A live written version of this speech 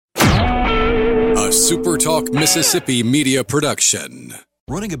SuperTalk Mississippi media production.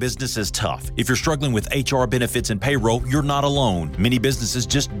 Running a business is tough. If you're struggling with HR, benefits, and payroll, you're not alone. Many businesses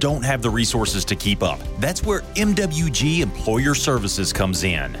just don't have the resources to keep up. That's where MWG Employer Services comes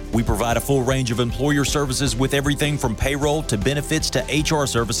in. We provide a full range of employer services with everything from payroll to benefits to HR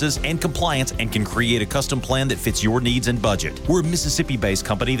services and compliance, and can create a custom plan that fits your needs and budget. We're a Mississippi-based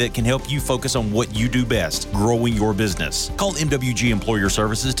company that can help you focus on what you do best, growing your business. Call MWG Employer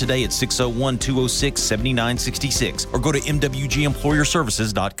Services today at 601-206-7966 or go to MWGEmployerServices.com.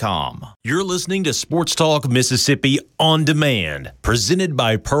 You're listening to Sports Talk Mississippi On Demand, presented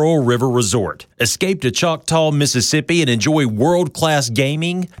by Pearl River Resort. Escape to Choctaw, Mississippi and enjoy world-class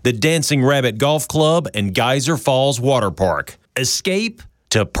gaming, the Dancing Rabbit Golf Club, and Geyser Falls Water Park. Escape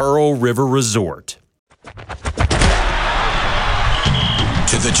to Pearl River Resort. To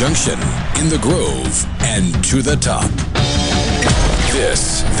the junction, in the Grove, and to the top.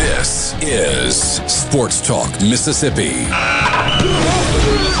 This is Sports Talk Mississippi.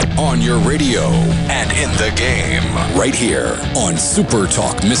 On your radio and in the game, right here on Super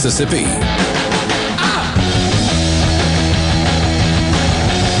Talk Mississippi.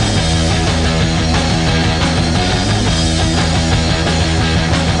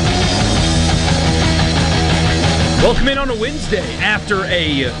 Welcome in on a Wednesday after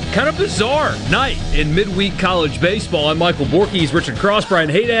a kind of bizarre night in midweek college baseball. I'm Michael Borkes. Richard Cross. Brian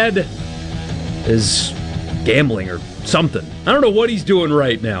Haydad is gambling or something. I don't know what he's doing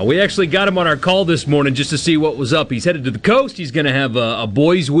right now. We actually got him on our call this morning just to see what was up. He's headed to the coast. He's going to have a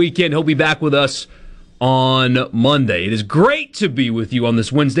boys' weekend. He'll be back with us on Monday. It is great to be with you on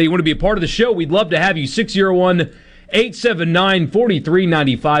this Wednesday. You want to be a part of the show? We'd love to have you.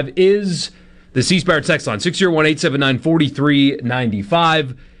 601-879-4395 is the C Spire text line.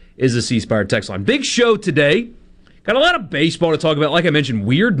 601-879-4395 is the C Spire text line. Big show today. Got a lot of baseball to talk about. Like I mentioned,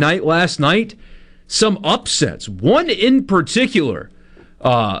 weird night last night. Some upsets. One in particular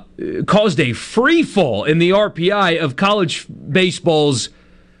caused a free fall in the RPI of college baseball's,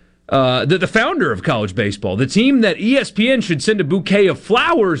 the founder of college baseball, the team that ESPN should send a bouquet of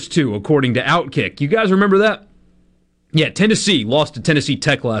flowers to, according to Outkick. You guys remember that? Yeah, Tennessee lost to Tennessee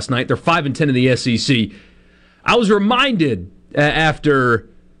Tech last night. They're 5-10 in the SEC. I was reminded after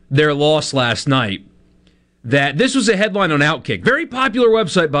their loss last night that this was a headline on Outkick. Very popular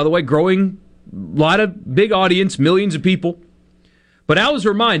website, by the way, growing a lot of big audience, millions of people. But I was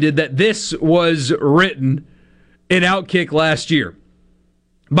reminded that this was written in Outkick last year.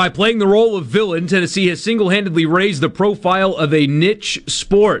 By playing the role of villain, Tennessee has single-handedly raised the profile of a niche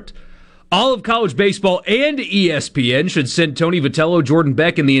sport. All of college baseball and ESPN should send Tony Vitello, Jordan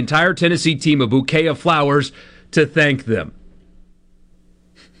Beck, and the entire Tennessee team a bouquet of flowers to thank them.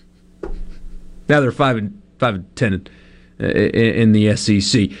 Now they're 5-10 in the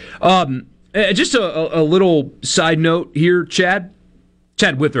SEC. Just a little side note here, Chad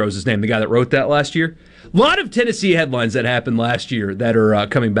Withrow is his name, the guy that wrote that last year. A lot of Tennessee headlines that happened last year that are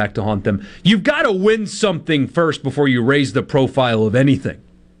coming back to haunt them. You've got to win something first before you raise the profile of anything.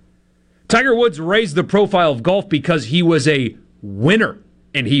 Tiger Woods raised the profile of golf because he was a winner,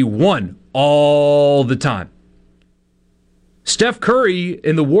 and he won all the time. Steph Curry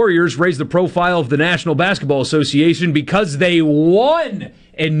and the Warriors raised the profile of the National Basketball Association because they won,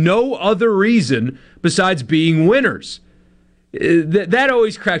 and no other reason besides being winners. That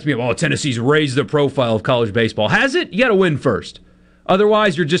always cracked me up. Oh, Tennessee's raised the profile of college baseball. Has it? You got to win first.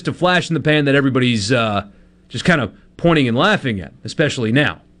 Otherwise, you're just a flash in the pan that everybody's just kind of pointing and laughing at, especially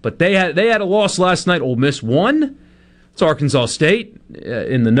now. But they had a loss last night. Ole Miss won. It's Arkansas State.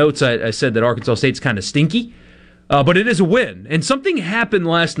 In the notes, I said that Arkansas State's kind of stinky. But it is a win. And something happened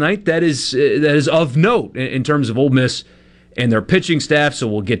last night that is of note in terms of Ole Miss and their pitching staff, so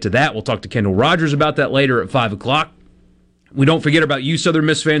we'll get to that. We'll talk to Kendall Rogers about that later at 5 o'clock. We don't forget about you Southern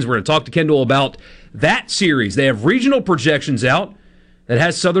Miss fans. We're going to talk to Kendall about that series. They have regional projections out that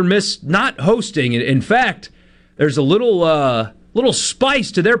has Southern Miss not hosting. In fact, there's a little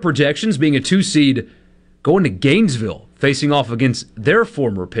spice to their projections, being a 2 seed going to Gainesville, facing off against their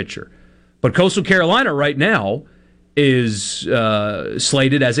former pitcher. But Coastal Carolina right now is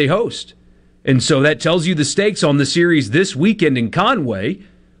slated as a host. And so that tells you the stakes on the series this weekend in Conway,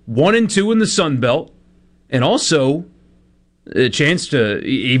 1-2 in the Sun Belt, and also a chance to,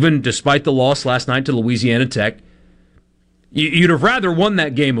 even despite the loss last night to Louisiana Tech, you'd have rather won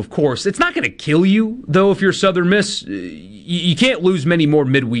that game, of course. It's not going to kill you, though, if you're Southern Miss. You can't lose many more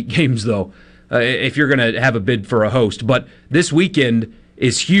midweek games, though, if you're going to have a bid for a host. But this weekend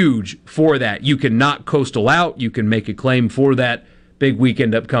is huge for that. You can knock Coastal out. You can make a claim for that. Big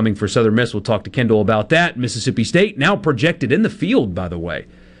weekend upcoming for Southern Miss. We'll talk to Kendall about that. Mississippi State now projected in the field, by the way.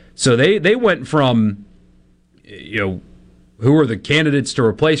 So they went from, who are the candidates to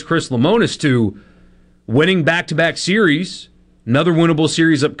replace Chris Lemonis to winning back-to-back series, another winnable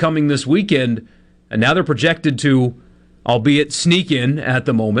series upcoming this weekend, and now they're projected to, albeit sneak in at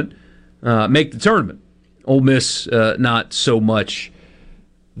the moment, make the tournament. Ole Miss not so much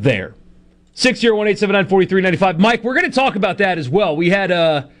there. 601-879-4395. Mike, we're going to talk about that as well. We had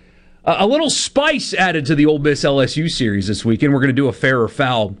a little spice added to the Ole Miss LSU series this weekend. We're going to do a fair or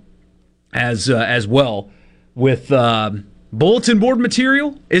foul as well with bulletin board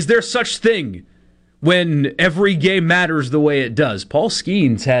material. Is there such thing when every game matters the way it does? Paul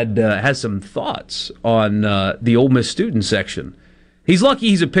Skeens has some thoughts on the Ole Miss student section. He's lucky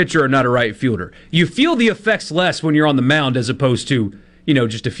he's a pitcher and not a right fielder. You feel the effects less when you're on the mound as opposed to,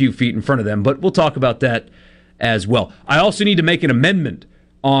 just a few feet in front of them. But we'll talk about that as well. I also need to make an amendment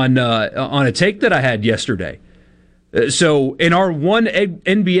on a take that I had yesterday. So in our one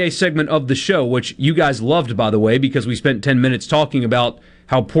NBA segment of the show, which you guys loved, by the way, because we spent 10 minutes talking about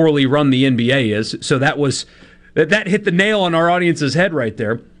how poorly run the NBA is, so that hit the nail on our audience's head right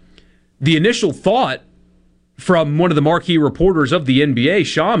there. The initial thought from one of the marquee reporters of the NBA,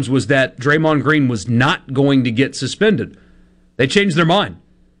 Shams, was that Draymond Green was not going to get suspended. They changed their mind,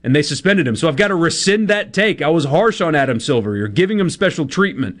 and they suspended him. So I've got to rescind that take. I was harsh on Adam Silver. You're giving him special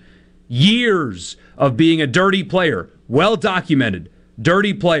treatment. Years of being a dirty player, well-documented,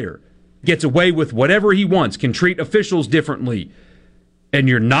 dirty player, gets away with whatever he wants, can treat officials differently, and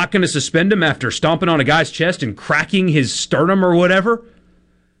you're not going to suspend him after stomping on a guy's chest and cracking his sternum or whatever?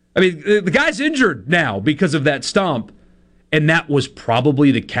 I mean, the guy's injured now because of that stomp, and that was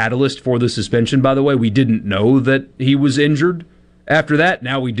probably the catalyst for the suspension, by the way. We didn't know that he was injured after that.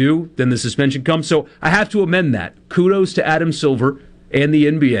 Now we do. Then the suspension comes. So I have to amend that. Kudos to Adam Silver and the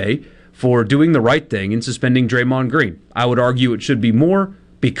NBA for doing the right thing in suspending Draymond Green. I would argue it should be more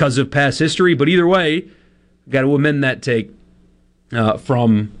because of past history, but either way, got to amend that take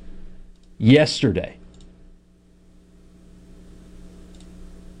from yesterday.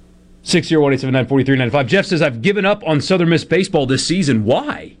 601-879-4395. Jeff says, I've given up on Southern Miss baseball this season.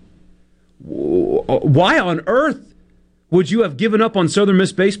 Why? Why on earth would you have given up on Southern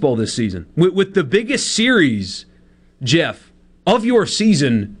Miss baseball this season? With the biggest series, Jeff, of your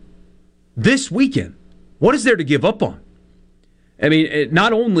season this weekend, what is there to give up on? I mean,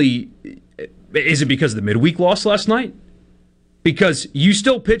 not only is it because of the midweek loss last night, because you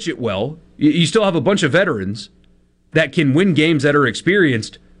still pitch it well, you still have a bunch of veterans that can win games that are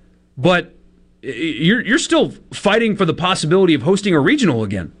experienced, but you're still fighting for the possibility of hosting a regional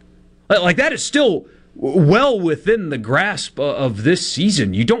again. Like, that is still well within the grasp of this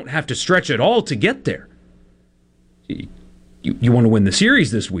season. You don't have to stretch at all to get there. You want to win the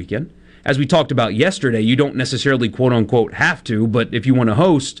series this weekend. As we talked about yesterday, you don't necessarily, quote-unquote, have to, but if you want to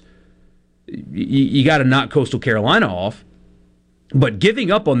host, you got to knock Coastal Carolina off. But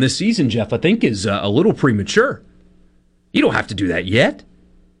giving up on this season, Jeff, I think is a little premature. You don't have to do that yet.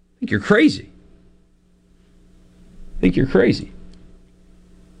 I think you're crazy.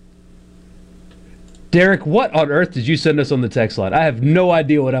 Derek, what on earth did you send us on the text line? I have no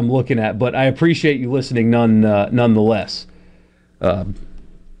idea what I'm looking at, but I appreciate you listening nonetheless.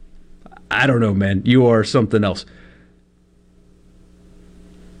 I don't know, man. You are something else.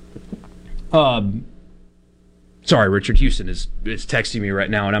 Sorry, Richard Houston is texting me right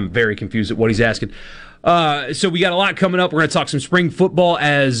now, and I'm very confused at what he's asking. So we got a lot coming up. We're going to talk some spring football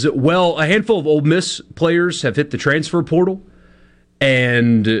as well. A handful of Ole Miss players have hit the transfer portal,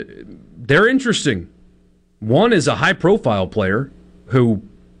 and they're interesting. One is a high-profile player who,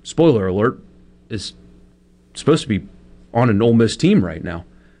 spoiler alert, is supposed to be on an Ole Miss team right now.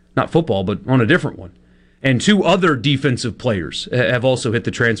 Not football, but on a different one. And two other defensive players have also hit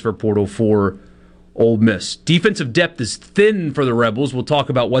the transfer portal for Ole Miss. Defensive depth is thin for the Rebels. We'll talk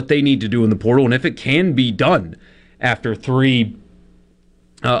about what they need to do in the portal and if it can be done after three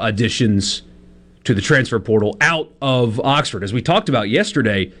additions to the transfer portal out of Oxford. As we talked about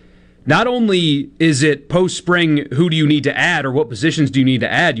yesterday, not only is it post-spring, who do you need to add or what positions do you need to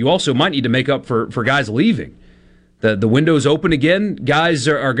add, you also might need to make up for guys leaving. The window's open again. Guys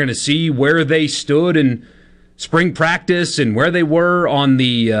are going to see where they stood in spring practice and where they were on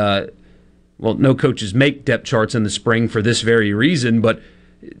the no coaches make depth charts in the spring for this very reason, but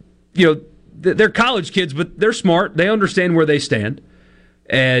they're college kids, but they're smart. They understand where they stand.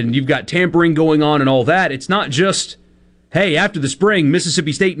 And you've got tampering going on and all that. It's not just, hey, after the spring,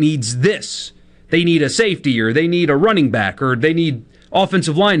 Mississippi State needs this. They need a safety, or they need a running back, or they need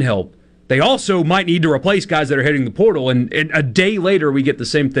offensive line help. They also might need to replace guys that are hitting the portal, and a day later we get the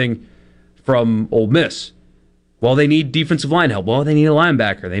same thing from Ole Miss. Well, they need defensive line help. Well, they need a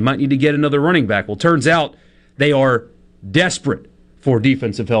linebacker. They might need to get another running back. Well, turns out they are desperate for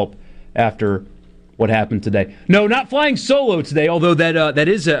defensive help after what happened today. No, not flying solo today, although that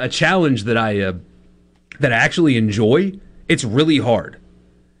is a challenge that I actually enjoy. It's really hard.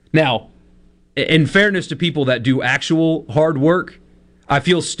 Now, in fairness to people that do actual hard work, I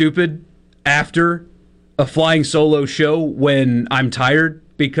feel stupid after a flying solo show when I'm tired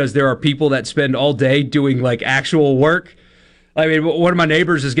because there are people that spend all day doing like actual work. I mean, one of my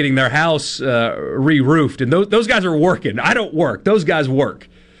neighbors is getting their house re-roofed, and those guys are working. I don't work. Those guys work.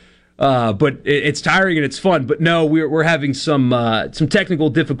 But it's tiring and it's fun. But no, we're having some technical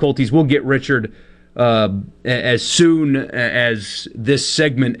difficulties. We'll get Richard as soon as this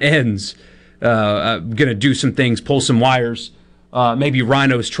segment ends. I'm going to do some things, pull some wires. Maybe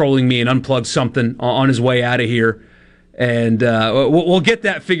Rhino's trolling me and unplug something on his way out of here. And we'll get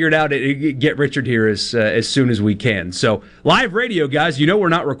that figured out and get Richard here as soon as we can. So live radio, guys, you know we're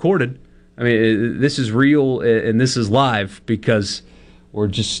not recorded. I mean, this is real and this is live because we're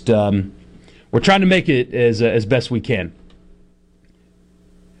just we're trying to make it as best we can.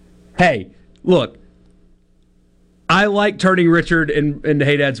 Hey, look, I like turning Richard and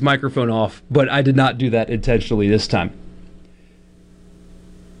Hey Dad's microphone off, but I did not do that intentionally this time.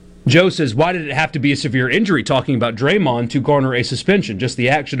 Joe says, why did it have to be a severe injury talking about Draymond to garner a suspension? Just the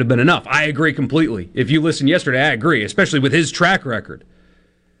act should have been enough. I agree completely. If you listened yesterday, I agree, especially with his track record.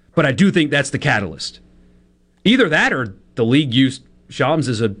 But I do think that's the catalyst. Either that or the league used Shams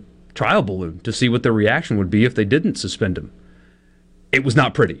as a trial balloon to see what the reaction would be if they didn't suspend him. It was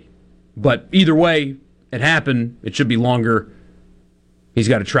not pretty. But either way, it happened. It should be longer. He's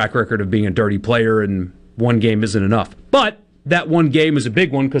got a track record of being a dirty player, and one game isn't enough. But that one game is a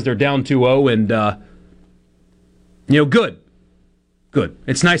big one because they're down 2-0, and, good. Good.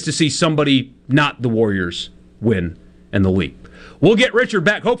 It's nice to see somebody not the Warriors win in the league. We'll get Richard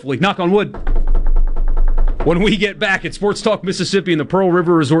back, hopefully, knock on wood, when we get back at Sports Talk Mississippi in the Pearl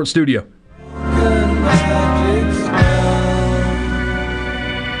River Resort Studio.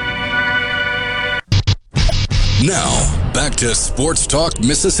 Now, back to Sports Talk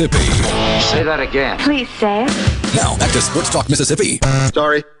Mississippi. Say that again. Please say it. Now, back to Sports Talk Mississippi.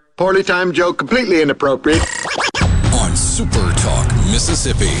 Sorry. Poorly timed joke, completely inappropriate. On Super Talk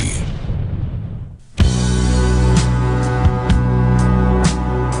Mississippi.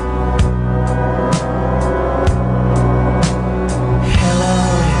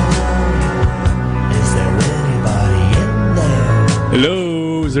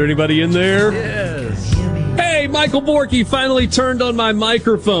 Hello, is there anybody in there? Yes. Hey, Michael Borky finally turned on my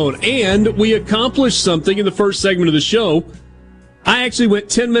microphone, and we accomplished something in the first segment of the show. I actually went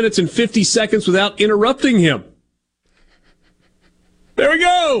 10 minutes and 50 seconds without interrupting him. There we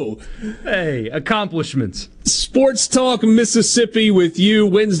go. Hey, accomplishments. Sports Talk Mississippi with you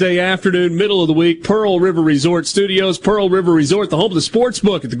Wednesday afternoon, middle of the week, Pearl River Resort Studios. Pearl River Resort, the home of the sports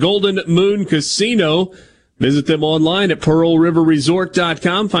book at the Golden Moon Casino. Visit them online at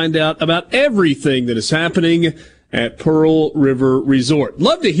pearlriverresort.com. Find out about everything that is happening at Pearl River Resort.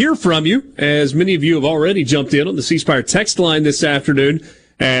 Love to hear from you, as many of you have already jumped in on the C Spire text line this afternoon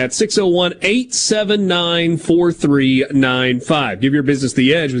at 601-879-4395. Give your business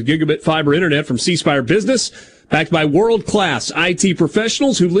the edge with gigabit fiber internet from C Spire Business, backed by world-class IT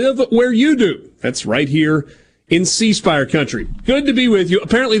professionals who live where you do. That's right here in C Spire country. Good to be with you.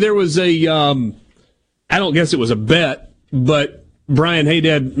 Apparently there was I don't guess it was a bet, but Brian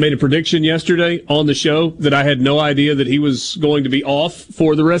Haydad made a prediction yesterday on the show that I had no idea that he was going to be off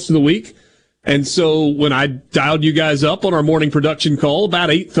for the rest of the week. And so when I dialed you guys up on our morning production call about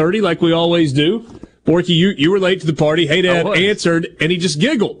 8:30, like we always do, Borky, you were late to the party. Haydad answered, and he just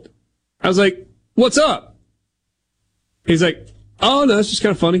giggled. I was like, what's up? He's like, oh, no, it's just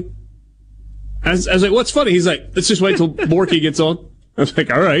kind of funny. I was like, what's funny? He's like, let's just wait till Borky gets on. I was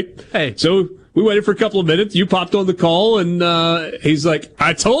like, all right. Hey. So we waited for a couple of minutes. You popped on the call, and he's like,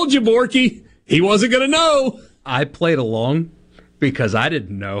 I told you, Borky. He wasn't going to know. I played along because I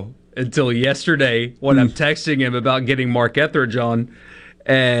didn't know until yesterday when I'm texting him about getting Mark Etheridge on,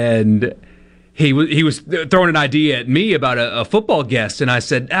 and he was throwing an idea at me about a football guest, and I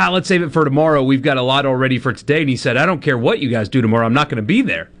said, let's save it for tomorrow. We've got a lot already for today. And he said, I don't care what you guys do tomorrow. I'm not going to be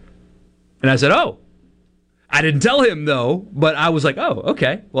there. And I said, oh. I didn't tell him, though, but I was like, oh,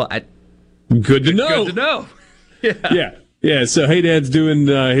 okay. Well, Good to know. Good to know. Yeah. So Haydad's doing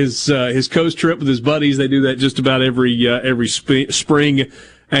his coast trip with his buddies. They do that just about every spring,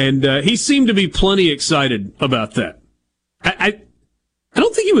 and he seemed to be plenty excited about that. I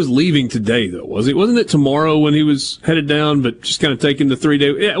don't think he was leaving today, though, was he? Wasn't it tomorrow when he was headed down, but just kind of taking the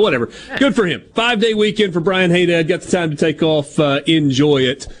 3-day? Yeah, whatever. Good for him. 5-day weekend for Brian Haydad. Got the time to take off. Enjoy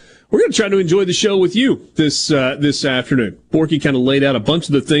it. We're going to try to enjoy the show with you this afternoon. Borky kind of laid out a bunch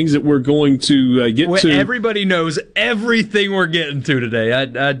of the things that we're going to get to. Everybody knows everything we're getting to today.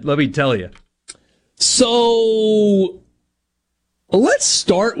 Let me tell you. So let's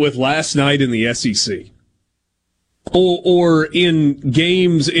start with last night in the SEC. Or in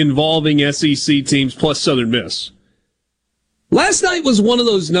games involving SEC teams plus Southern Miss. Last night was one of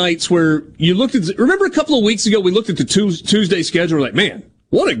those nights where you looked at, remember a couple of weeks ago we looked at the Tuesday schedule and we're like, man,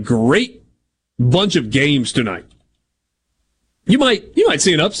 what a great bunch of games tonight. You might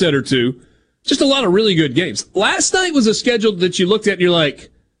see an upset or two. Just a lot of really good games. Last night was a schedule that you looked at and you're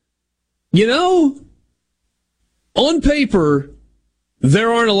like, on paper,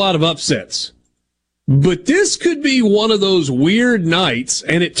 there aren't a lot of upsets. But this could be one of those weird nights,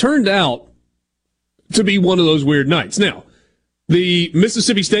 and it turned out to be one of those weird nights. Now, the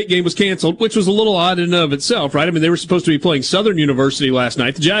Mississippi State game was canceled, which was a little odd in and of itself, right? I mean, they were supposed to be playing Southern University last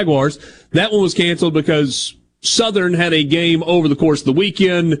night, the Jaguars. That one was canceled because Southern had a game over the course of the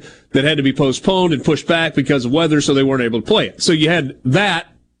weekend that had to be postponed and pushed back because of weather, so they weren't able to play it. So you had that,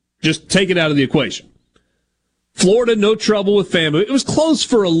 just take it out of the equation. Florida, no trouble with FAMU. It was close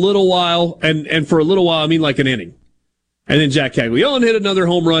for a little while, and for a little while, I mean like an inning. And then Jack Caglione hit another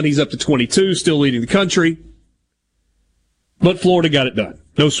home run. He's up to 22, still leading the country. But Florida got it done.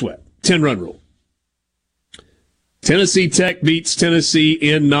 No sweat. 10-run rule. Tennessee Tech beats Tennessee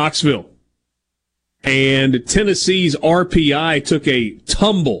in Knoxville. And Tennessee's RPI took a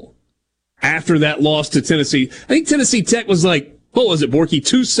tumble after that loss to Tennessee. I think Tennessee Tech was like, what was it, Borky,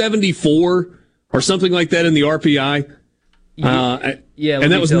 274 or something like that in the RPI?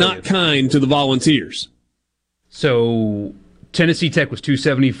 And that was not kind to the Volunteers. So Tennessee Tech was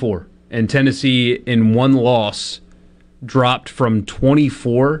 274, and Tennessee in one loss dropped from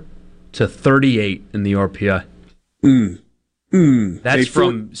 24 to 38 in the RPI. That's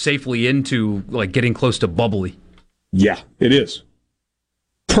from safely into like getting close to bubbly. Yeah, it is.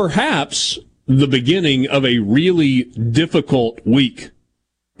 Perhaps the beginning of a really difficult week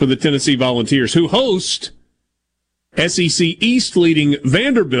for the Tennessee Volunteers, who host SEC East leading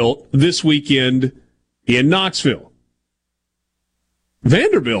Vanderbilt this weekend in Knoxville.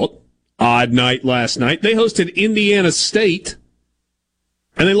 Vanderbilt, odd night last night, they hosted Indiana State,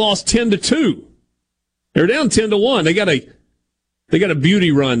 and they lost 10-2. They were down 10-1. They got a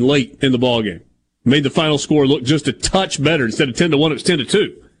beauty run late in the ballgame. Made the final score look just a touch better. Instead of 10-1, it was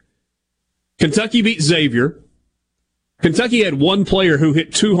 10-2. Kentucky beat Xavier. Kentucky had one player who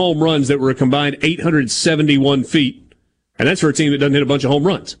hit 2 home runs that were a combined 871 feet, and that's for a team that doesn't hit a bunch of home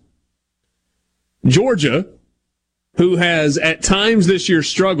runs. Georgia, who has at times this year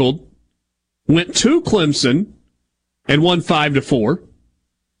struggled, went to Clemson and won 5-4.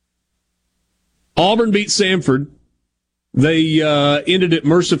 Auburn beat Samford. They ended it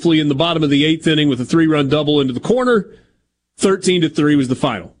mercifully in the bottom of the 8th inning with a 3-run double into the corner. 13-3 was the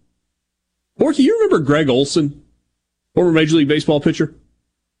final. Borky, you remember Greg Olson? Former Major League Baseball pitcher?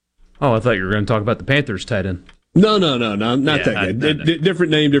 Oh, I thought you were going to talk about the Panthers tight end. No, not that guy. Different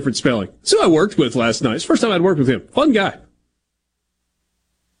name, different spelling. So I worked with last night. It's the first time I'd worked with him. Fun guy.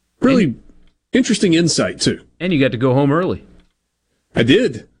 Really interesting insight, too. And you got to go home early. I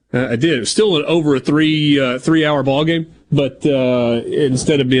did. It was still over a 3-hour ball game, but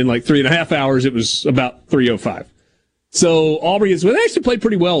instead of being like 3.5 hours, it was about 3:05. So Aubrey they actually played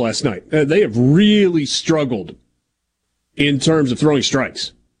pretty well last night. They have really struggled in terms of throwing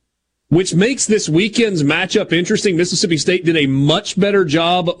strikes, which makes this weekend's matchup interesting. Mississippi State did a much better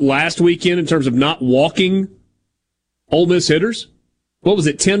job last weekend in terms of not walking Ole Miss hitters. What was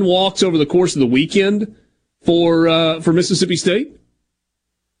it, 10 walks over the course of the weekend for Mississippi State?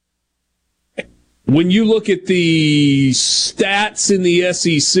 When you look at the stats in the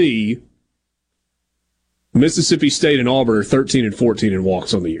SEC, Mississippi State and Auburn are 13 and 14 in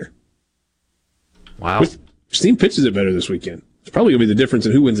walks on the year. Wow. Which team pitches it better this weekend? It's probably going to be the difference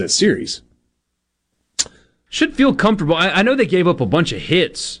in who wins that series. Should feel comfortable. I know they gave up a bunch of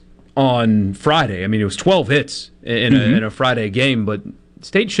hits on Friday. I mean, it was 12 hits in a Friday game, but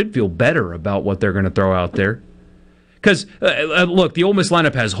State should feel better about what they're going to throw out there. Because, look, the Ole Miss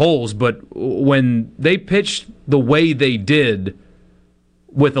lineup has holes, but when they pitched the way they did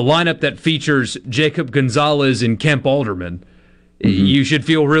with a lineup that features Jacob Gonzalez and Kemp Alderman, you should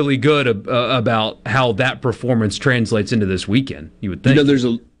feel really good about how that performance translates into this weekend, you would think. You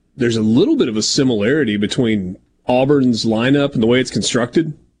know, there's a little bit of a similarity between Auburn's lineup and the way it's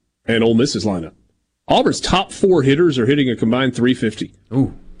constructed and Ole Miss's lineup. Auburn's top 4 hitters are hitting a combined 350.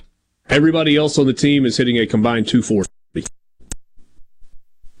 Ooh. Everybody else on the team is hitting a combined 240.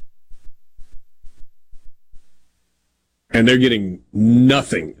 And they're getting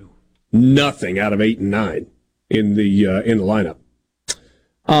nothing out of 8 and 9 in the lineup.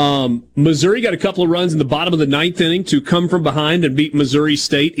 Missouri got a couple of runs in the bottom of the 9th inning to come from behind and beat Missouri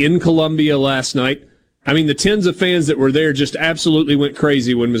State in Columbia last night. I mean, the tens of fans that were there just absolutely went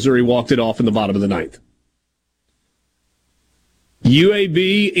crazy when Missouri walked it off in the bottom of the 9th.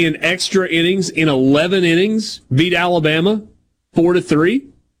 UAB in extra innings, in 11 innings, beat Alabama 4-3.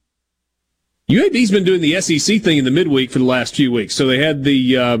 UAB's been doing the SEC thing in the midweek for the last few weeks. So they had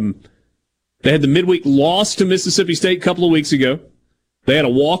the midweek loss to Mississippi State a couple of weeks ago. They had a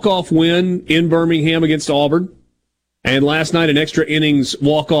walk-off win in Birmingham against Auburn. And last night, an extra innings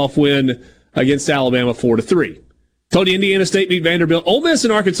walk-off win against Alabama 4-3. Told you Indiana State beat Vanderbilt. Ole Miss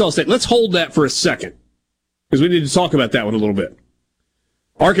and Arkansas State. Let's hold that for a second because we need to talk about that one a little bit.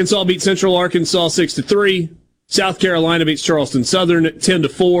 Arkansas beat Central Arkansas 6-3. South Carolina beats Charleston Southern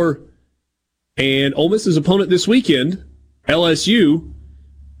 10-4. And Ole Miss's opponent this weekend, LSU,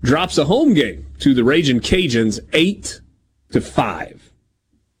 drops a home game to the Ragin' Cajuns 8-5.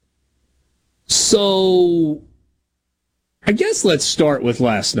 So, I guess let's start with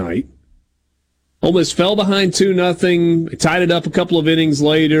last night. Ole Miss fell behind 2-0. They tied it up a couple of innings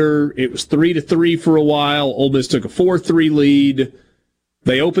later. It was 3-3 for a while. Ole Miss took a 4-3 lead.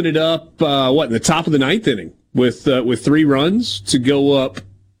 They opened it up, in the top of the 9th inning with 3 runs to go up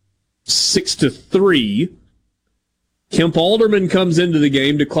 6-3. Kemp Alderman comes into the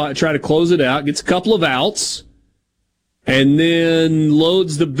game to try to close it out, gets a couple of outs, and then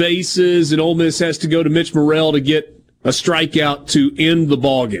loads the bases, and Ole Miss has to go to Mitch Morrell to get a strikeout to end the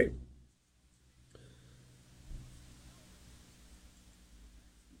ball game.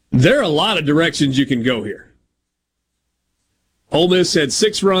 There are a lot of directions you can go here. Ole Miss had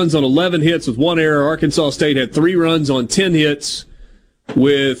 6 runs on 11 hits with 1 error. Arkansas State had 3 runs on 10 hits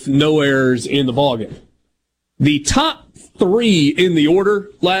with no errors in the ballgame. The top 3 in the order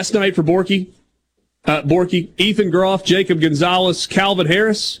last night for Borky, Ethan Groff, Jacob Gonzalez, Calvin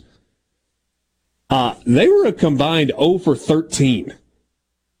Harris, they were a combined 0 for 13.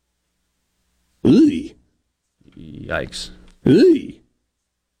 Ooh. Yikes. Ooh.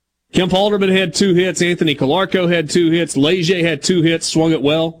 Kemp Alderman had 2 hits. Anthony Calarco had 2 hits. Leger had 2 hits, swung it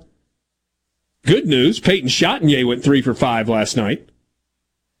well. Good news, Peyton Chatagnier went 3 for 5 last night.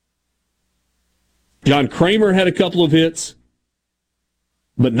 John Kramer had a couple of hits,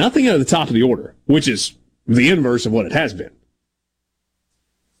 but nothing out of the top of the order, which is the inverse of what it has been.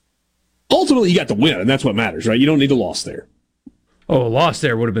 Ultimately, you got the win, and that's what matters, right? You don't need a loss there. Oh, a loss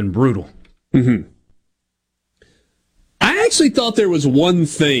there would have been brutal. Mm-hmm. I actually thought there was one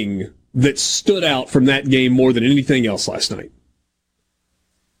thing that stood out from that game more than anything else last night.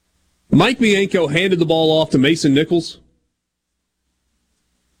 Mike Bianco handed the ball off to Mason Nichols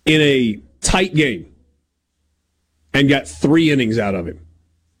in a tight game and got 3 innings out of him.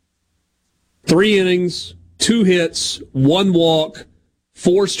 3 innings, 2 hits, 1 walk,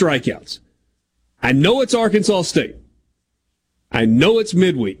 4 strikeouts. I know it's Arkansas State. I know it's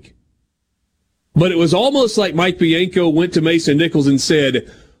midweek. But it was almost like Mike Bianco went to Mason Nichols and said,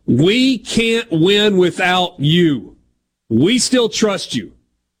 "We can't win without you. We still trust you.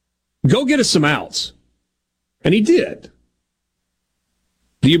 Go get us some outs." And he did.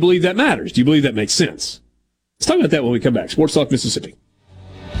 Do you believe that matters? Do you believe that makes sense? Let's talk about that when we come back. Sports Talk Mississippi.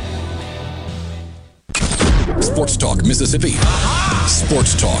 Sports Talk Mississippi.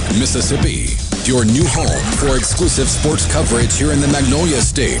 Sports Talk Mississippi. Your new home for exclusive sports coverage here in the Magnolia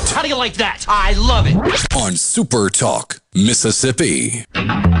State. How do you like that? I love it. On Super Talk Mississippi.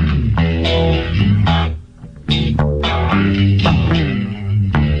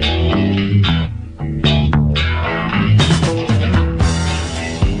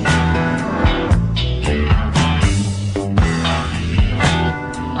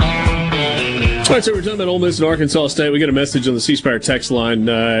 All right, so we're talking about Ole Miss and Arkansas State. We got a message on the C Spire text line.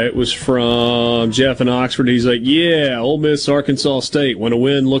 It was from Jeff in Oxford. He's like, "Yeah, Ole Miss, Arkansas State. When a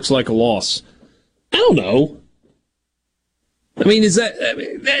win looks like a loss." I don't know. I mean, it's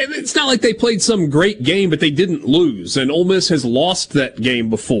not like they played some great game, but they didn't lose. And Ole Miss has lost that game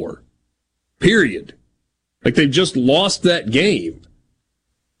before. Period. Like, they've just lost that game.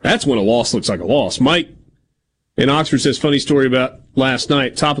 That's when a loss looks like a loss. Mike in Oxford says, funny story about last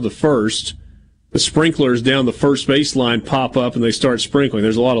night, top of the first. The sprinklers down the first baseline pop up and they start sprinkling.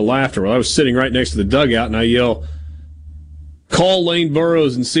 There's a lot of laughter. Well, I was sitting right next to the dugout and I yell, "Call Lane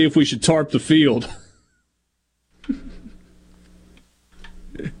Burroughs and see if we should tarp the field."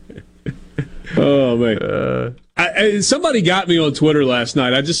 Oh, man. Somebody got me on Twitter last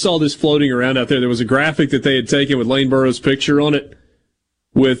night. I just saw this floating around out there. There was a graphic that they had taken with Lane Burroughs' picture on it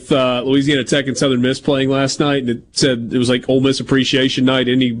with Louisiana Tech and Southern Miss playing last night. And it said it was like Ole Miss Appreciation Night.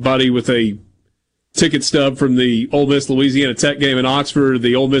 Anybody with a ticket stub from the Ole Miss Louisiana Tech game in Oxford,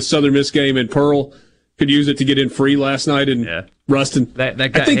 the Ole Miss Southern Miss game in Pearl, could use it to get in free last night in Ruston. That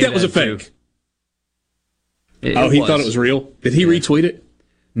guy I think that was a fake. He thought it was real? Did he retweet it?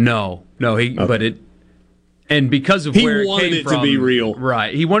 No, but it, and because of where it came from, he wanted it to be real.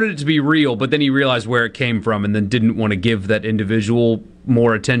 Right, he wanted it to be real, but then he realized where it came from, and then didn't want to give that individual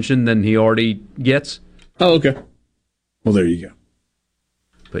more attention than he already gets. Oh, okay. Well, there you go.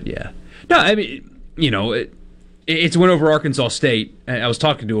 But yeah, no, I mean, it's a win over Arkansas State. I was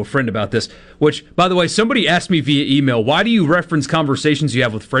talking to a friend about this, which, by the way, somebody asked me via email, why do you reference conversations you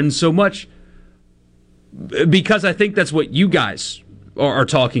have with friends so much? Because I think that's what you guys are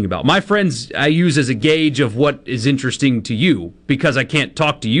talking about. My friends I use as a gauge of what is interesting to you, because I can't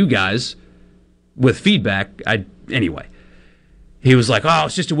talk to you guys with feedback. Anyway, he was like, oh,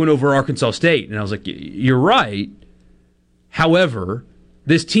 it's just a win over Arkansas State. And I was like, you're right. However,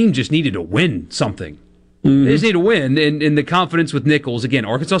 this team just needed to win something. Mm-hmm. They just need to win, and the confidence with Nichols. Again,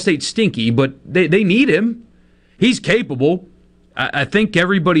 Arkansas State's stinky, but they need him. He's capable. I think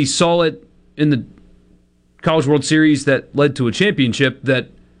everybody saw it in the College World Series that led to a championship, that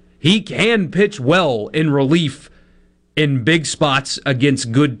he can pitch well in relief in big spots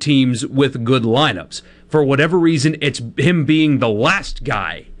against good teams with good lineups. For whatever reason, it's him being the last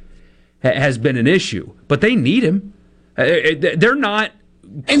guy has been an issue. But they need him. They're not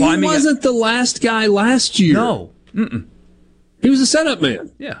and he wasn't the last guy last year. No. Mm-mm. He was a setup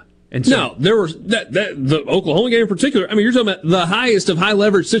man. Yeah. And so, no, there were the Oklahoma game in particular. I mean, you're talking about the highest of high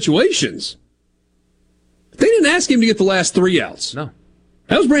leverage situations. They didn't ask him to get the last 3 outs. No.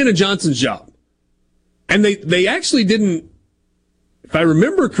 That was Brandon Johnson's job. And they actually didn't, if I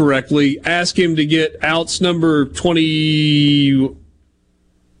remember correctly, ask him to get outs number 20,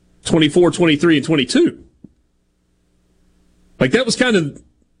 24, 23, and 22. Like that was kind of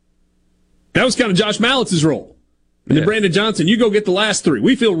Josh Mallett's role. And then Brandon Johnson, you go get the last 3.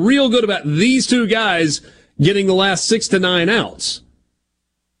 We feel real good about these 2 guys getting the last 6 to 9 outs.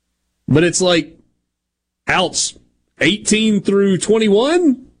 But it's like outs 18 through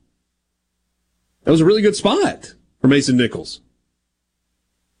 21. That was a really good spot for Mason Nichols.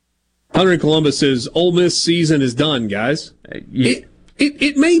 Hunter in Columbus says, Ole Miss season is done, guys. It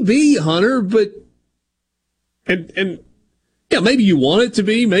may be, Hunter, but and yeah, maybe you want it to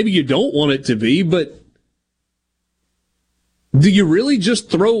be, maybe you don't want it to be, but do you really just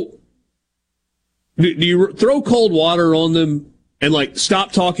throw cold water on them and like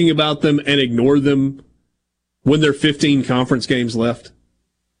stop talking about them and ignore them when there are 15 conference games left?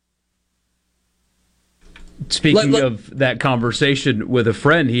 Speaking of that conversation with a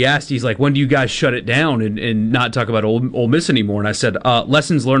friend, he's like, when do you guys shut it down and not talk about Ole Miss anymore? And I said,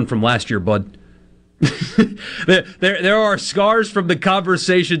 lessons learned from last year, bud. there are scars from the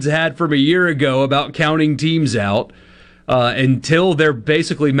conversations had from a year ago about counting teams out. Until they're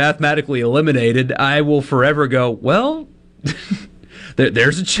basically mathematically eliminated, I will forever go, well,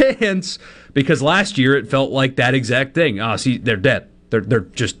 there's a chance, because last year it felt like that exact thing. See, they're dead. They're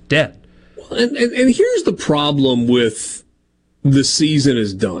just dead. And here's the problem with the season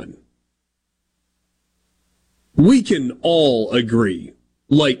is done. We can all agree,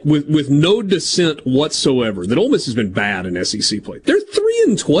 like with no dissent whatsoever, that Ole Miss has been bad in SEC play. They're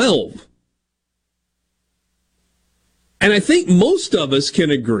 3-12. And I think most of us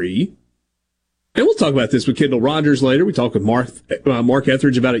can agree, and we'll talk about this with Kendall Rogers later. We talked with Mark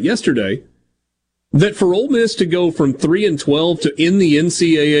Etheridge about it yesterday, that for Ole Miss to go from 3-12 to in the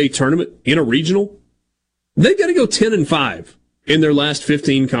NCAA tournament in a regional, they've got to go 10-5 in their last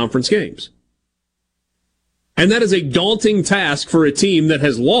 15 conference games. And that is a daunting task for a team that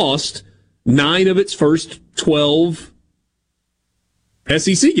has lost 9 of its first 12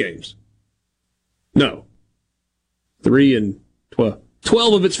 SEC games. No. 3-12.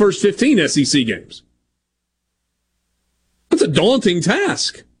 12 of its first 15 SEC games. That's a daunting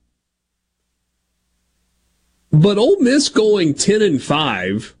task. But Ole Miss going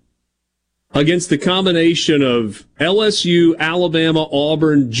 10-5 against the combination of LSU, Alabama,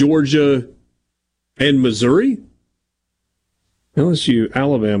 Auburn, Georgia, and Missouri? LSU,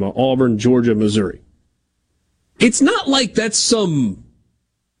 Alabama, Auburn, Georgia, Missouri. It's not like that's some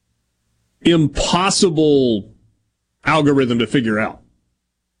impossible algorithm to figure out.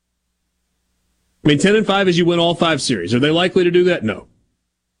 I mean, 10-5 is you win all 5 series. Are they likely to do that? No.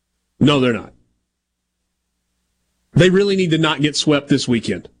 No, they're not. They really need to not get swept this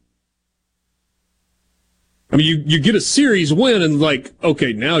weekend. I mean, you get a series win and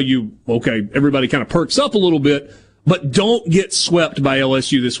now everybody kind of perks up a little bit, but don't get swept by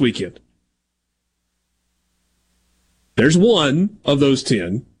LSU this weekend. There's one of those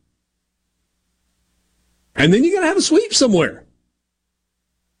 10. And then you got to have a sweep somewhere.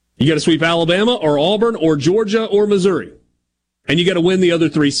 You got to sweep Alabama or Auburn or Georgia or Missouri. And you got to win the other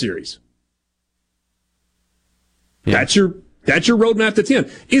 3 series. Yeah. That's your roadmap to 10.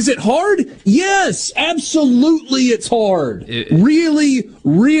 Is it hard? Yes, absolutely it's hard. Really,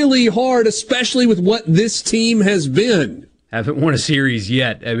 really hard, especially with what this team has been. Haven't won a series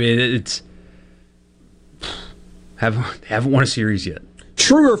yet. I mean, haven't won a series yet.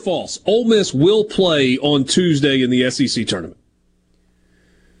 True or false? Ole Miss will play on Tuesday in the SEC tournament.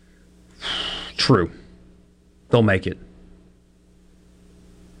 True. They'll make it.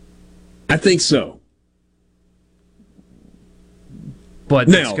 I think so. But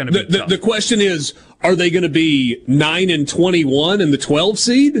now, going to be tough. The question is, are they going to be 9-21 in the 12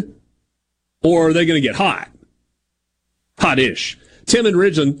 seed? Or are they going to get hot? Hot-ish. Tim and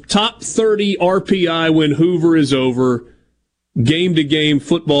Ridgeland, top 30 RPI when Hoover is over. Game-to-game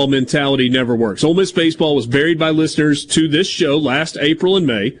football mentality never works. Ole Miss baseball was buried by listeners to this show last April and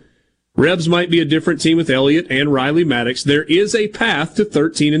May. Rebs might be a different team with Elliott and Riley Maddox. There is a path to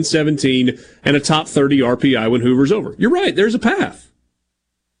 13-17 and a top 30 RPI when Hoover's over. You're right. There's a path.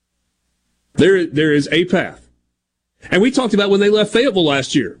 There is a path. And we talked about when they left Fayetteville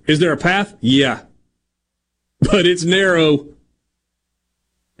last year. Is there a path? Yeah. But it's narrow.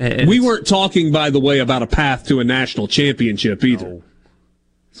 And we weren't talking, by the way, about a path to a national championship either. No.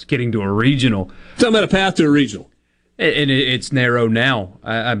 It's getting to a regional. Talking about a path to a regional. And it's narrow now.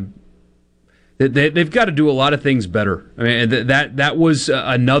 They've got to do a lot of things better. I mean, that was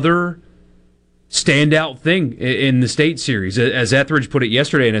another standout thing in the state series. As Etheridge put it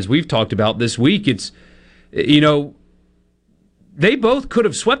yesterday, and as we've talked about this week, it's, they both could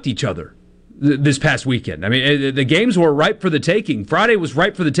have swept each other this past weekend. I mean, the games were ripe for the taking. Friday was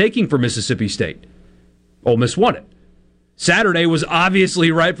ripe for the taking for Mississippi State. Ole Miss won it. Saturday was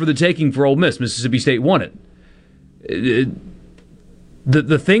obviously ripe for the taking for Ole Miss. Mississippi State won it.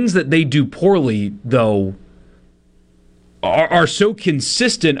 The things that they do poorly, though, are so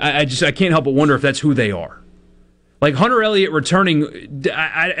consistent. I can't help but wonder if that's who they are. Like Hunter Elliott returning,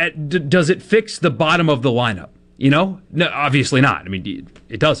 does it fix the bottom of the lineup? No, obviously not. I mean,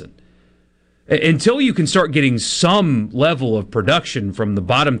 it doesn't. Until you can start getting some level of production from the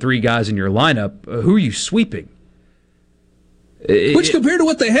bottom 3 guys in your lineup, who are you sweeping? Which, compared to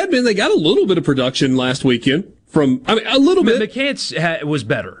what they had been, they got a little bit of production last weekend. A little bit. McCants was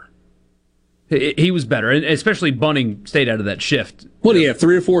better. He was better, and especially Bunning stayed out of that shift. What do you have,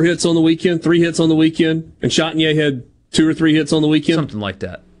 3 or 4 hits on the weekend? 3 hits on the weekend? And Chatinier had 2 or 3 hits on the weekend? Something like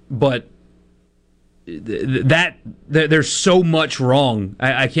that. But there's so much wrong.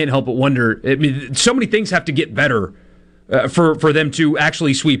 I can't help but wonder. I mean, so many things have to get better for them to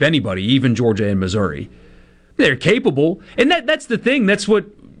actually sweep anybody, even Georgia and Missouri. They're capable, and that's the thing. That's what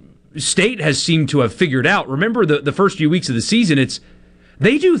State has seemed to have figured out. Remember the first few weeks of the season,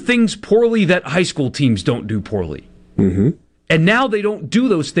 they do things poorly that high school teams don't do poorly. Mm-hmm. And now they don't do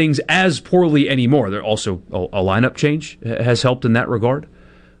those things as poorly anymore. They're also a lineup change has helped in that regard.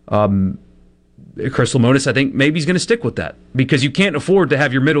 Chris Lemonis, I think, maybe he's going to stick with that because you can't afford to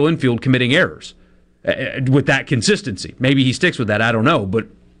have your middle infield committing errors with that consistency. Maybe he sticks with that. I don't know. But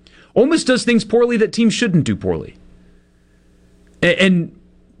Ole Miss does things poorly that teams shouldn't do poorly. And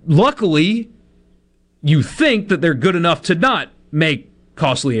luckily, you think that they're good enough to not make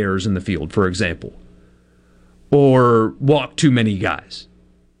costly errors in the field, for example, or walk too many guys.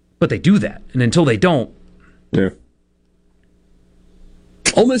 But they do that. And until they don't. Yeah.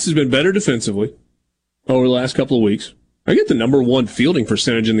 Ole Miss has been better defensively over the last couple of weeks. I get the number 1 fielding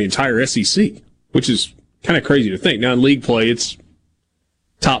percentage in the entire SEC, which is kind of crazy to think. Now in league play, it's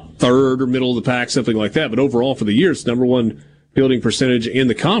top 3rd or middle of the pack, something like that. But overall for the year, it's number 1 fielding percentage in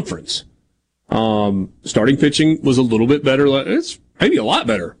the conference. Starting pitching was a little bit better. It's maybe a lot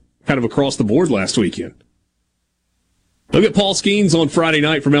better, kind of across the board last weekend. Look at Paul Skeens on Friday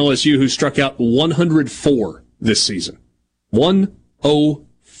night from LSU, who struck out 104 this season.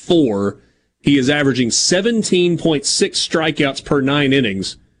 104. He is averaging 17.6 strikeouts per 9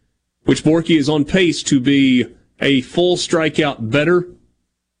 innings, which Borky is on pace to be a full strikeout better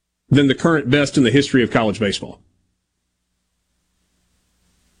than the current best in the history of college baseball.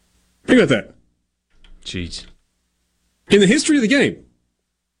 Think about that. Jeez. In the history of the game,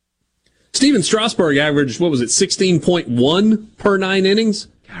 Steven Strasburg averaged, 16.1 per 9 innings?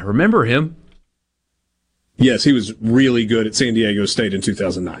 I remember him. Yes, he was really good at San Diego State in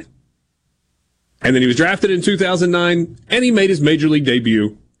 2009. And then he was drafted in 2009, and he made his major league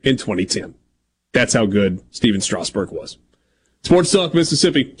debut in 2010. That's how good Steven Strasburg was. Sports Talk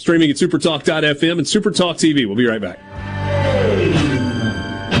Mississippi, streaming at supertalk.fm and SuperTalk TV. We'll be right back.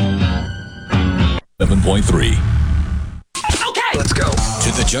 7.3. Okay, let's go.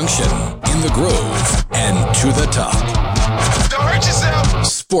 To the junction, in the Grove, and to the top. Don't hurt yourself.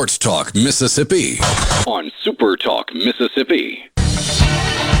 Sports Talk Mississippi on Super Talk Mississippi.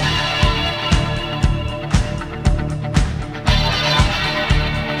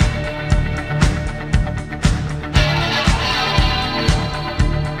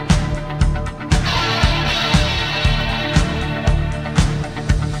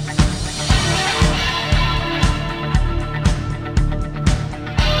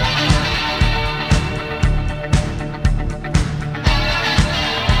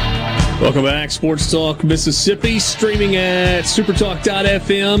 Welcome back, Sports Talk Mississippi, streaming at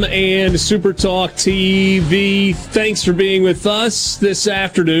supertalk.fm and SuperTalk TV. Thanks for being with us this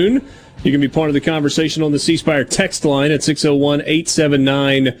afternoon. You can be part of the conversation on the C Spire text line at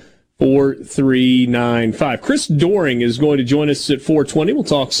 601-879-4395. Chris Doring is going to join us at 4:20. We'll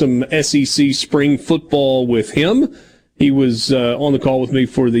talk some SEC spring football with him. He was on the call with me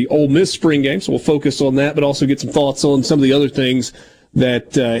for the Ole Miss spring game, so we'll focus on that, but also get some thoughts on some of the other things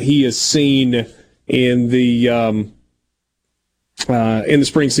that he has seen in the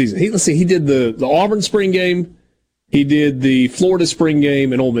spring season. He did the Auburn spring game, he did the Florida spring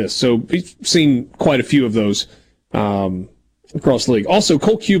game, and Ole Miss. So he's seen quite a few of those across the league. Also,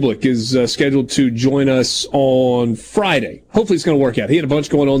 Cole Kublik is scheduled to join us on Friday. Hopefully it's going to work out. He had a bunch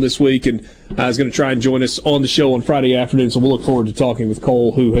going on this week, and is going to try and join us on the show on Friday afternoon. So we'll look forward to talking with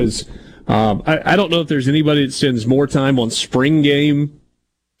Cole, who has I don't know if there's anybody that spends more time on spring game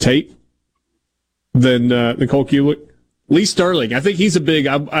tape than Cole Kublik. Lee Sterling, I think he's a big.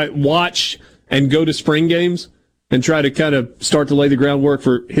 I watch and go to spring games and try to kind of start to lay the groundwork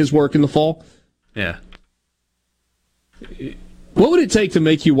for his work in the fall. Yeah. What would it take to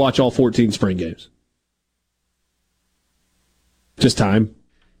make you watch all 14 spring games? Just time?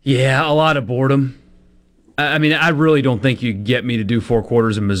 Yeah, a lot of boredom. I mean, I really don't think you can get me to do 4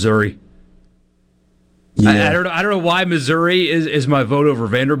 quarters in Missouri. Yeah. I don't know why Missouri is my vote over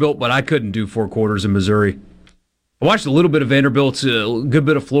Vanderbilt, but I couldn't do 4 quarters in Missouri. I watched a little bit of Vanderbilt's, a good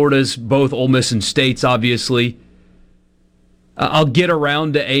bit of Florida's, both Ole Miss and State's, obviously. I'll get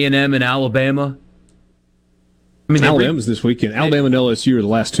around to A&M and Alabama. I mean, Alabama's this weekend. Alabama and LSU are the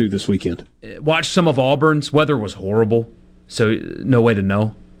last 2 this weekend. Watched some of Auburn's. Weather was horrible, so no way to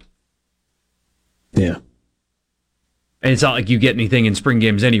know. Yeah. And it's not like you get anything in spring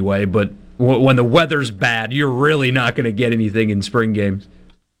games anyway, but when the weather's bad, you're really not going to get anything in spring games.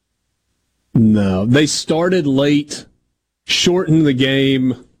 No. They started late, shortened the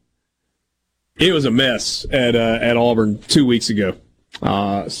game. It was a mess at Auburn 2 weeks ago.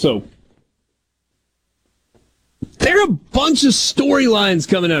 So there are a bunch of storylines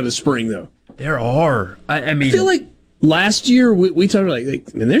coming out of spring, though. There are. I mean, I feel like last year we talked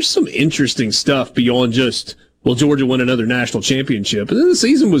about, man, there's some interesting stuff beyond just, well, Georgia won another national championship. And then the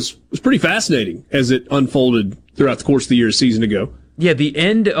season was pretty fascinating as it unfolded throughout the course of the year a season ago. Yeah, the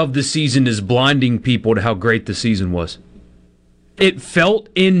end of the season is blinding people to how great the season was. It felt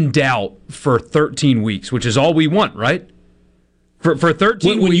in doubt for 13 weeks, which is all we want, right? For 13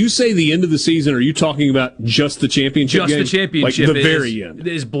 weeks. When you say the end of the season, are you talking about just the championship game? Just the championship. Like the very end. It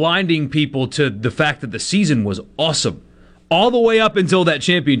is blinding people to the fact that the season was awesome. All the way up until that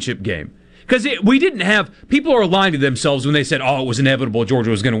championship game. Because we didn't have... People are lying to themselves when they said, oh, it was inevitable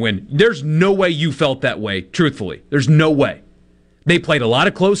Georgia was going to win. There's no way you felt that way, truthfully. There's no way. They played a lot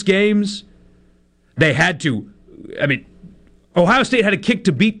of close games. They had to... I mean, Ohio State had a kick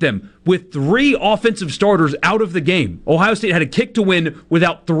to beat them with 3 offensive starters out of the game. Ohio State had a kick to win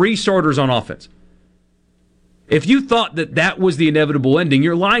without 3 starters on offense. If you thought that was the inevitable ending,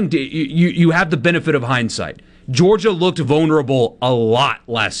 you're lying to... You have the benefit of hindsight. Georgia looked vulnerable a lot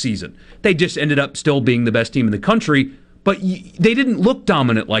last season. They just ended up still being the best team in the country, but they didn't look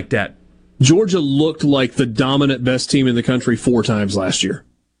dominant like that. Georgia looked like the dominant best team in the country 4 times last year.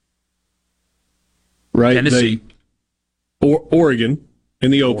 Right? Tennessee. Oregon in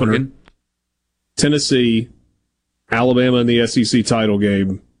the opener. Oregon. Tennessee, Alabama in the SEC title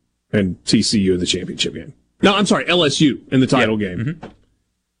game, and TCU in the championship game. No, I'm sorry, LSU in the title game. Mm-hmm.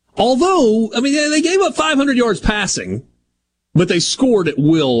 Although, I mean, they gave up 500 yards passing, but they scored at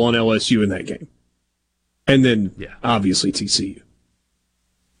will on LSU in that game. And then, obviously, TCU.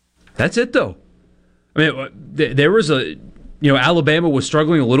 That's it, though. I mean, there was Alabama was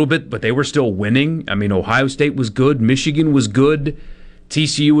struggling a little bit, but they were still winning. I mean, Ohio State was good. Michigan was good.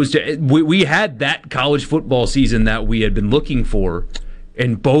 TCU was. We had that college football season that we had been looking for,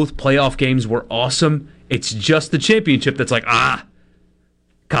 and both playoff games were awesome. It's just the championship that's like,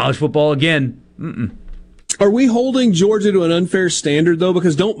 college football again. Mm-mm. Are we holding Georgia to an unfair standard, though?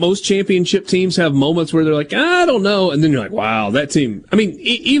 Because don't most championship teams have moments where they're like, I don't know, and then you're like, wow, that team. I mean,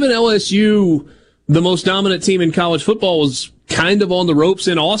 even LSU, the most dominant team in college football, was kind of on the ropes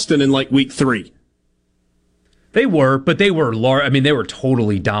in Austin in like week 3. They were, but they were large. I mean, they were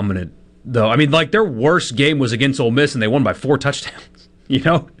totally dominant, though. I mean, like, their worst game was against Ole Miss, and they won by 4 touchdowns. You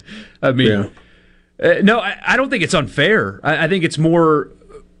know? I mean, no, I don't think it's unfair. I think it's more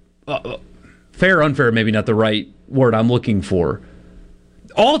fair, unfair, maybe not the right word I'm looking for.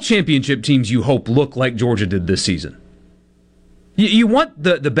 All championship teams, you hope, look like Georgia did this season. You want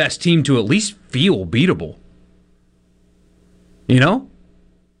the best team to at least feel beatable. You know?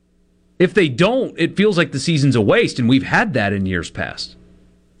 If they don't, it feels like the season's a waste, and we've had that in years past.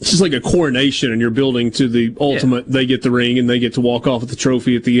 It's just like a coronation, and you're building to the ultimate. Yeah. They get the ring, and they get to walk off with the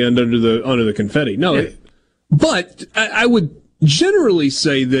trophy at the end under the confetti. No, but I would generally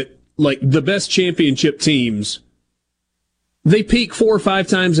say that, like, the best championship teams, they peak 4 or 5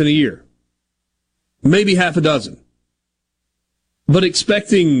 times in a year, maybe half a dozen. But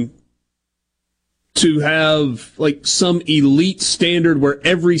expecting to have like some elite standard where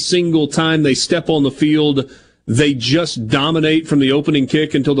every single time they step on the field, they just dominate from the opening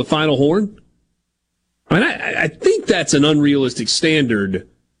kick until the final horn. I mean, I think that's an unrealistic standard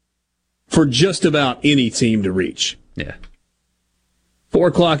for just about any team to reach. Yeah. 4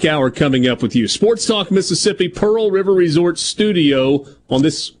 o'clock hour coming up with you. Sports Talk Mississippi, Pearl River Resort Studio on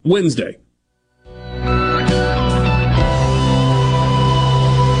this Wednesday.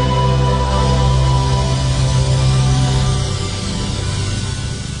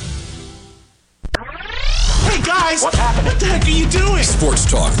 What's happening? What the heck are you doing?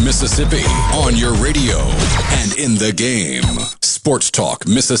 Sports Talk Mississippi on your radio and in the game. Sports Talk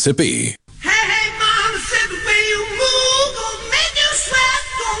Mississippi. Hey, mama said the way you move gonna make you sweat,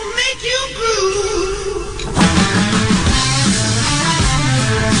 gonna make you groove.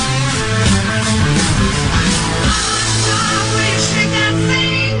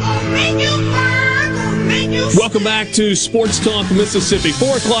 Welcome back to Sports Talk Mississippi.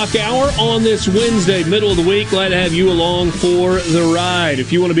 4 o'clock hour on this Wednesday, middle of the week. Glad to have you along for the ride.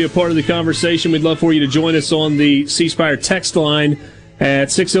 If you want to be a part of the conversation, we'd love for you to join us on the C Spire text line at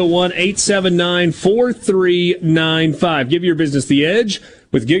 601-879-4395. Give your business the edge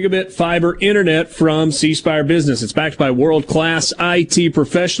with gigabit fiber internet from C Spire Business. It's backed by world-class IT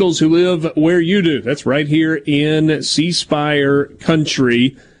professionals who live where you do. That's right here in C Spire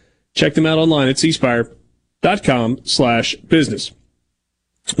country. Check them out online at cspire.com/business.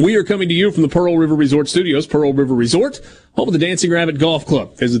 We are coming to you from the Pearl River Resort Studios. Pearl River Resort, home of the Dancing Rabbit Golf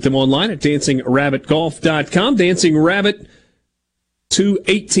Club. Visit them online at dancingrabbitgolf.com. Dancing Rabbit, 2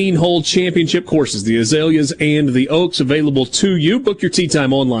 18-hole championship courses, the Azaleas and the Oaks, available to you. Book your tee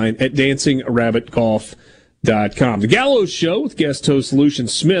time online at dancingrabbitgolf.com. The Gallows Show with guest host Lucian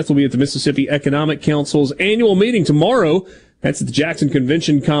Smith will be at the Mississippi Economic Council's annual meeting tomorrow. That's at the Jackson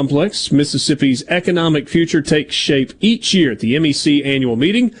Convention Complex. Mississippi's economic future takes shape each year at the MEC annual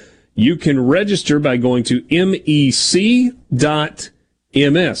meeting. You can register by going to mec.ms.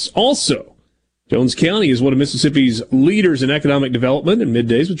 Also, Jones County is one of Mississippi's leaders in economic development, and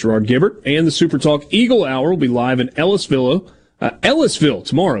Middays with Gerard Gibbert and the SuperTalk Eagle Hour will be live in Ellisville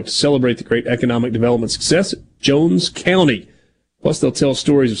tomorrow to celebrate the great economic development success at Jones County. Plus, they'll tell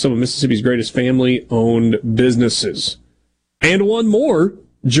stories of some of Mississippi's greatest family-owned businesses. And one more,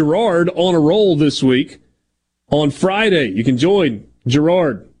 Gerard on a roll this week. On Friday, you can join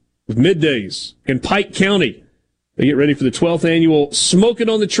Gerard with Middays in Pike County. They get ready for the 12th annual Smoking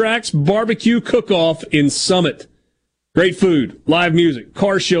on the Tracks Barbecue Cook-Off in Summit. Great food, live music,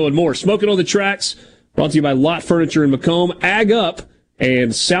 car show, and more. Smoking on the Tracks, brought to you by Lot Furniture in Macomb, Ag Up,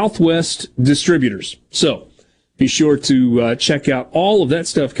 and Southwest Distributors. So, be sure to check out all of that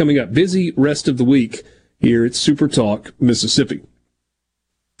stuff coming up. Busy rest of the week here at SuperTalk Mississippi.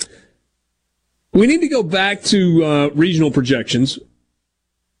 We need to go back to regional projections.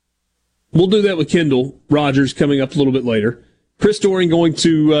 We'll do that with Kendall Rogers coming up a little bit later. Chris Doring going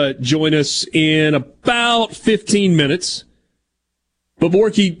to join us in about 15 minutes. But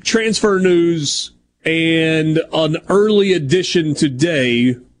Borky, transfer news and an early edition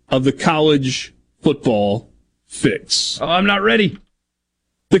today of the college football fix. Oh, I'm not ready.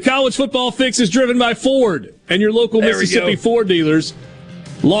 The college football fix is driven by Ford and your local Mississippi Ford dealers.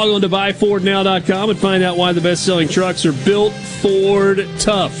 Log on to buyfordnow.com and find out why the best-selling trucks are built Ford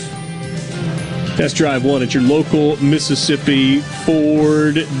tough. Test drive one at your local Mississippi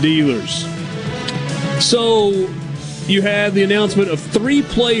Ford dealers. So you had the announcement of 3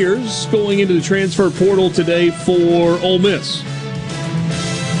 players going into the transfer portal today for Ole Miss.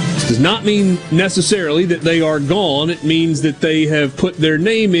 This does not mean necessarily that they are gone. It means that they have put their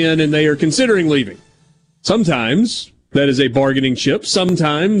name in and they are considering leaving. Sometimes that is a bargaining chip.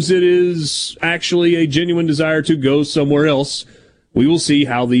 Sometimes it is actually a genuine desire to go somewhere else. We will see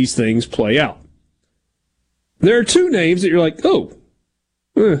how these things play out. There are 2 names that you're like,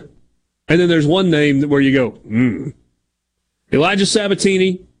 and then there's one name where you go, Elijah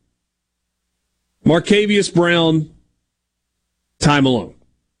Sabatini, Marcavius Brown, Ty Malone.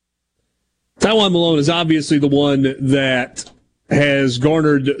 Tywan Malone is obviously the one that has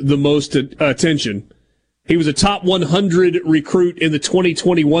garnered the most attention. He was a top 100 recruit in the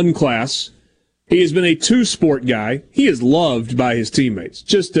 2021 class. He has been a 2-sport guy. He is loved by his teammates.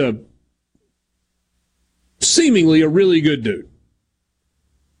 Just seemingly a really good dude.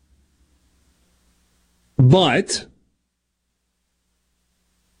 But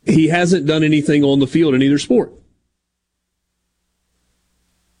he hasn't done anything on the field in either sport.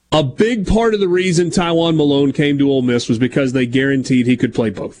 A big part of the reason Tywan Malone came to Ole Miss was because they guaranteed he could play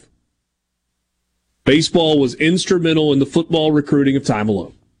both. Baseball was instrumental in the football recruiting of Ty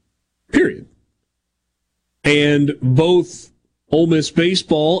Malone. Period. And both Ole Miss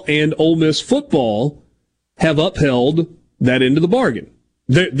baseball and Ole Miss football have upheld that end of the bargain.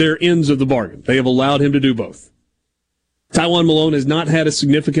 Their ends of the bargain. They have allowed him to do both. Tywan Malone has not had a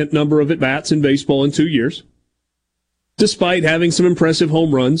significant number of at-bats in baseball in 2 years, despite having some impressive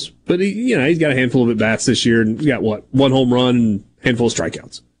home runs. But he's got a handful of at-bats this year, and he's got, 1 home run and a handful of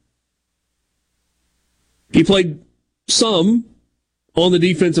strikeouts. He played some on the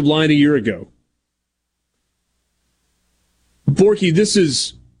defensive line a year ago.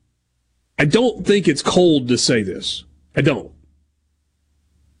 Borky, I don't think it's cold to say this. I don't.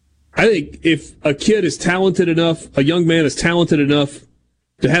 I think if a kid is talented enough, a young man is talented enough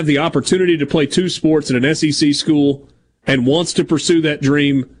to have the opportunity to play 2 sports at an SEC school and wants to pursue that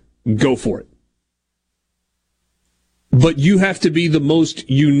dream, go for it. But you have to be the most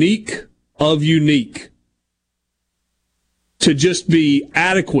unique of unique to just be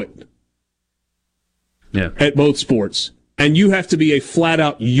adequate at both sports. And you have to be a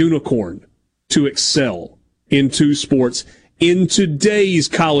flat-out unicorn to excel in 2 sports in today's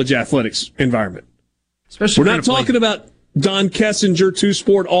college athletics environment. We're not talking about Don Kessinger,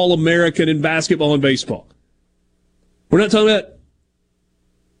 2-sport All-American in basketball and baseball. We're not talking about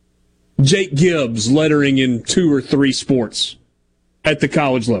Jake Gibbs lettering in 2 or 3 sports at the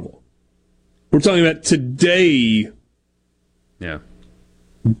college level. We're talking about today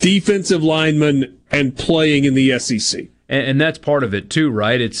defensive lineman and playing in the SEC. And that's part of it too,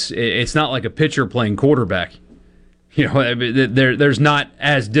 right? It's not like a pitcher playing quarterback. There's not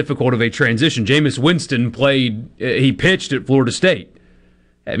as difficult of a transition. Jameis Winston he pitched at Florida State.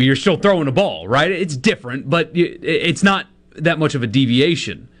 I mean, you're still throwing a ball, right? It's different, but it's not that much of a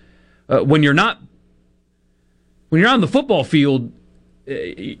deviation. When you're on the football field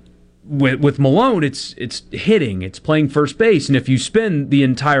with Malone, it's hitting, it's playing first base, and if you spend the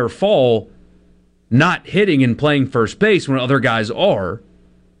entire fall not hitting and playing first base when other guys are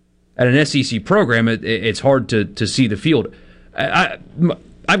at an SEC program, it's hard to see the field.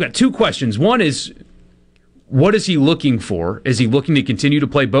 I've got 2 questions. One is, what is he looking for? Is he looking to continue to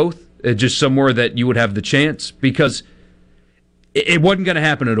play both? Just somewhere that you would have the chance? Because it wasn't going to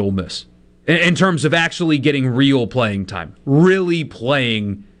happen at Ole Miss in terms of actually getting real playing time, really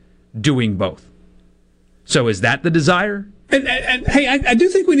playing, doing both. So is that the desire? And hey, I do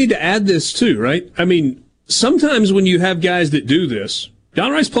think we need to add this too, right? I mean, sometimes when you have guys that do this,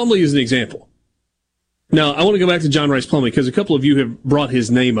 John Rice Plumlee is an example. Now, I want to go back to John Rice Plumlee because a couple of you have brought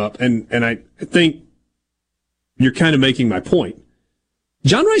his name up, and I think you're kind of making my point.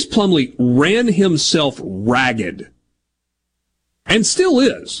 John Rice Plumlee ran himself ragged, and still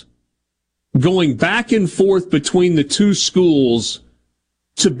is, going back and forth between the 2 schools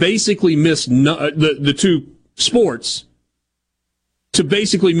to basically miss the 2 sports, to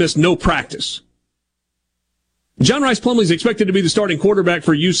basically miss no practice. John Rice Plumlee is expected to be the starting quarterback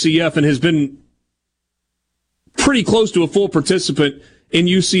for UCF and has been pretty close to a full participant in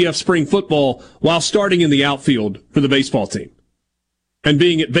UCF spring football while starting in the outfield for the baseball team and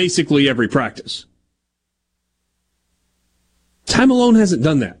being at basically every practice. Ty Malone hasn't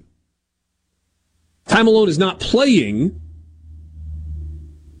done that. Ty Malone is not playing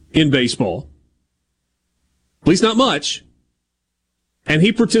in baseball, at least not much, and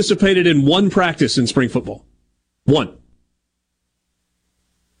he participated in 1 practice in spring football. 1.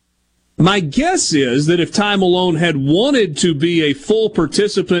 My guess is that if Ty Malone had wanted to be a full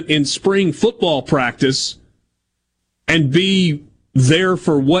participant in spring football practice and be there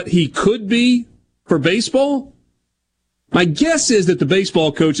for what he could be for baseball, my guess is that the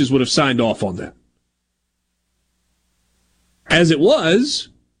baseball coaches would have signed off on that. As it was,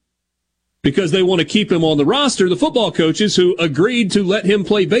 because they want to keep him on the roster, the football coaches who agreed to let him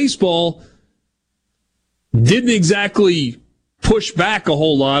play baseball didn't exactly push back a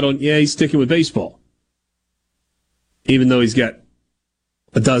whole lot on, he's sticking with baseball. Even though he's got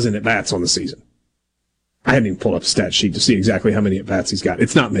a dozen at-bats on the season. I hadn't even pulled up a stat sheet to see exactly how many at-bats he's got.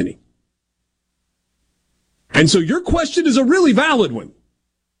 It's not many. And so your question is a really valid one.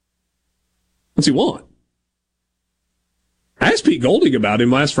 What's he want? I asked Pete Golding about him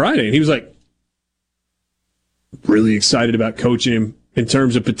last Friday, and he was like, really excited about coaching him in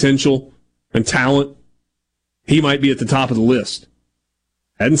terms of potential and talent. He might be at the top of the list.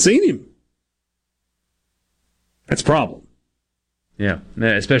 Hadn't seen him. That's a problem. Yeah,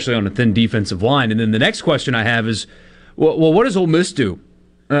 especially on a thin defensive line. And then the next question I have is, well, what does Ole Miss do?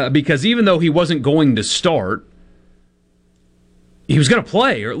 Because even though he wasn't going to start, he was going to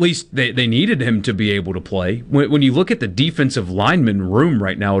play, or at least they needed him to be able to play. When you look at the defensive lineman room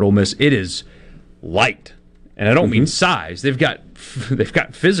right now at Ole Miss, it is light. And I don't mean size. They've got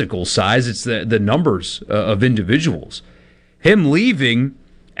physical size. It's the numbers of individuals. Him leaving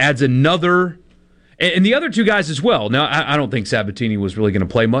adds another, and the other two guys as well. Now, I don't think Sabatini was really going to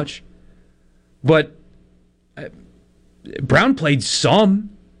play much, but Brown played some.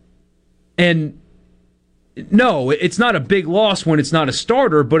 And no, it's not a big loss when it's not a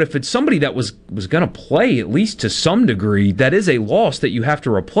starter, but if it's somebody that was going to play at least to some degree, that is a loss that you have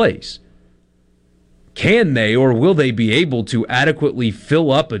to replace. Can they or will they be able to adequately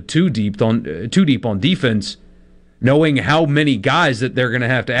fill up a two deep on defense, knowing how many guys that they're going to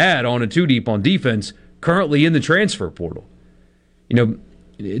have to add on a two deep on defense currently in the transfer portal?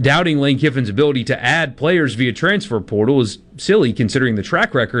 Doubting Lane Kiffin's ability to add players via transfer portal is silly considering the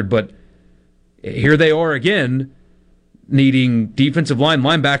track record, but here they are again needing defensive line,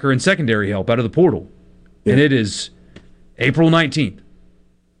 linebacker, and secondary help out of the portal. Yeah. And it is April 19th.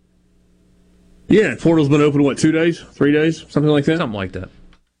 Yeah, portal's been open, 2 days? 3 days? Something like that? Something like that.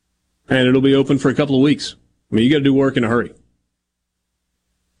 And it'll be open for a couple of weeks. I mean, you got to do work in a hurry.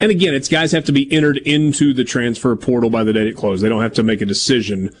 And again, it's guys have to be entered into the transfer portal by the date it closes. They don't have to make a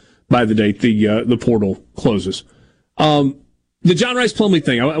decision by the date the portal closes. The John Rice Plumlee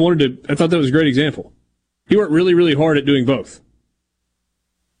thing, I thought that was a great example. He worked really, really hard at doing both.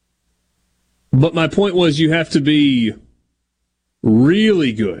 But my point was you have to be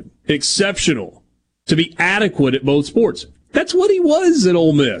really good, exceptional, to be adequate at both sports. That's what he was at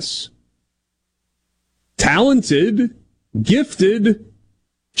Ole Miss. Talented, gifted,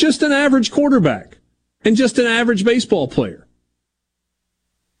 just an average quarterback, and just an average baseball player.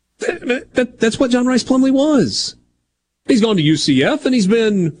 That's what John Rice Plumlee was. He's gone to UCF, and he's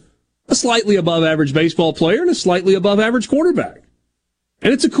been a slightly above average baseball player and a slightly above average quarterback.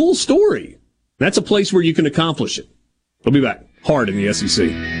 And it's a cool story. That's a place where you can accomplish it. We'll be back. Hard in the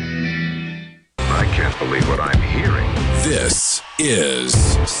SEC. I can't believe what I'm hearing. This is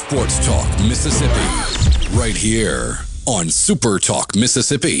Sports Talk Mississippi, right here on Super Talk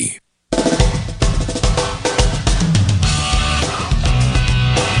Mississippi.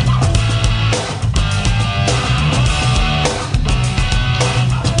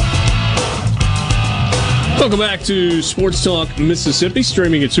 Welcome back to Sports Talk Mississippi,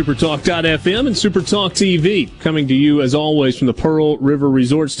 streaming at supertalk.fm and Supertalk TV. Coming to you, as always, from the Pearl River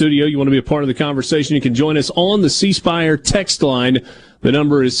Resort Studio. You want to be a part of the conversation, you can join us on the C Spire text line. The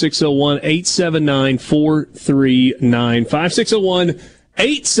number is 601-879-4395.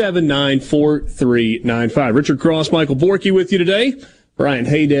 601-879-4395. Richard Cross, Michael Borky with you today. Brian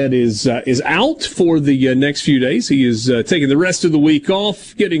Haydad is out for the next few days. He is taking the rest of the week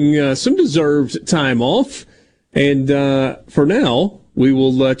off, getting some deserved time off. And for now, we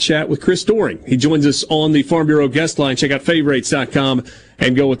will chat with Chris Doering. He joins us on the Farm Bureau guest line. Check out favorites.com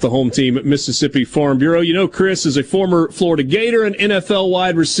and go with the home team at Mississippi Farm Bureau. You know, Chris is a former Florida Gator, an NFL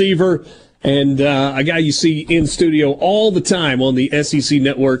wide receiver, and a guy you see in studio all the time on the SEC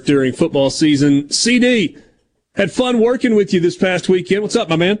network during football season. CD, had fun working with you this past weekend. What's up,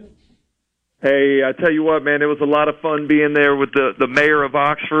 my man? Hey, I tell you what, man, it was a lot of fun being there with the mayor of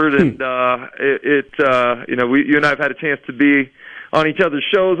Oxford, and you and I have had a chance to be on each other's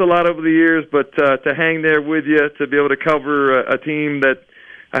shows a lot over the years, but to hang there with you, to be able to cover a team that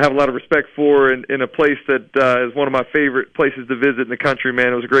I have a lot of respect for in a place that is one of my favorite places to visit in the country,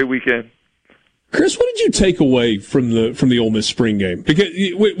 man, it was a great weekend. Chris, what did you take away from the Ole Miss spring game? Because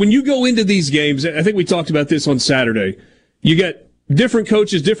when you go into these games, I think we talked about this on Saturday, you get different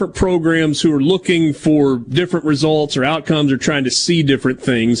coaches, different programs who are looking for different results or outcomes or trying to see different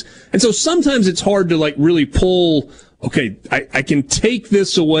things. And so sometimes it's hard to like really pull, okay, I can take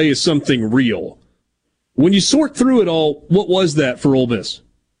this away as something real. When you sort through it all, what was that for Ole Miss?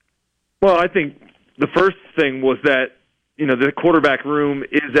 Well, I think the first thing was that, the quarterback room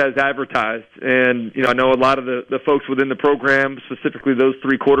is as advertised. And, I know a lot of the folks within the program, specifically those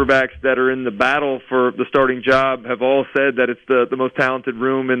three quarterbacks that are in the battle for the starting job, have all said that it's the most talented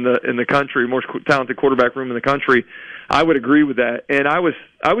room in the country, most talented quarterback room in the country. I would agree with that. And I was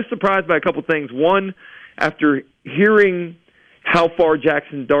surprised by a couple things. One, after hearing how far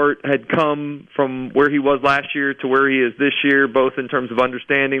Jackson Dart had come from where he was last year to where he is this year, both in terms of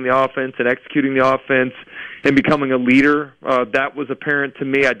understanding the offense and executing the offense and becoming a leader. That was apparent to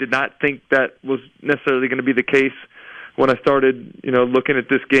me. I did not think that was necessarily going to be the case when I started, looking at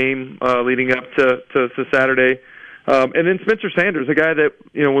this game leading up to Saturday. And then Spencer Sanders, a guy that,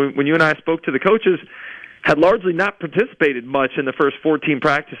 when you and I spoke to the coaches, had largely not participated much in the first 14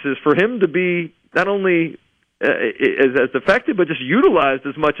 practices. For him to be not only as effective, but just utilized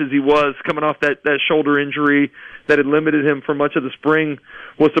as much as he was coming off that shoulder injury that had limited him for much of the spring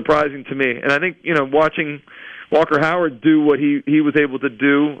was surprising to me. And I think, watching Walker Howard do what he was able to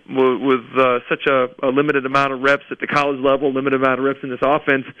do with such a limited amount of reps at the college level, limited amount of reps in this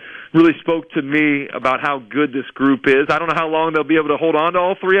offense, really spoke to me about how good this group is. I don't know how long they'll be able to hold on to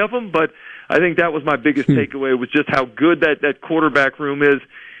all three of them, but I think that was my biggest takeaway, was just how good that quarterback room is.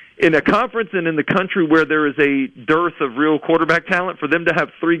 In a conference and in the country where there is a dearth of real quarterback talent, for them to have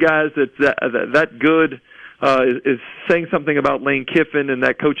three guys that's that good is saying something about Lane Kiffin and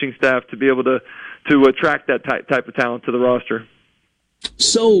that coaching staff to be able to attract that type of talent to the roster.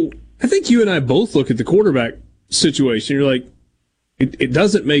 So I think you and I both look at the quarterback situation. You're like, it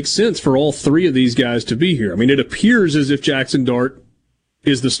doesn't make sense for all three of these guys to be here. I mean, it appears as if Jackson Dart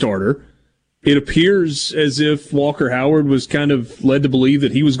is the starter. It appears as if Walker Howard was kind of led to believe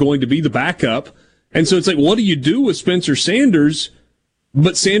that he was going to be the backup. And so it's like, what do you do with Spencer Sanders?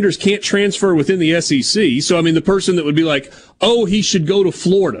 But Sanders can't transfer within the SEC. So, I mean, the person that would be like, oh, he should go to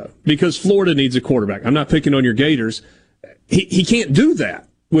Florida because Florida needs a quarterback. I'm not picking on your Gators. He can't do that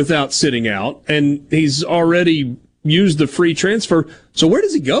without sitting out. And he's already used the free transfer. So where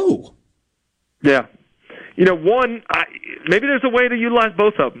does he go? Yeah. Maybe there's a way to utilize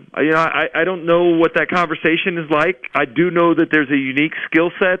both of them. I don't know what that conversation is like. I do know that there's a unique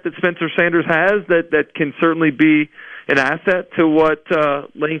skill set that Spencer Sanders has that can certainly be an asset to what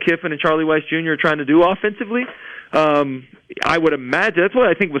Lane Kiffin and Charlie Weiss Jr. are trying to do offensively. I would imagine that's what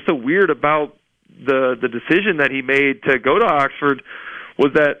I think was so weird about the decision that he made to go to Oxford,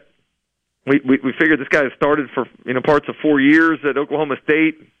 was that we figured this guy has started for parts of 4 years at Oklahoma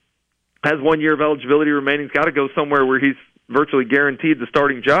State, has 1 year of eligibility remaining. He's got to go somewhere where he's virtually guaranteed the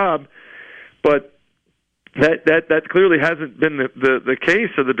starting job. But that clearly hasn't been the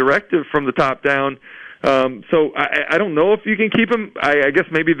case or the directive from the top down. So I don't know if you can keep him. I guess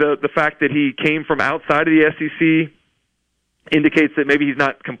maybe the fact that he came from outside of the SEC indicates that maybe he's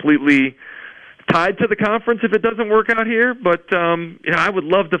not completely tied to the conference if it doesn't work out here. But I would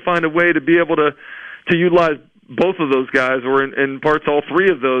love to find a way to be able to utilize both of those guys, or in parts all three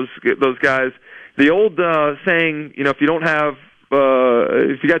of those guys. The old saying, if you don't have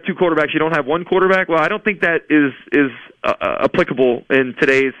if you got two quarterbacks, you don't have one quarterback. Well, I don't think that is applicable in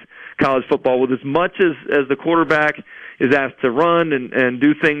today's college football. With as much as the quarterback is asked to run and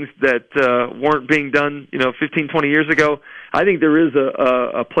do things that weren't being done 15, 20 years ago, I think there is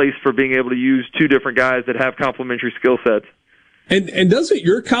a place for being able to use two different guys that have complementary skill sets. And doesn't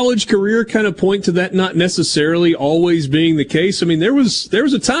your college career kind of point to that not necessarily always being the case? I mean, there was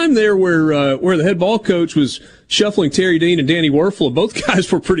a time there where the head ball coach was shuffling Terry Dean and Danny Werfel, and both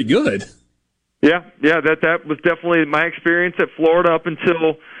guys were pretty good. Yeah, that was definitely my experience at Florida up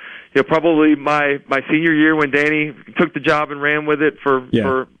until probably my senior year, when Danny took the job and ran with it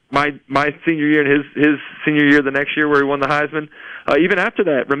for my senior year and his senior year the next year where he won the Heisman. Even after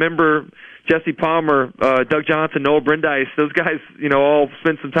that, remember Jesse Palmer, Doug Johnson, Noah Brandeis, those guys, all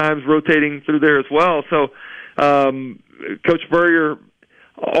spent some time rotating through there as well. So Coach Spurrier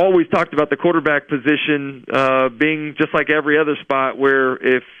always talked about the quarterback position being just like every other spot, where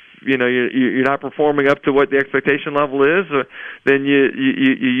if you're not performing up to what the expectation level is, then you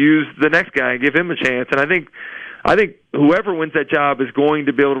use the next guy and give him a chance. And I think whoever wins that job is going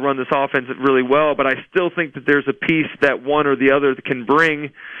to be able to run this offense really well, but I still think that there's a piece that one or the other can bring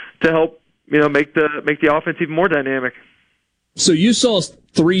to help make the offense even more dynamic. So you saw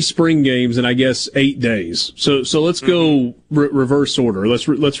 3 spring games in, I guess, 8 days. So let's go reverse order.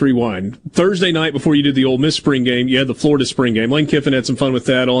 Let's rewind. Thursday night before you did the Ole Miss spring game, you had the Florida spring game. Lane Kiffin had some fun with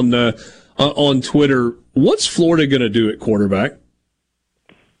that on Twitter. What's Florida going to do at quarterback?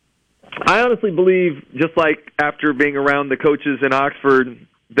 I honestly believe, just like after being around the coaches in Oxford,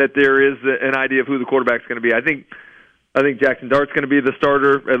 that there is an idea of who the quarterback's going to be. I think Jackson Dart's going to be the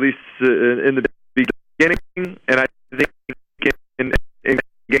starter, at least in the beginning, and I think in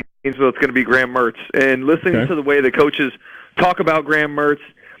Gainesville it's going to be Graham Mertz. And listening to the way the coaches talk about Graham Mertz,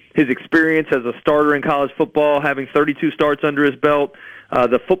 his experience as a starter in college football, having 32 starts under his belt,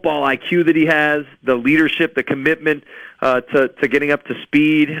 the football IQ that he has, the leadership, the commitment to getting up to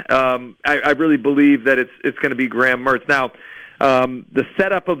speed, I really believe that it's going to be Graham Mertz. Now, the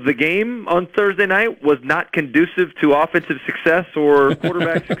setup of the game on Thursday night was not conducive to offensive success or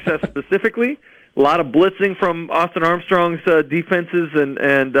quarterback success specifically. A lot of blitzing from Austin Armstrong's defenses,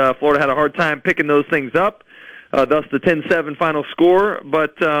 and Florida had a hard time picking those things up, thus the 10-7 final score.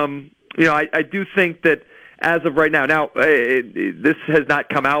 But, I do think that as of right now, this has not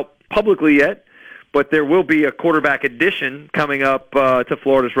come out publicly yet, but there will be a quarterback addition coming up to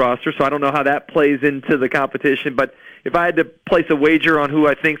Florida's roster, so I don't know how that plays into the competition. But if I had to place a wager on who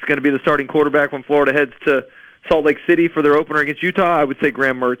I think is going to be the starting quarterback when Florida heads to Salt Lake City for their opener against Utah, I would say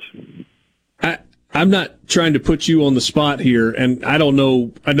Graham Mertz. I'm not trying to put you on the spot here, and I don't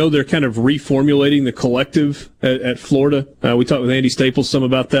know. I know they're kind of reformulating the collective at Florida. We talked with Andy Staples some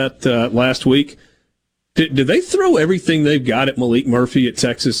about that last week. Did they throw everything they've got at Malik Murphy at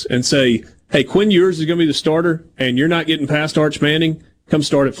Texas and say, hey, Quinn Ewers is going to be the starter, and you're not getting past Arch Manning? Come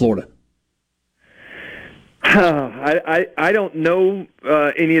start at Florida. I don't know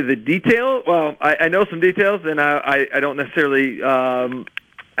any of the detail. Well, I know some details, and I don't necessarily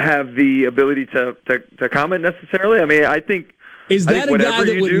have the ability to comment necessarily. I mean, I think is that a guy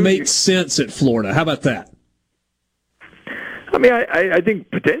that would make sense at Florida? How about that? I mean, I think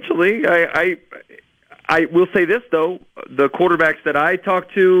potentially. I will say this though: the quarterbacks that I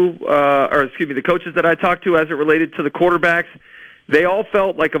talked to, the coaches that I talked to, as it related to the quarterbacks, they all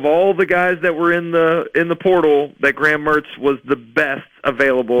felt like of all the guys that were in the portal, that Graham Mertz was the best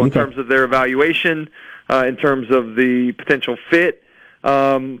available in terms of their evaluation, in terms of the potential fit.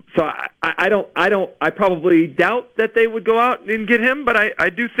 So I probably doubt that they would go out and get him, but I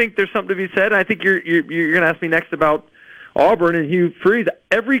do think there's something to be said. I think you're going to ask me next about Auburn and Hugh Freeze.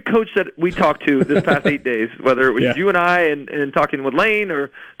 Every coach that we talked to this past 8 days, whether it was you and I and talking with Lane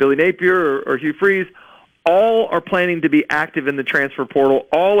or Billy Napier or Hugh Freeze, all are planning to be active in the transfer portal.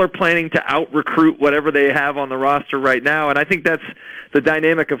 All are planning to out-recruit whatever they have on the roster right now. And I think that's the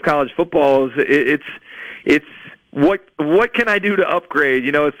dynamic of college football. It's what can I do to upgrade?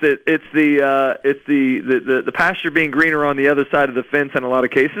 You know, it's the pasture being greener on the other side of the fence in a lot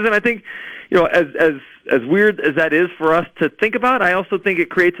of cases. And I think, you know, as weird as that is for us to think about, I also think it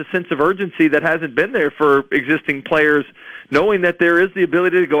creates a sense of urgency that hasn't been there for existing players, knowing that there is the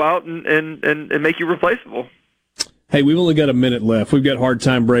ability to go out and make you replaceable. Hey, we've only got a minute left. We've got hard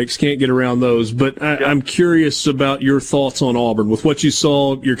time breaks. Can't get around those. But I'm curious about your thoughts on Auburn with what you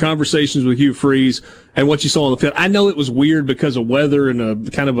saw, your conversations with Hugh Freeze, and what you saw on the field. I know it was weird because of weather and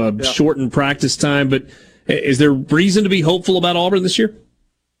a kind of a shortened practice time, but is there reason to be hopeful about Auburn this year?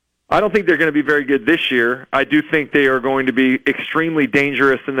 I don't think they're going to be very good this year. I do think they are going to be extremely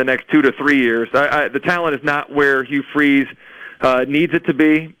dangerous in the next 2 to 3 years. The talent is not where Hugh Freeze needs it to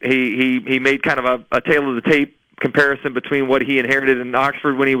be. He made kind of a tail of the tape comparison between what he inherited in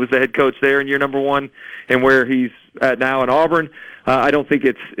Oxford when he was the head coach there in year number 1 and where he's at now in Auburn. I don't think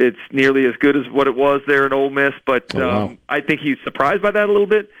it's nearly as good as what it was there in Ole Miss, but I think he's surprised by that a little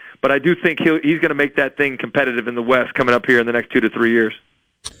bit. But I do think he's going to make that thing competitive in the West coming up here in the next 2 to 3 years.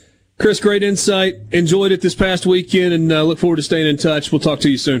 Chris, great insight. Enjoyed it this past weekend, and look forward to staying in touch. We'll talk to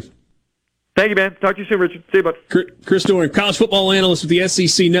you soon. Thank you, man. Talk to you soon, Richard. See you, bud. Chris Doering, college football analyst with the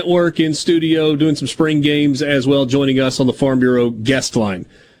SEC Network, in studio, doing some spring games as well, joining us on the Farm Bureau guest line.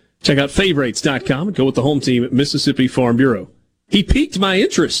 Check out favorites.com and go with the home team at Mississippi Farm Bureau. He piqued my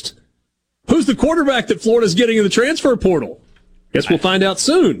interest. Who's the quarterback that Florida's getting in the transfer portal? Guess we'll find out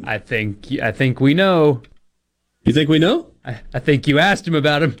soon. I think we know. You think we know? I think you asked him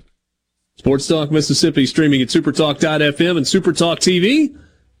about him. Sports Talk Mississippi, streaming at supertalk.fm and SuperTalk TV.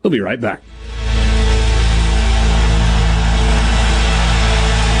 We'll be right back.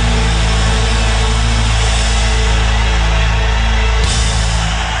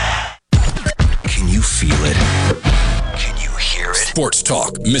 Can you feel it? Can you hear it? Sports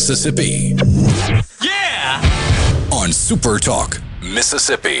Talk Mississippi. Yeah! On SuperTalk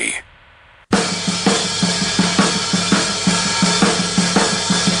Mississippi.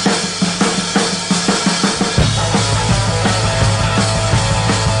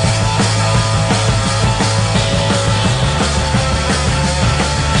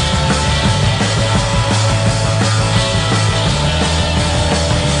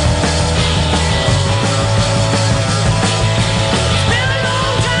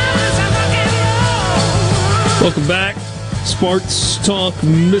 Welcome back. Sports Talk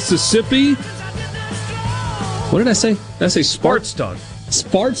Mississippi. What did I say? Did I say Sports Talk?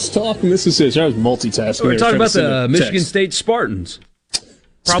 Sports Talk Mississippi. I was multitasking. We're talking about the Michigan State Spartans.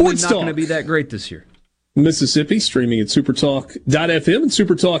 Probably Sports not going to be that great this year. Mississippi, streaming at SuperTalk.fm and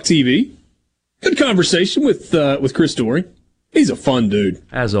SuperTalk TV. Good conversation with Chris Doering. He's a fun dude.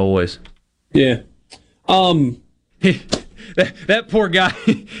 As always. Yeah. That poor guy,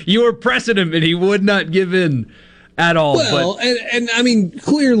 you were pressing him and he would not give in at all. Well, and I mean,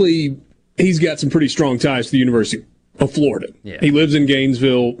 clearly he's got some pretty strong ties to the University of Florida. Yeah. He lives in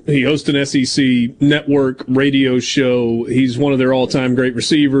Gainesville. He hosts an SEC network radio show. He's one of their all-time great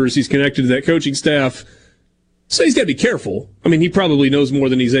receivers. He's connected to that coaching staff. So he's got to be careful. I mean, he probably knows more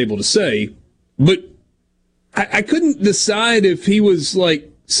than he's able to say. But I couldn't decide if he was like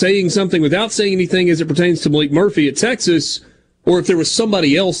saying something without saying anything as it pertains to Malik Murphy at Texas, or if there was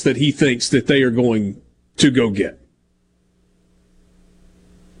somebody else that he thinks that they are going to go get.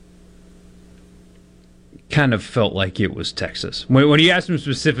 Kind of felt like it was Texas. When you asked him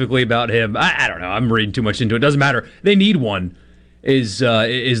specifically about him, I don't know. I'm reading too much into it. It doesn't matter. They need one, is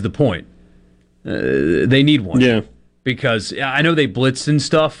the point. They need one. Yeah. Because I know they blitzed and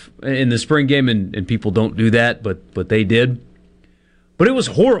stuff in the spring game, and people don't do that, but they did. But it was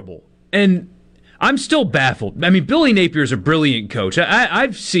horrible. And I'm still baffled. I mean, Billy Napier's a brilliant coach.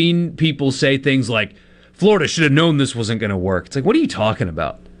 I've seen people say things like, Florida should have known this wasn't going to work. It's like, what are you talking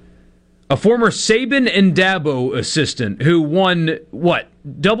about? A former Saban and Dabo assistant who won,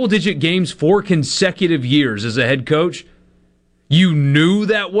 double-digit games 4 consecutive years as a head coach? You knew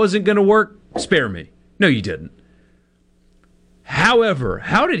that wasn't going to work? Spare me. No, you didn't. However,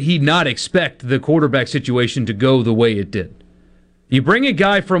 how did he not expect the quarterback situation to go the way it did? You bring a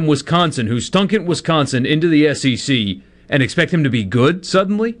guy from Wisconsin who stunk at Wisconsin into the SEC and expect him to be good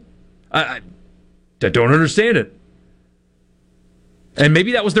suddenly? I don't understand it. And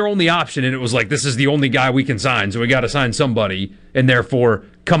maybe that was their only option, and it was like, this is the only guy we can sign, so we got to sign somebody, and therefore,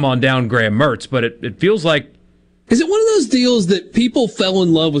 come on down, Graham Mertz. But it feels like... Is it one of those deals that people fell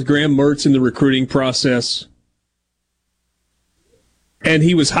in love with Graham Mertz in the recruiting process? And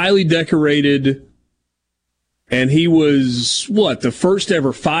he was highly decorated, and he was, the first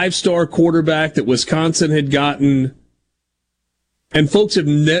ever 5-star quarterback that Wisconsin had gotten. And folks have,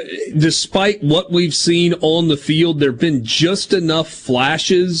 despite what we've seen on the field, there have been just enough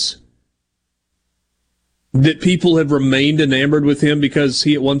flashes that people have remained enamored with him because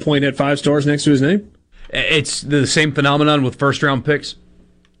he at one point had 5 stars next to his name. It's the same phenomenon with first-round picks.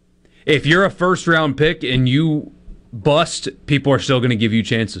 If you're a first-round pick and you bust, people are still going to give you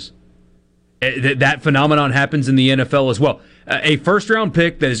chances. That phenomenon happens in the NFL as well. A first-round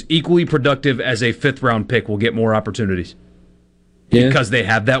pick that is equally productive as a 5th-round pick will get more opportunities. Yeah. Because they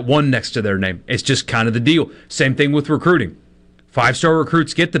have that 1 next to their name. It's just kind of the deal. Same thing with recruiting. 5-star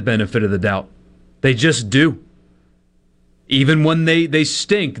recruits get the benefit of the doubt. They just do. Even when they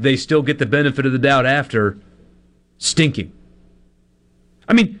stink, they still get the benefit of the doubt after stinking.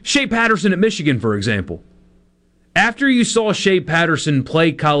 I mean, Shea Patterson at Michigan, for example. After you saw Shea Patterson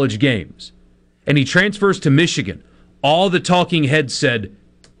play college games, and he transfers to Michigan, all the talking heads said,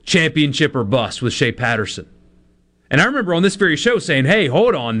 championship or bust with Shea Patterson. And I remember on this very show saying, hey,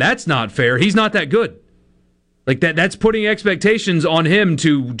 hold on, that's not fair. He's not that good. Like that's putting expectations on him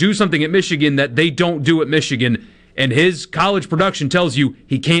to do something at Michigan that they don't do at Michigan, and his college production tells you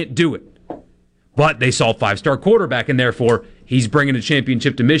he can't do it. But they saw 5-star quarterback, and therefore he's bringing a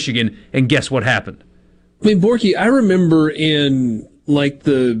championship to Michigan, and guess what happened? I mean, Borky, I remember in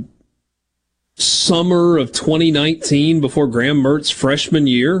the summer of 2019, before Graham Mertz's freshman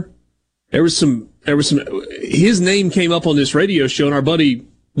year, there was some. His name came up on this radio show, and our buddy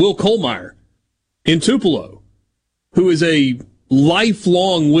Will Kohlmeyer in Tupelo, who is a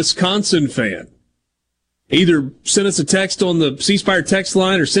lifelong Wisconsin fan, either sent us a text on the C Spire text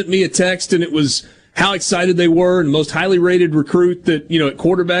line or sent me a text, and it was how excited they were and the most highly rated recruit that, at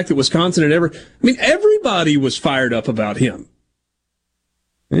quarterback that Wisconsin had ever. I mean, everybody was fired up about him.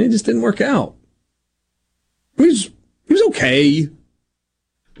 And it just didn't work out. He was okay.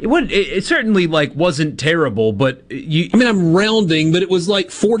 It certainly wasn't terrible, but I'm rounding, but it was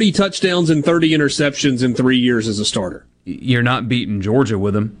 40 touchdowns and 30 interceptions in 3 years as a starter. You're not beating Georgia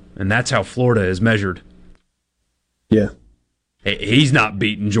with him, and that's how Florida is measured. Yeah. He's not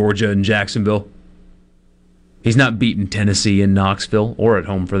beating Georgia and Jacksonville. He's not beating Tennessee and Knoxville, or at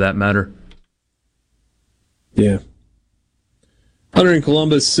home for that matter. Yeah. Hunter in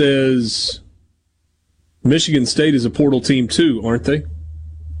Columbus says Michigan State is a portal team too, aren't they?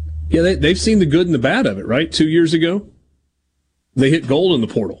 Yeah, they've seen the good and the bad of it, right? 2 years ago, they hit gold in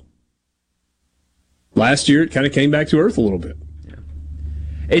the portal. Last year, it kind of came back to earth a little bit. Yeah.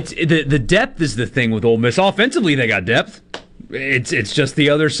 It's the depth is the thing with Ole Miss. Offensively, they got depth. It's just the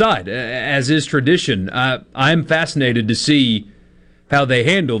other side, as is tradition. I'm fascinated to see how they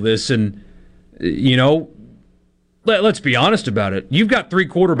handle this, and let's be honest about it. You've got 3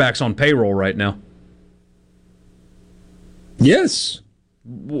 quarterbacks on payroll right now. Yes.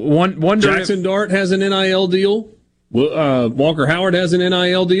 Jackson Dart has an NIL deal. Walker Howard has an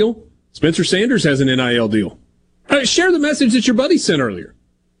NIL deal. Spencer Sanders has an NIL deal. Share the message that your buddy sent earlier.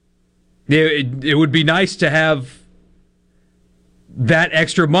 Yeah, it would be nice to have that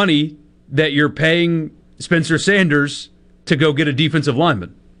extra money that you're paying Spencer Sanders to go get a defensive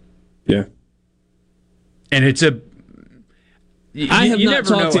lineman. Yeah. And it's I have not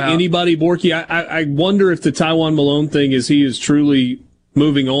talked to anybody, Borky. I wonder if the Tywone Malone thing is he is truly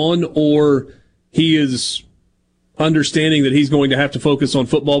moving on, or he is understanding that he's going to have to focus on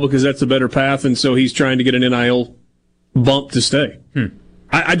football because that's a better path, and so he's trying to get an NIL bump to stay.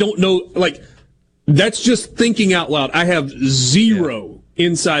 I don't know. Like, that's just thinking out loud. I have zero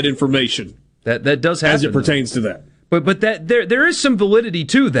inside information that does happen as it pertains to that. But that there is some validity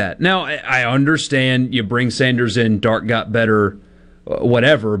to that. Now, I understand you bring Sanders in, Dart got better,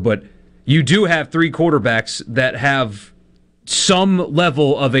 whatever, but you do have 3 quarterbacks that have some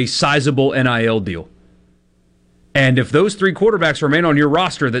level of a sizable NIL deal. And if those 3 quarterbacks remain on your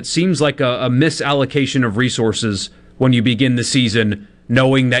roster, that seems like a misallocation of resources when you begin the season,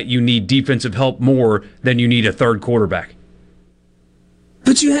 knowing that you need defensive help more than you need a 3rd quarterback.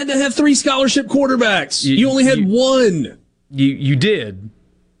 But you had to have 3 scholarship quarterbacks. You only had 1. You did.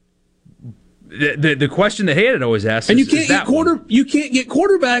 The question that Hayden always asks, and you can't get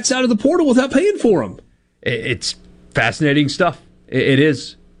quarterbacks out of the portal without paying for them. It's fascinating stuff. It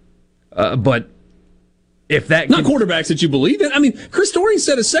is, but if that not quarterbacks that you believe in. I mean, Chris Doering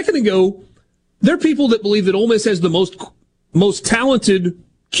said a second ago, there are people that believe that Ole Miss has the most talented,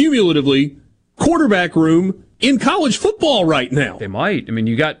 cumulatively, quarterback room in college football right now. They might. I mean,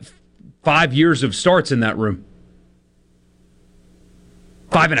 you got 5 years of starts in that room.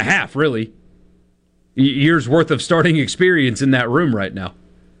 5.5, really. Years worth of starting experience in that room right now.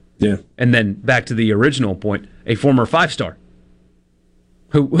 Yeah. And then back to the original point, a former 5-star.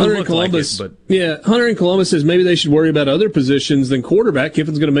 Who Hunter in Columbus, like it, Hunter in Columbus says maybe they should worry about other positions than quarterback.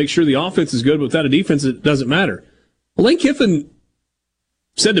 Kiffin's going to make sure the offense is good, but without a defense, it doesn't matter. Well, Lane Kiffin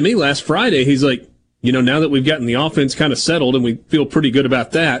said to me last Friday, he's like, now that we've gotten the offense kind of settled and we feel pretty good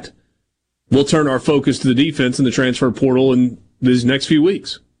about that, we'll turn our focus to the defense and the transfer portal in these next few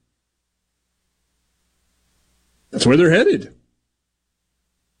weeks. That's where they're headed.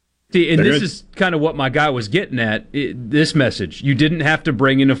 See, and this is kind of what my guy was getting at, this message. You didn't have to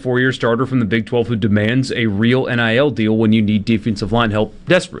bring in a 4-year starter from the Big 12 who demands a real NIL deal when you need defensive line help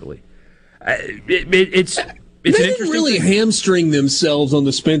desperately. It's they didn't really hamstring themselves on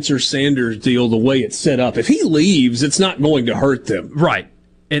the Spencer Sanders deal the way it's set up. If he leaves, it's not going to hurt them. Right.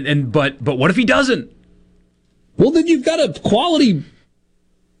 But what if he doesn't? Well, then you've got a quality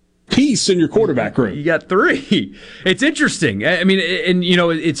piece in your quarterback room. You got 3. It's interesting. I mean, and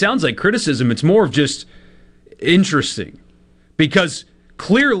it sounds like criticism. It's more of just interesting because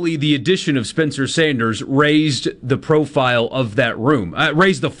clearly the addition of Spencer Sanders raised the profile of that room,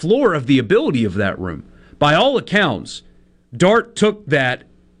 raised the floor of the ability of that room. By all accounts, Dart took that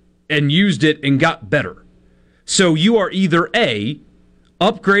and used it and got better. So you are either A,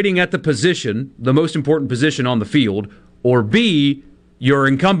 upgrading at the position, the most important position on the field, or B, your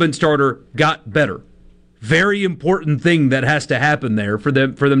incumbent starter got better. Very important thing that has to happen there for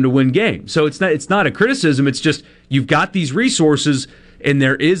them to win games. So it's not a criticism. It's just you've got these resources and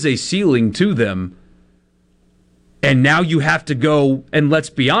there is a ceiling to them. And now you have to go, and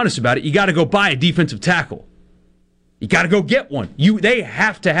let's be honest about it, you got to go buy a defensive tackle. You got to go get one. They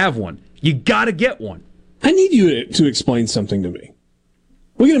have to have one. You got to get one. I need you to explain something to me.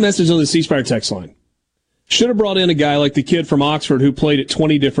 We get a message on the C Spire text line. Should have brought in a guy like the kid from Oxford who played at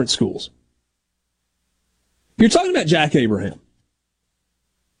 20 different schools. You're talking about Jack Abraham.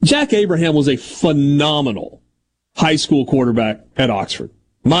 Jack Abraham was a phenomenal high school quarterback at Oxford.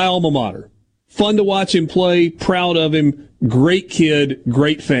 My alma mater. Fun to watch him play, proud of him, great kid,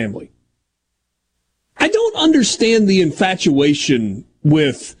 great family. I don't understand the infatuation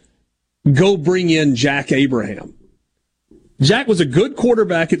with go bring in Jack Abraham. Jack was a good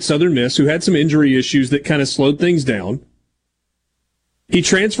quarterback at Southern Miss who had some injury issues that kind of slowed things down. He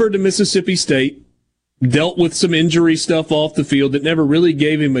transferred to Mississippi State, dealt with some injury stuff off the field that never really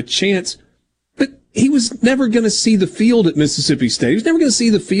gave him a chance, but he was never going to see the field at Mississippi State. He was never going to see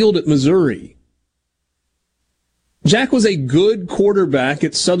the field at Missouri. Jack was a good quarterback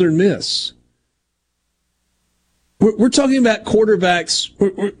at Southern Miss. We're talking about quarterbacks.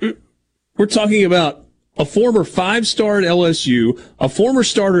 We're talking about a former 5-star at LSU, a former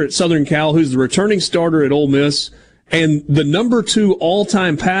starter at Southern Cal, who's the returning starter at Ole Miss, and the number 2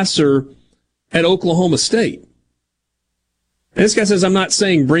 all-time passer at Oklahoma State. And this guy says, I'm not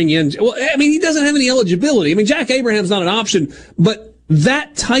saying bring in. Well, I mean, he doesn't have any eligibility. I mean, Jack Abraham's not an option, but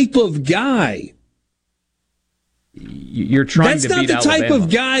that type of guy. You're trying to beat Alabama. That's not the type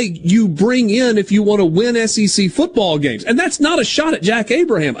of guy you bring in if you want to win SEC football games. And that's not a shot at Jack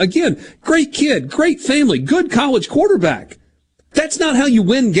Abraham. Again, great kid, great family, good college quarterback. That's not how you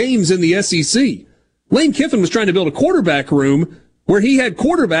win games in the SEC. Lane Kiffin was trying to build a quarterback room where he had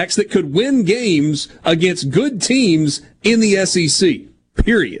quarterbacks that could win games against good teams in the SEC.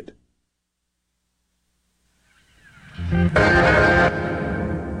 Period.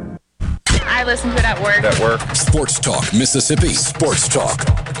 I listen to it at work. Sports Talk Mississippi. Sports Talk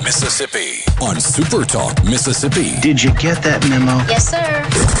Mississippi on Super Talk Mississippi. Did you get that memo? Yes, sir.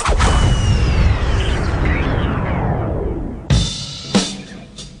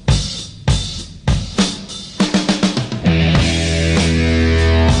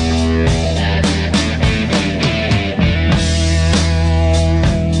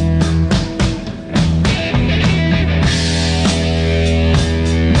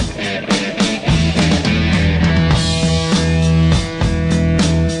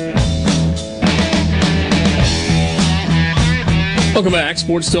 Welcome back.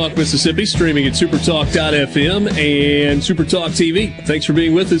 Sports Talk Mississippi, streaming at supertalk.fm and SuperTalk TV. Thanks for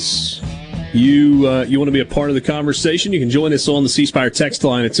being with us. You want to be a part of the conversation, you can join us on the C Spire text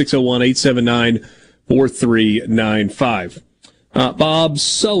line at 601-879-4395. Bob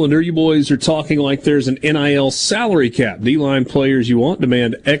Sullender, you boys are talking like there's an NIL salary cap. D-line players you want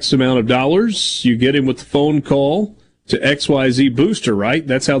demand X amount of dollars. You get him with the phone call to XYZ Booster, right?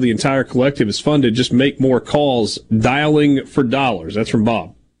 That's how the entire collective is funded. Just make more calls, dialing for dollars. That's from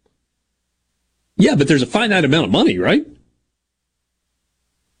Bob. Yeah, but there's a finite amount of money, right?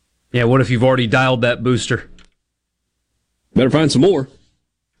 Yeah, what if you've already dialed that booster? Better find some more,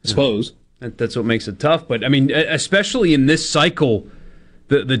 I suppose. That's what makes it tough. But, I mean, especially in this cycle,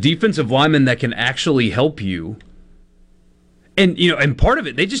 the defensive linemen that can actually help you, and part of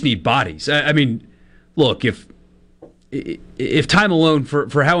it, they just need bodies. I mean, look, if Ty Malone,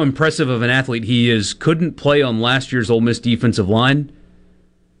 for how impressive of an athlete he is, couldn't play on last year's Ole Miss defensive line,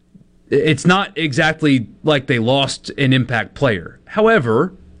 it's not exactly like they lost an impact player.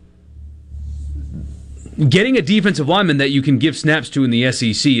 However, getting a defensive lineman that you can give snaps to in the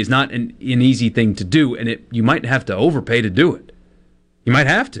SEC is not an easy thing to do, and you might have to overpay to do it. You might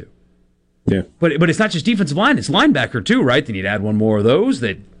have to. Yeah. But it's not just defensive line, it's linebacker too, right? They need to add one more of those.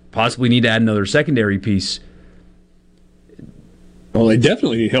 They possibly need to add another secondary piece. Well, they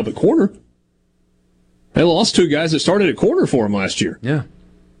definitely need help at corner. They lost 2 guys that started at corner for them last year. Yeah.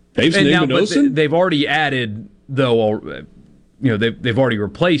 Dave's and Magnolia. They've already added, though, they've already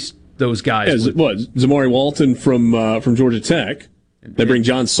replaced those guys. Yeah, Zamari Walton from Georgia Tech. They bring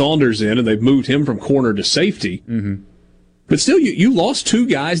John Saunders in, and they've moved him from corner to safety. Mm-hmm. But still, you lost 2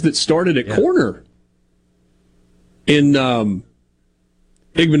 guys that started at corner. In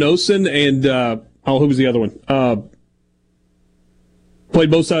Igmanosin and, who was the other one? Played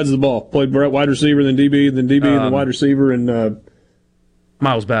both sides of the ball. Played wide receiver, then DB, and then wide receiver, and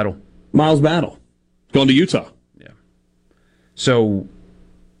Miles Battle. Going to Utah. Yeah. So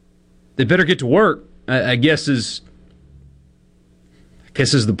they better get to work, I guess is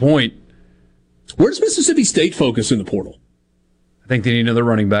the point. Where does Mississippi State focus in the portal? I think they need another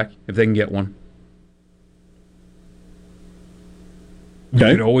running back if they can get one. Okay.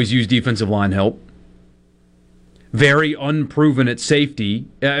 You could always use defensive line help. Very unproven at safety.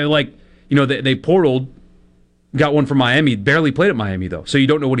 They portaled, got one from Miami, barely played at Miami, though, so you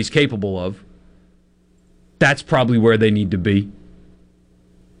don't know what he's capable of. That's probably where they need to be.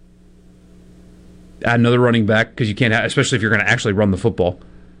 Add another running back, because you can't, especially if you're going to actually run the football.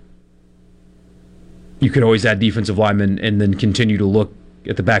 You could always add defensive linemen and then continue to look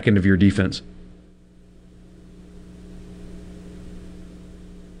at the back end of your defense.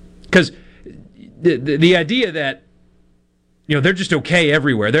 Because the idea that they're just okay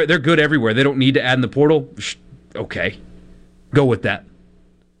everywhere, they're good everywhere, they don't need to add in the portal, okay, go with that.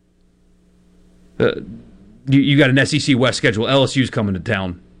 You got an SEC West schedule, LSU's coming to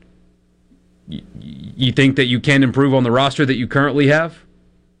town. You think that you can improve on the roster that you currently have?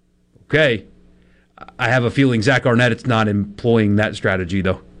 Okay. I have a feeling Zach Arnett's not employing that strategy,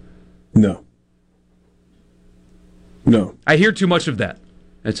 though. No. I hear too much of that.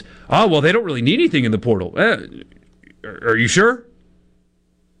 It's, they don't really need anything in the portal. Are you sure?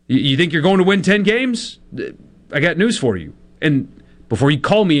 You think you're going to win 10 games? I got news for you. And before you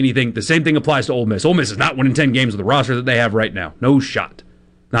call me anything, the same thing applies to Ole Miss. Ole Miss is not winning 10 games with the roster that they have right now. No shot.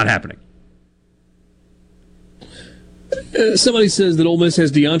 Not happening. Somebody says that Ole Miss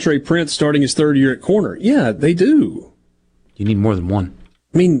has DeAndre Prince starting his third year at corner. Yeah, they do. You need more than one.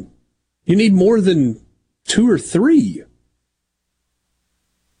 I mean, you need more than 2 or 3.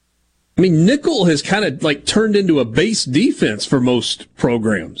 I mean, nickel has kind of like turned into a base defense for most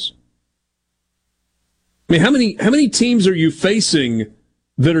programs. I mean, how many teams are you facing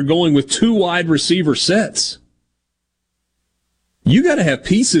that are going with 2 wide receiver sets? You got to have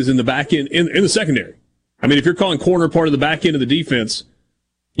pieces in the back end, in the secondary. I mean, if you're calling corner part of the back end of the defense,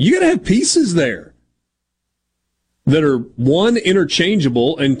 you got to have pieces there that are 1,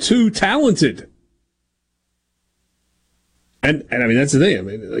 interchangeable, and 2, talented. And I mean, that's the thing. I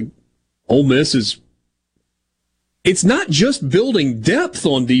mean, like, Ole Miss is, it's not just building depth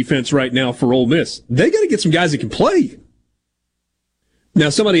on defense right now for Ole Miss. They got to get some guys that can play. Now,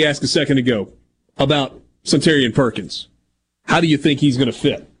 somebody asked a second ago about Sunterian Perkins. How do you think he's going to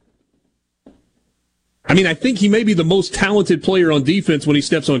fit? I mean, I think he may be the most talented player on defense when he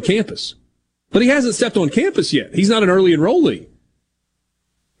steps on campus. But he hasn't stepped on campus yet. He's not an early enrollee.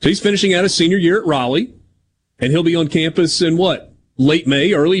 So he's finishing out his senior year at Raleigh, and he'll be on campus in what? Late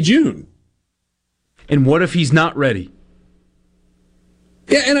May, early June. And what if he's not ready?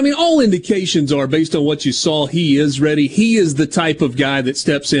 Yeah, and I mean, all indications are, based on what you saw, he is ready. He is the type of guy that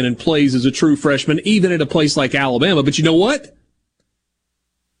steps in and plays as a true freshman, even at a place like Alabama. But you know what?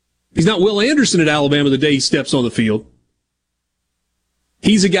 He's not Will Anderson at Alabama the day he steps on the field.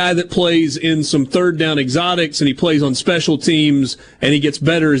 He's a guy that plays in some third down exotics, and he plays on special teams, and he gets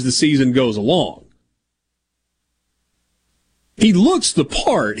better as the season goes along. He looks the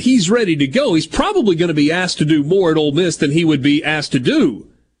part. He's ready to go. He's probably going to be asked to do more at Ole Miss than he would be asked to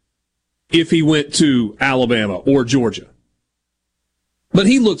do if he went to Alabama or Georgia. But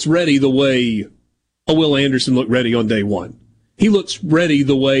he looks ready the way a Will Anderson looked ready on day one. He looks ready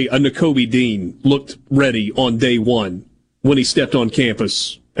the way a Nakobe Dean looked ready on day one when he stepped on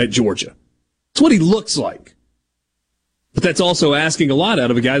campus at Georgia. That's what he looks like. But that's also asking a lot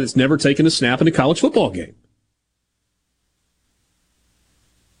out of a guy that's never taken a snap in a college football game.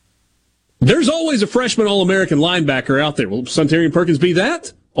 There's always a freshman All-American linebacker out there. Will Sunterian Perkins be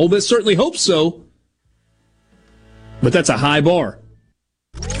that? Ole Miss certainly hopes so. But that's a high bar.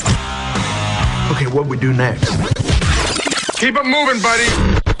 Okay, what we do next? Keep it moving, buddy.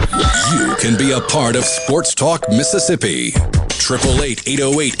 You can be a part of Sports Talk Mississippi.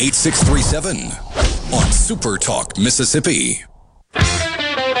 888-808-8637 on Super Talk Mississippi.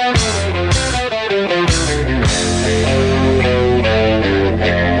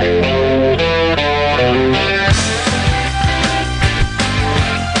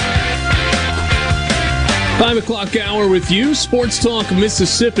 5 o'clock hour with you, Sports Talk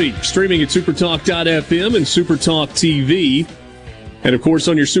Mississippi, streaming at supertalk.fm and SuperTalk TV. And, of course,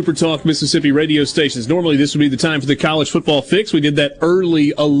 on your SuperTalk Mississippi radio stations. Normally, this would be the time for the college football fix. We did that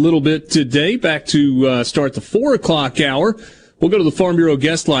early a little bit today, back to start the 4 o'clock hour. We'll go to the Farm Bureau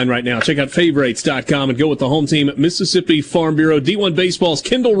guest line right now. Check out favorites.com and go with the home team at Mississippi Farm Bureau. D1 Baseball's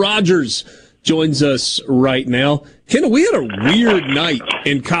Kendall Rogers joins us right now. Kendall, we had a weird night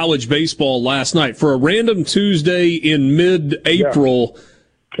in college baseball last night. For a random Tuesday in mid-April,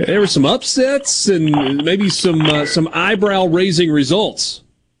 there were some upsets and maybe some eyebrow-raising results.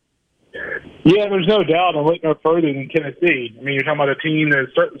 Yeah, there's no doubt. I'll look no further than Tennessee. I mean, you're talking about a team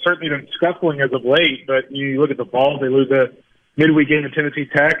that's certainly been scuffling as of late, but you look at the Vols, they lose a midweek game to Tennessee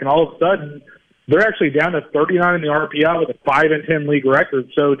Tech, and all of a sudden, they're actually down to 39 in the RPI with a 5-10 league record.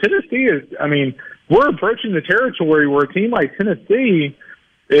 So Tennessee is, I mean, we're approaching the territory where a team like Tennessee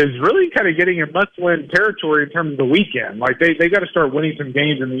is really kind of getting a must-win territory in terms of the weekend. Like, they got to start winning some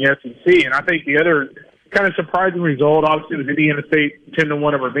games in the SEC. And I think the other kind of surprising result, obviously, was Indiana State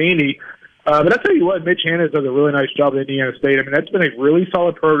 10-1 over Vandy. But I tell you what, Mitch Hannes does a really nice job at Indiana State. I mean, that's been a really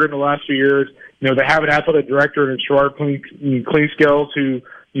solid program the last few years. You know, they have an athletic director in Sherrod Cleanscales who,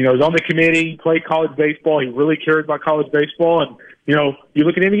 you know, is on the committee, played college baseball. He really cares about college baseball. And, you know, you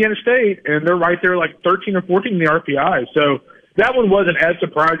look at Indiana State, and they're right there like 13 or 14 in the RPI. So that one wasn't as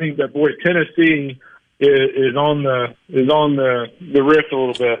surprising, but, boy, Tennessee is on the rift a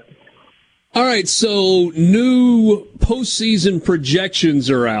little bit. All right, so new postseason projections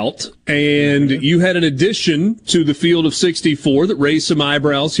are out, and you had an addition to the field of 64 that raised some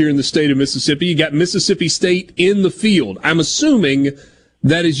eyebrows here in the state of Mississippi. You got Mississippi State in the field. I'm assuming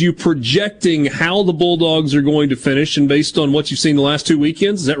that is you projecting how the Bulldogs are going to finish, and based on what you've seen the last two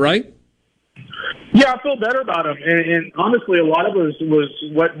weekends. Is that right? Yeah, I feel better about him. And honestly, a lot of it was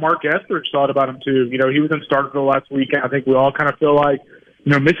what Mark Etheridge thought about him, too. You know, he was in Starkville last weekend. I think we all kind of feel like,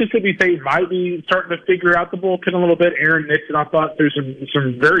 you know, Mississippi State might be starting to figure out the bullpen a little bit. Aaron Nixon, I thought, threw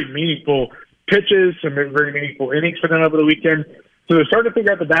some very meaningful pitches, some very meaningful innings for them over the weekend. So they're starting to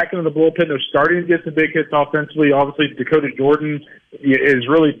figure out the back end of the bullpen. They're starting to get some big hits offensively. Obviously, Dakota Jordan is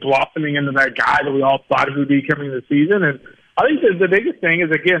really blossoming into that guy that we all thought he would be coming this season. And I think the biggest thing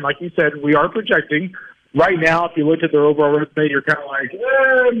is, again, like you said, we are projecting. Right now, if you look at their overall resume, you're kind of like,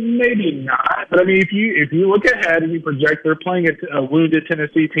 maybe not. But, I mean, if you look ahead and you project they're playing a wounded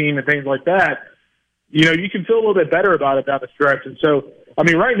Tennessee team and things like that, you know, you can feel a little bit better about it down the stretch. And so, I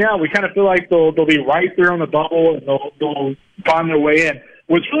mean, right now we kind of feel like they'll be right there on the bubble and they'll find their way in.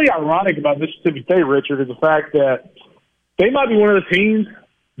 What's really ironic about Mississippi State, Richard, is the fact that they might be one of the teams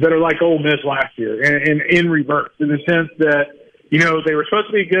that are like Ole Miss last year, and in reverse, in the sense that, you know, they were supposed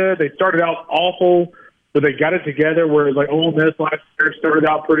to be good. They started out awful, but they got it together, whereas like Ole Miss last year started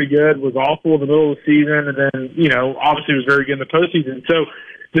out pretty good, was awful in the middle of the season, and then, you know, obviously was very good in the postseason. So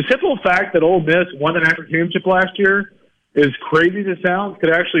the simple fact that Ole Miss won the national championship last year, as crazy as it sounds, could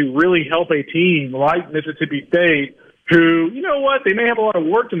actually really help a team like Mississippi State who, you know what, they may have a lot of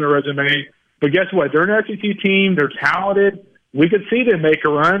work in their resume, but guess what? They're an SEC team. They're talented. We could see them make a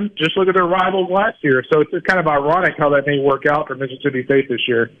run. Just look at their rivals last year. So it's just kind of ironic how that may work out for Mississippi State this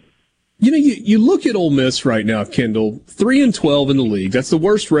year. You know, you look at Ole Miss right now, Kendall, 3-12 in the league. That's the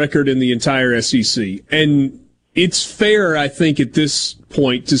worst record in the entire SEC. And it's fair, I think, at this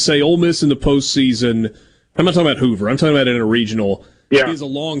point to say Ole Miss in the postseason, I'm not talking about Hoover, I'm talking about in a regional, is a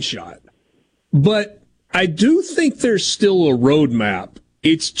long shot. But I do think there's still a roadmap.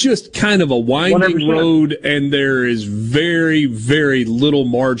 It's just kind of a winding 100%. road, and there is very, very little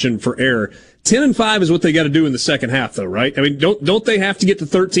margin for error. 10-5 is what they got to do in the second half, though, right? I mean, don't they have to get to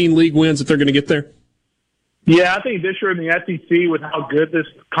 13 league wins if they're going to get there? Yeah, I think this year in the SEC, with how good this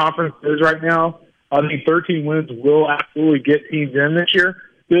conference is right now, I think 13 wins will absolutely get teams in this year.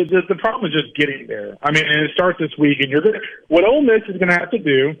 The problem is just getting there. I mean, and it starts this week, and what Ole Miss is going to have to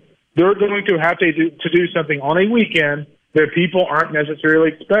do, they're going to have to do something on a weekend that people aren't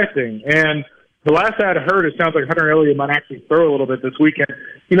necessarily expecting. And the last I had heard, it sounds like Hunter Elliott might actually throw a little bit this weekend.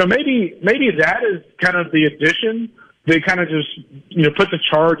 You know, maybe that is kind of the addition. They kind of just, you know, put the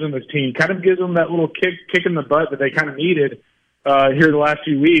charge on this team, kind of gives them that little kick in the butt that they kind of needed here the last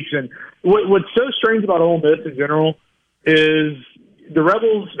few weeks. And what's so strange about Ole Miss in general is the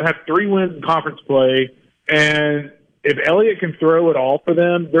Rebels have 3 wins in conference play, and if Elliott can throw it all for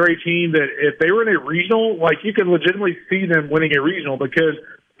them, they're a team that if they were in a regional, like you could legitimately see them winning a regional because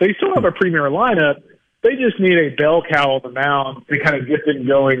they still have a premier lineup. They just need a bell cow on the mound to kind of get them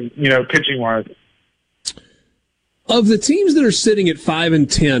going, you know, pitching-wise. Of the teams that are sitting at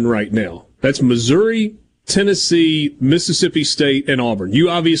 5-10 right now, that's Missouri, Tennessee, Mississippi State, and Auburn. You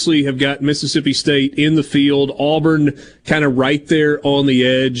obviously have got Mississippi State in the field, Auburn kind of right there on the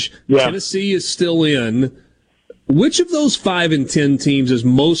edge. Yeah. Tennessee is still in. Which of those 5-10 teams is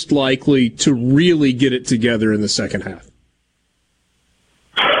most likely to really get it together in the second half?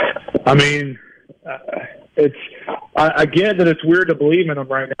 I mean, I get that it's weird to believe in them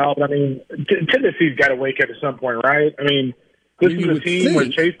right now, but I mean, Tennessee's got to wake up at some point, right? I mean, this is a team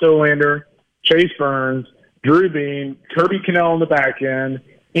with Chase Dolander, Chase Burns, Drew Beam, Kirby Cannell on the back end,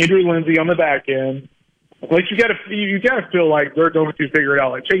 Andrew Lindsay on the back end. Like you got to feel like they're going to figure it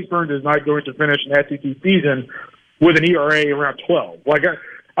out. Like Chase Burns is not going to finish an SEC season with an ERA around 12. Like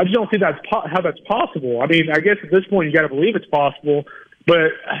I just don't see how that's possible. I mean, I guess at this point you got to believe it's possible,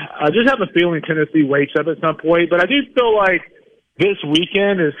 but I just have a feeling Tennessee wakes up at some point. But I do feel like this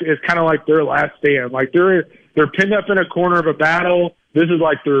weekend is kind of like their last stand. Like they're pinned up in a corner of a battle. This is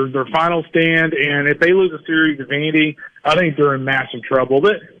like their final stand, and if they lose a series to Vandy, I think they're in massive trouble.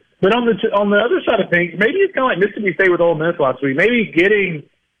 But on the other side of things, maybe it's kind of like Mississippi State with Ole Miss last week. Maybe getting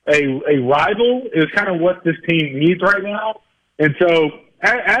a rival is kind of what this team needs right now. And so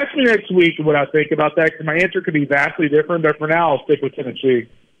ask me next week what I think about that, because my answer could be vastly different. But for now, I'll stick with Tennessee.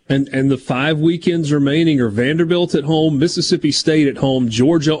 And the 5 weekends remaining are Vanderbilt at home, Mississippi State at home,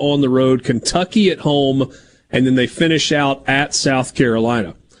 Georgia on the road, Kentucky at home, and then they finish out at South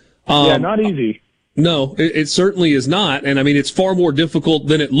Carolina. Yeah, not easy. No, it certainly is not. And, I mean, it's far more difficult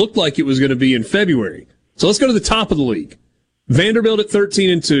than it looked like it was going to be in February. So let's go to the top of the league. Vanderbilt at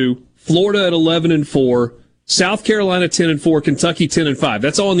 13-2, Florida at 11-4, South Carolina 10-4, Kentucky 10-5.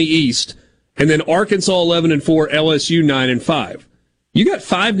 That's all in the East. And then Arkansas 11-4, LSU 9-5. You got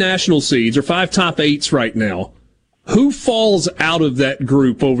 5 national seeds or 5 top 8s right now. Who falls out of that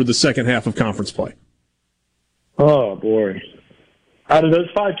group over the second half of conference play? Oh, boy. Out of those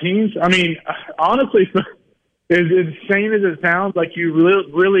 5 teams, I mean, honestly, as insane as it sounds, like you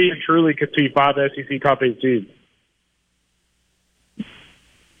really and truly could see 5 SEC top 8 seeds.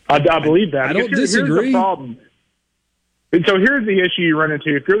 I believe that. I don't disagree. Here's the problem. And so here's the issue you run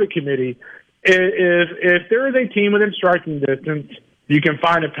into if you're the committee. If there is a team within striking distance, you can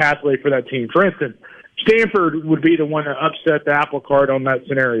find a pathway for that team. For instance, Stanford would be the one to upset the apple cart on that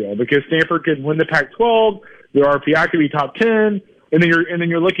scenario because Stanford could win the Pac-12, their RPI could be top 10, and then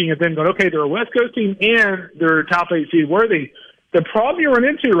you're looking at them going, okay, they're a West Coast team and they're top 8 seed worthy. The problem you run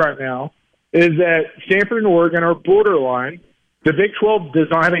into right now is that Stanford and Oregon are borderline. The Big 12 does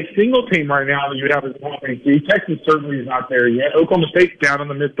not have a single team right now that you would have as top 8 seed. Texas certainly is not there yet. Oklahoma State's down in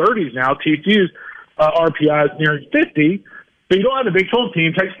the mid-30s now. TCU's RPI is nearing 50. So you don't have a Big 12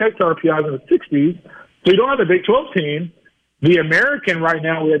 team. Texas Tech's RPI is in the 60s. So you don't have a Big 12 team. The American right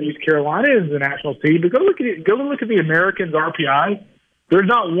now, we have East Carolina as the national seed. But go look at the Americans' RPI. There's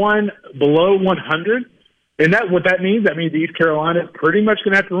not one below 100. And what that means East Carolina is pretty much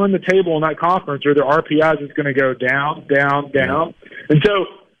going to have to run the table in that conference, or their RPI is going to go down, down, down. And so,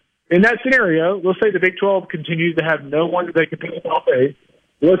 in that scenario, let's say the Big 12 continues to have no one that they can pick up off a.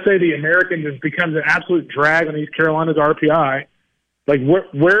 Let's say the American just becomes an absolute drag on East Carolina's RPI. Like,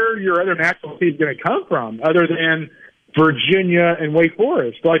 where are your other national teams going to come from, other than Virginia and Wake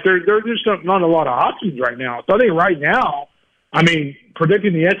Forest? Like, there's just not a lot of options right now. So I think right now,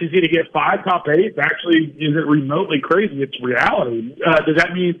 predicting the SEC to get 5 top 8 actually isn't remotely crazy. It's reality. Does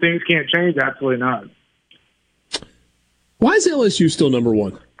that mean things can't change? Absolutely not. Why is LSU still number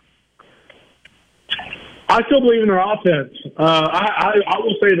 1? I still believe in their offense. I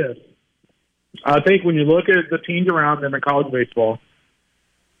will say this. I think when you look at the teams around them in college baseball,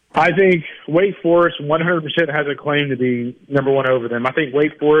 I think Wake Forest 100% has a claim to be number 1 over them. I think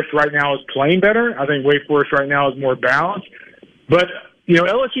Wake Forest right now is playing better. I think Wake Forest right now is more balanced. But,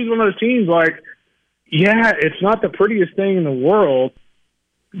 LSU is one of those teams it's not the prettiest thing in the world,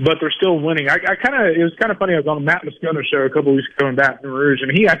 but they're still winning. It was kind of funny. I was on Matt Moscona's show a couple of weeks ago in Baton Rouge,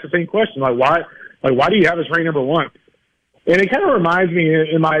 and he asked the same question, why do you have us ranked number 1? And it kind of reminds me,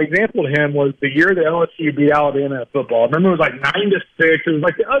 and my example to him was the year that LSU beat Alabama at football. I remember it was 9-6. It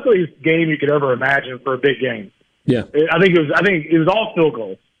was the ugliest game you could ever imagine for a big game. Yeah, I think it was all field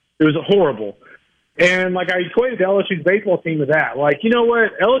goals. It was horrible. And I equated the LSU's baseball team to that. You know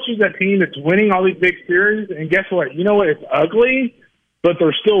what? LSU's that team that's winning all these big series, and guess what? You know what? It's ugly, but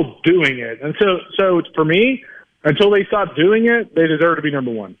they're still doing it. And so for me, until they stop doing it, they deserve to be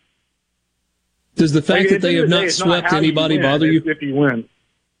number 1. Does the fact that they have not swept anybody bother you? If you win.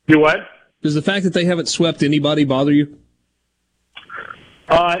 Do what? Does the fact that they haven't swept anybody bother you?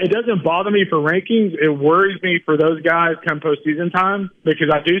 It doesn't bother me for rankings. It worries me for those guys come postseason time, because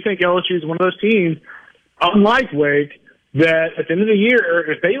I do think LSU is one of those teams, unlike Wake, that at the end of the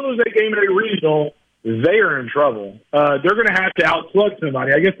year, if they lose that game in a regional, they are in trouble. They're going to have to outslug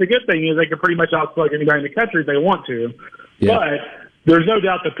somebody. I guess the good thing is they can pretty much outslug anybody in the country if they want to. Yeah. But there's no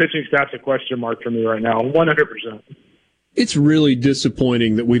doubt the pitching staff's a question mark for me right now, 100%. It's really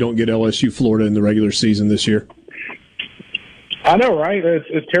disappointing that we don't get LSU Florida in the regular season this year. I know, right?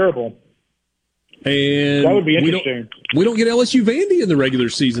 It's terrible. And that would be interesting. We don't get LSU Vandy in the regular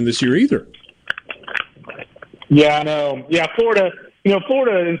season this year either. Yeah, I know. Yeah, Florida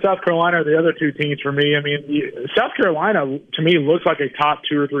and South Carolina are the other 2 teams for me. South Carolina, to me, looks like a top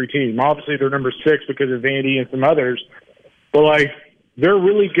 2 or 3 team. Obviously, they're number 6 because of Vandy and some others. But, they're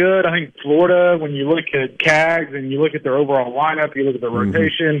really good. I think Florida, when you look at CAGs and you look at their overall lineup, you look at the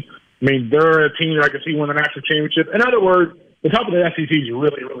rotation, they're a team that I can see win the national championship. In other words, the top of the SEC is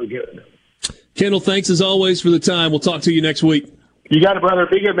really, really good. Kendall, thanks as always for the time. We'll talk to you next week. You got it, brother.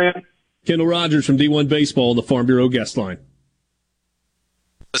 Be good, man. Kendall Rogers from D1 Baseball on the Farm Bureau guest line.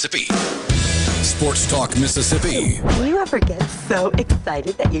 Mississippi. Sports Talk Mississippi. Do you ever get so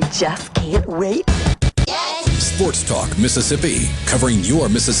excited that you just can't wait? Yes! Sports Talk Mississippi, covering your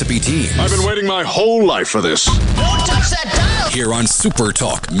Mississippi teams. I've been waiting my whole life for this. Don't touch that dial! Here on Super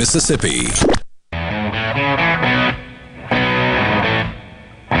Talk Mississippi.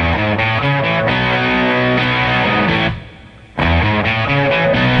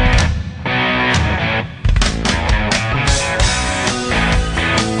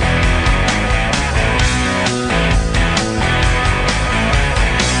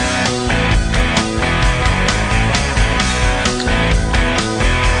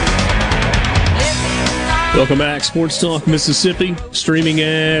 Welcome back, Sports Talk Mississippi, streaming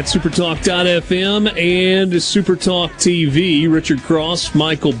at supertalk.fm and SuperTalk TV. Richard Cross,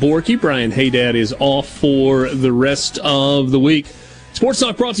 Michael Borky, Brian Haydad is off for the rest of the week. Sports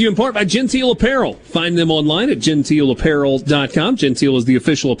Talk brought to you in part by Genteel Apparel. Find them online at genteelapparel.com. Genteel is the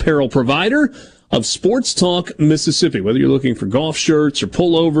official apparel provider of Sports Talk Mississippi. Whether you're looking for golf shirts or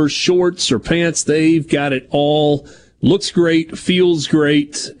pullovers, shorts or pants, they've got it all. Looks great, feels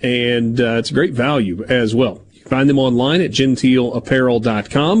great, and it's a great value as well. You can find them online at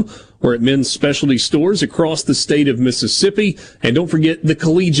genteelapparel.com or at men's specialty stores across the state of Mississippi. And don't forget the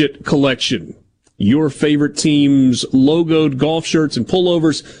Collegiate Collection. Your favorite team's logoed golf shirts and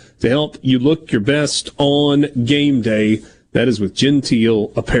pullovers to help you look your best on game day. That is with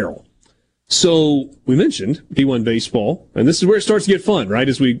Genteel Apparel. So we mentioned D1 baseball, and this is where it starts to get fun, right?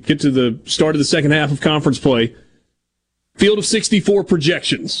 As we get to the start of the second half of conference play. Field of 64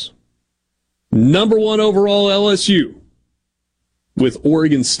 projections. Number 1 overall LSU, with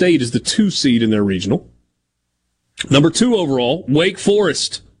Oregon State as the 2 seed in their regional. Number 2 overall, Wake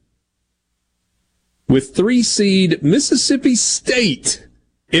Forest, with 3 seed Mississippi State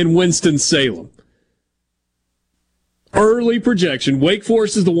in Winston-Salem. Early projection, Wake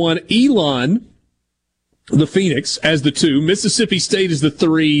Forest is the 1, Elon, the Phoenix, as the 2, Mississippi State is the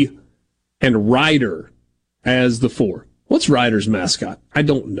 3, and Ryder as the 4. What's Ryder's mascot? I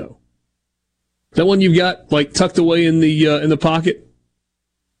don't know. Is that one you've got, like, tucked away in the pocket?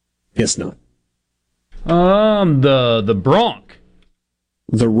 Guess not. The Bronc.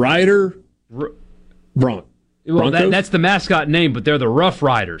 The Ryder Bronc. Well, that's the mascot name, but they're the Rough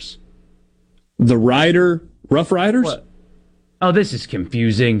Riders. The Ryder Rough Riders? What? Oh, this is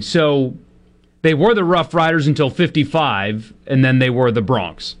confusing. So they were the Rough Riders until 55, and then they were the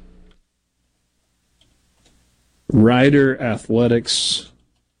Broncs. Ryder Athletics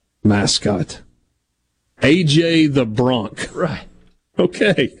mascot. AJ the Bronc. Right.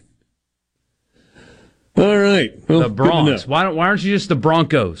 Okay. All right. Well, the Broncs. Why aren't you just the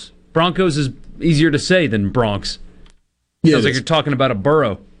Broncos? Broncos is easier to say than Bronx. Yeah, sounds like you're talking about a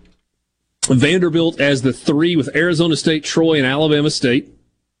borough. Vanderbilt as the 3 with Arizona State, Troy, and Alabama State.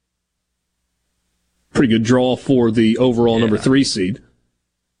 Pretty good draw for the overall number 3 seed.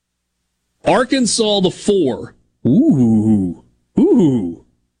 Arkansas the 4. Ooh.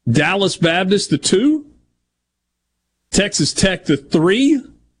 Dallas Baptist the 2. Texas Tech the 3.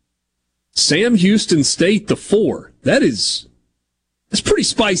 Sam Houston State the 4. That's pretty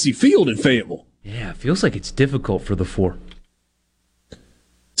spicy field in Fayetteville. Yeah, it feels like it's difficult for the 4.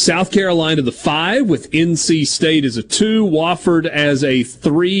 South Carolina the 5 with NC State as a 2, Wofford as a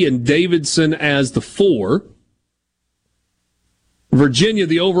 3, and Davidson as the 4. Virginia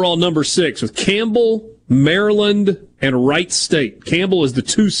the overall number 6 with Campbell, Maryland, and Wright State. Campbell is the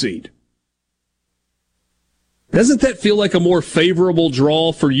 2 seed. Doesn't that feel like a more favorable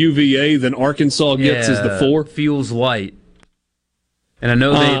draw for UVA than Arkansas gets as the 4? Feels light. And I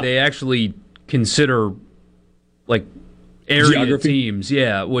know they actually consider like area geography teams,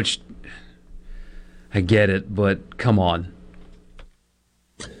 which I get it, but come on.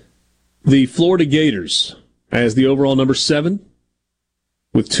 The Florida Gators as the overall number 7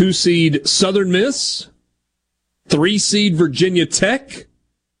 with 2 seed Southern Miss, 3 seed Virginia Tech,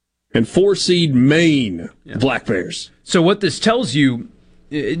 and 4 seed Maine Black Bears. So what this tells you,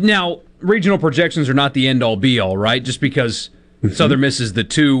 now regional projections are not the end-all be-all, right? Just because Southern Miss is the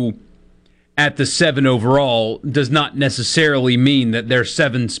 2 at the 7 overall does not necessarily mean that they're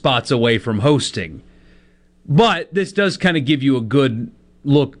 7 spots away from hosting. But this does kind of give you a good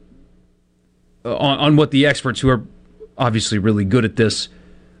look on what the experts, who are obviously really good at this,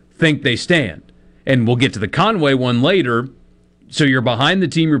 think they stand. And we'll get to the Conway one later. So you're behind the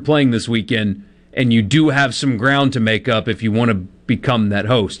team you're playing this weekend, and you do have some ground to make up if you want to become that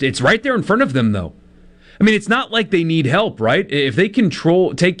host. It's right there in front of them, though. I mean, it's not like they need help, right? If they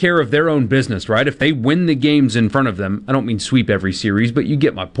take care of their own business, right? If they win the games in front of them, I don't mean sweep every series, but you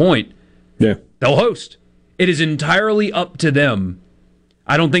get my point. Yeah. They'll host. It is entirely up to them.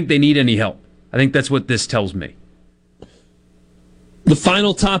 I don't think they need any help. I think that's what this tells me. The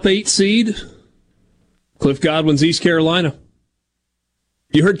final top 8 seed, Cliff Godwin's East Carolina.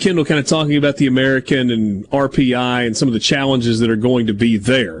 You heard Kendall kind of talking about the American and RPI and some of the challenges that are going to be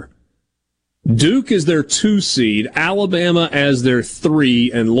there. Duke is their 2 seed, Alabama as their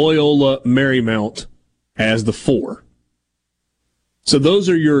 3, and Loyola Marymount as the 4. So those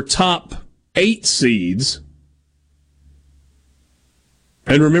are your top 8 seeds.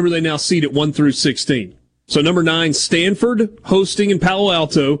 And remember, they now seed at 1 through 16. So number 9, Stanford hosting in Palo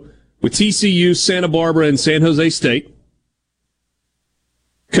Alto with TCU, Santa Barbara, and San Jose State.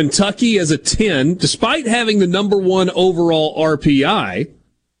 Kentucky as a 10, despite having the number 1 overall RPI,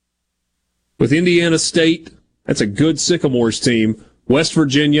 with Indiana State, that's a good Sycamores team, West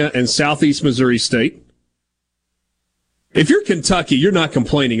Virginia, and Southeast Missouri State. If you're Kentucky, you're not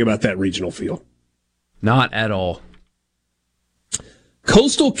complaining about that regional field. Not at all.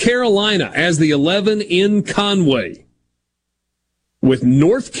 Coastal Carolina as the 11 in Conway, with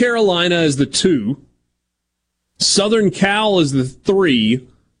North Carolina as the 2, Southern Cal as the 3,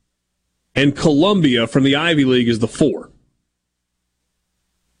 and Columbia from the Ivy League as the 4.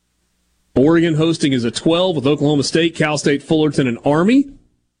 Oregon hosting as a 12 with Oklahoma State, Cal State, Fullerton, and Army.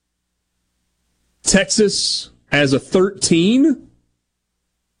 Texas as a 13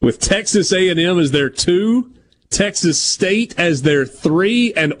 with Texas A&M as their 2, Texas State as their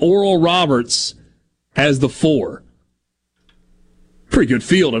 3, and Oral Roberts as the 4. Pretty good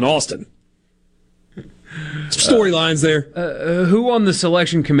field in Austin. Some storylines there. Who on the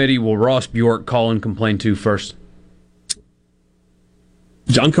selection committee will Ross Bjork call and complain to first?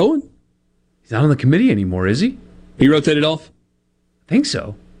 John Cohen? He's not on the committee anymore, is he? He rotated off? I think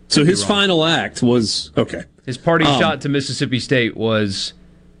so. So his final act was, okay. His party shot to Mississippi State was,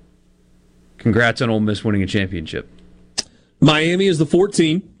 congrats on Ole Miss winning a championship. Miami is the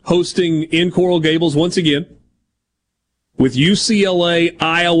 14, hosting in Coral Gables once again, with UCLA,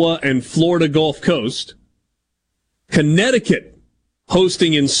 Iowa, and Florida Gulf Coast. Connecticut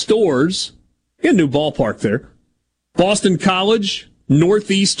hosting in Stores, a new ballpark there. Boston College,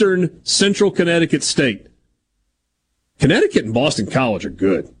 Northeastern, Central Connecticut State. Connecticut and Boston College are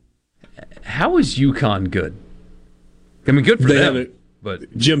good. How is UConn good? I mean, good for them.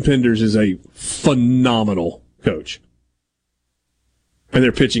 But Jim Penders is a phenomenal coach. And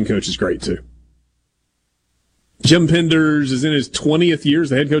their pitching coach is great, too. Jim Penders is in his 20th year as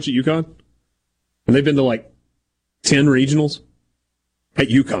the head coach at UConn. And they've been to like 10 regionals at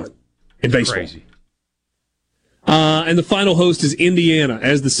UConn in baseball. Crazy. And the final host is Indiana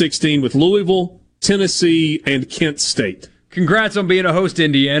as the 16 with Louisville, Tennessee, and Kent State. Congrats on being a host,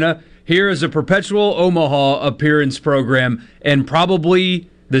 Indiana. Here is a perpetual Omaha appearance program and probably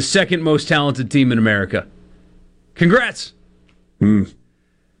the second most talented team in America. Congrats.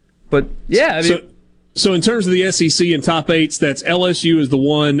 But, yeah, I mean... So in terms of the SEC and top 8s, that's LSU is the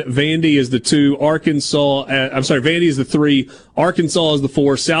 1, Vandy is the 2, Vandy is the 3, Arkansas is the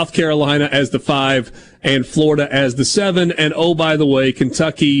 4, South Carolina as the 5, and Florida as the 7. And, oh, by the way,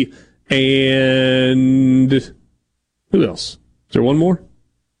 Kentucky and who else? Is there one more?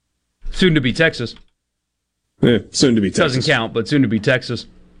 Soon to be Texas. Yeah, soon to be Texas. Doesn't count, but soon to be Texas.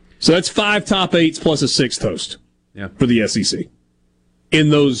 So that's 5 top 8s plus a 6th host for the SEC in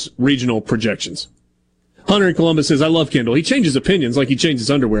those regional projections. Hunter in Columbus says, I love Kendall. He changes opinions like he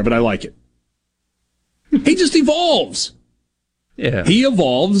changes underwear, but I like it. He just evolves. Yeah. He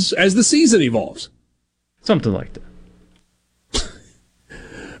evolves as the season evolves. Something like that.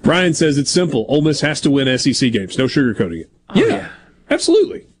 Brian says it's simple. Ole Miss has to win SEC games. No sugarcoating it. Oh, yeah.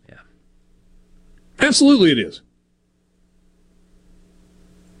 Absolutely. Yeah. Absolutely it is.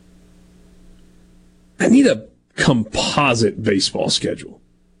 I need a composite baseball schedule.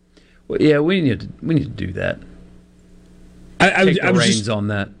 Well, yeah, we need to do that. Take the reins on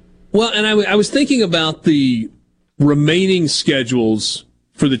that. Well, and I was thinking about the remaining schedules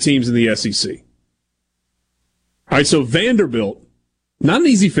for the teams in the SEC. All right, so Vanderbilt, not an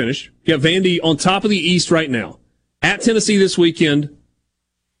easy finish. You got Vandy on top of the East right now. At Tennessee this weekend,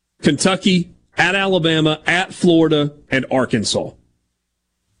 Kentucky, at Alabama, at Florida, and Arkansas.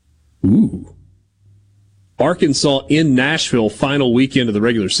 Ooh. Arkansas in Nashville, final weekend of the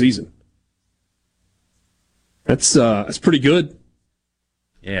regular season. That's pretty good.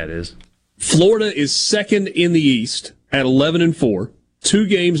 Yeah, it is. Florida is second in the East at 11-4, 2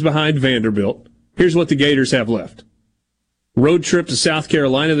 games behind Vanderbilt. Here's what the Gators have left. Road trip to South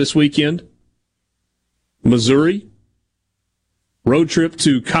Carolina this weekend. Missouri. Road trip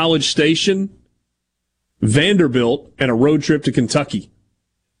to College Station. Vanderbilt, and a road trip to Kentucky.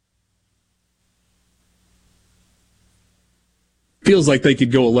 Feels like they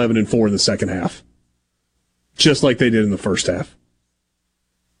could go 11-4 in the second half. Just like they did in the first half.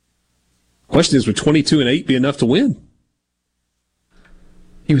 Question is, would 22-8 be enough to win?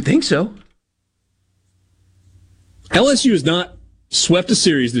 You would think so. LSU has not swept a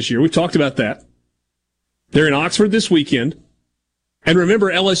series this year. We've talked about that. They're in Oxford this weekend. And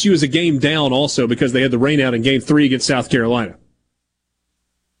remember, LSU is a game down also because they had the rain out in Game 3 against South Carolina.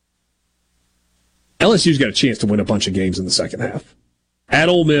 LSU's got a chance to win a bunch of games in the second half. At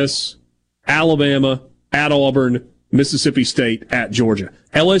Ole Miss, Alabama, at Auburn, Mississippi State, at Georgia.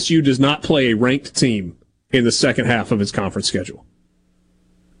 LSU does not play a ranked team in the second half of its conference schedule.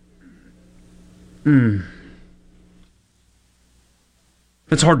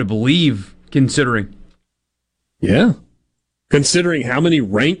 That's hard to believe, considering. Yeah. Considering how many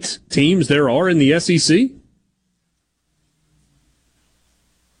ranked teams there are in the SEC.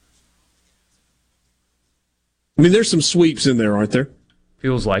 I mean, there's some sweeps in there, aren't there?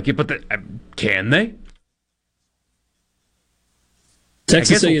 Feels like it, but can they?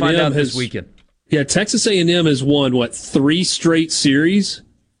 Texas we'll A&M find out has this weekend. Yeah, Texas A&M has won 3 straight series.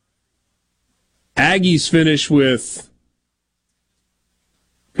 Aggies finish with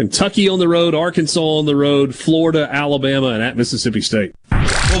Kentucky on the road, Arkansas on the road, Florida, Alabama, and at Mississippi State.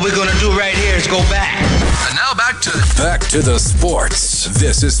 What we're gonna do right here is go back. And now back to the sports.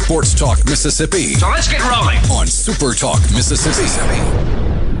 This is Sports Talk Mississippi. So let's get rolling On Super Talk Mississippi.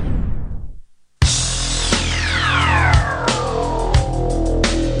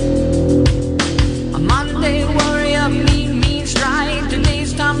 A Monday warrior, mean strike.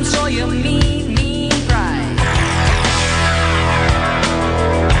 Today's Tom Sawyer, mean pride.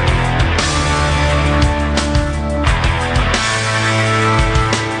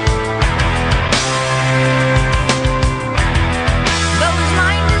 Though his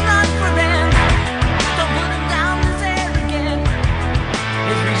mind is not for them, don't put him down as arrogant.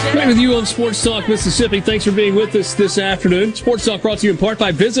 Back with you on Sports Talk Mississippi. Thanks for being with us this afternoon. Sports Talk brought to you in part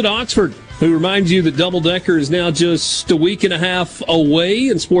by Visit Oxford, who reminds you that Double Decker is now just a week and a half away,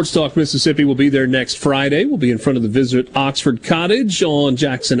 and Sports Talk Mississippi will be there next Friday. We'll be in front of the Visit Oxford Cottage on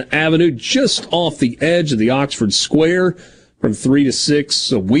Jackson Avenue, just off the edge of the Oxford Square, from 3 to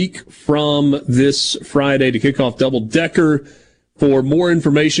 6 a week from this Friday to kick off Double Decker. For more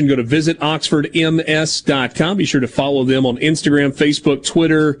information, go to visitoxfordms.com. Be sure to follow them on Instagram, Facebook,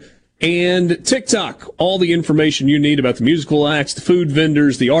 Twitter, and TikTok. All the information you need about the musical acts, the food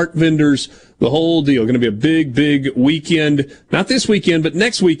vendors, the art vendors, the whole deal. Going to be a big, big weekend. Not this weekend, but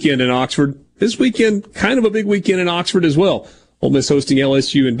next weekend in Oxford. This weekend, kind of a big weekend in Oxford as well. Ole Miss hosting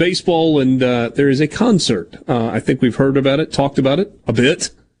LSU in baseball, and there is a concert. I think we've heard about it, talked about it a bit.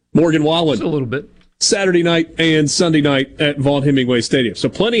 Morgan Wallen. Just a little bit. Saturday night and Sunday night at Vaught Hemingway Stadium. So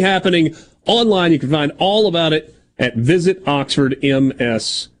plenty happening online. You can find all about it at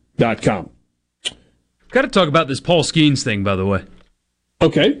visitoxfordms.com. Got to talk about this Paul Skeens thing, by the way.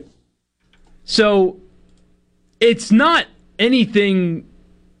 Okay. So, it's not anything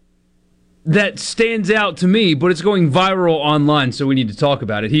that stands out to me, but it's going viral online, so we need to talk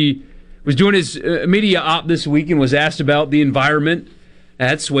about it. He was doing his media op this week and was asked about the environment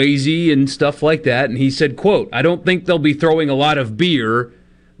at Swayze and stuff like that, and he said, quote, "I don't think they'll be throwing a lot of beer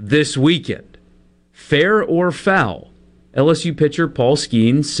this weekend. Fair or foul?" LSU pitcher Paul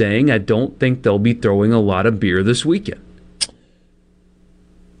Skeens saying, "I don't think they'll be throwing a lot of beer this weekend."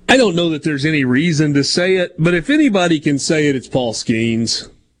 I don't know that there's any reason to say it, but if anybody can say it, it's Paul Skeens.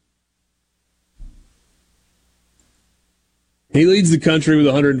 He leads the country with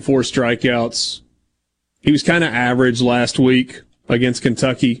 104 strikeouts. He was kind of average last week against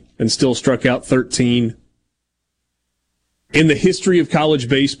Kentucky and still struck out 13. In the history of college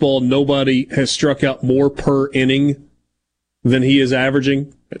baseball, nobody has struck out more per inning than he is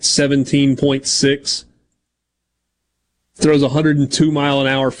averaging at 17.6. Throws a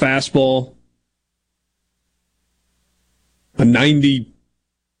 102-mile-an-hour fastball, a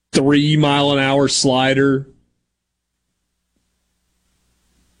 93-mile-an-hour slider.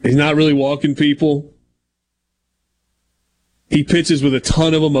 He's not really walking people. He pitches with a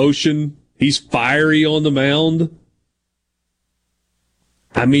ton of emotion. He's fiery on the mound.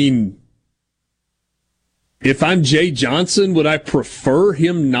 I mean, if I'm Jay Johnson, would I prefer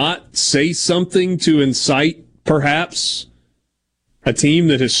him not say something to incite, perhaps, a team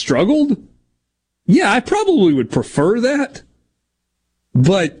that has struggled? Yeah, I probably would prefer that.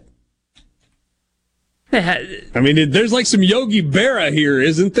 But, I mean, there's like some Yogi Berra here,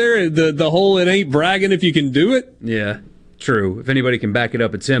 isn't there? The whole "it ain't bragging if you can do it." Yeah, true. If anybody can back it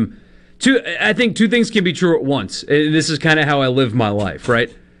up, it's him. I think two things can be true at once. This is kind of how I live my life,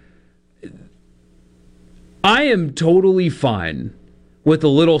 right? I am totally fine with a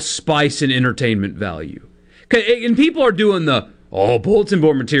little spice and entertainment value. And people are doing the, bulletin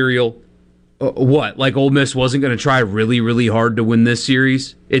board material. What? Like Ole Miss wasn't going to try really, really hard to win this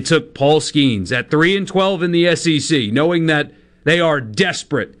series? It took Paul Skeens at 3-12 in the SEC, knowing that they are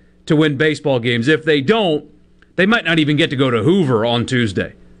desperate to win baseball games. If they don't, they might not even get to go to Hoover on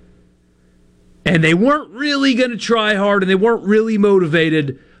Tuesday. And they weren't really going to try hard, and they weren't really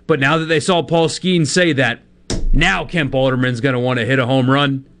motivated. But now that they saw Paul Skeens say that, now Kemp Alderman's going to want to hit a home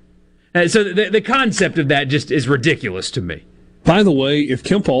run. And so the concept of that just is ridiculous to me. By the way, if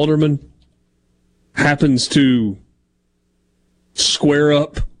Kemp Alderman happens to square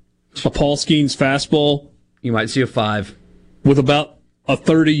up a Paul Skeens fastball, you might see a 5 with about a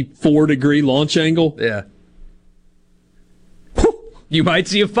 34-degree launch angle. Yeah. You might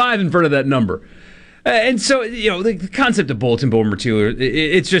see a 5 in front of that number. And so, the concept of bulletin board material,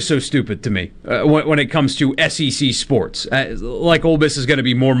 it's just so stupid to me when it comes to SEC sports. Like Ole Miss is going to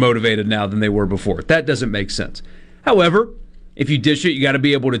be more motivated now than they were before. That doesn't make sense. However, if you dish it, you got to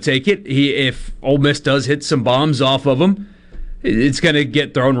be able to take it. If Ole Miss does hit some bombs off of them, it's going to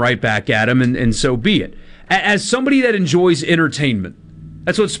get thrown right back at him, and so be it. As somebody that enjoys entertainment,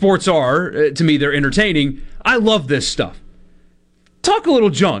 that's what sports are. To me, they're entertaining. I love this stuff. Talk a little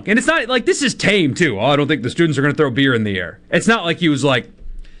junk. And it's not like this is tame, too. I don't think the students are going to throw beer in the air. It's not like he was like,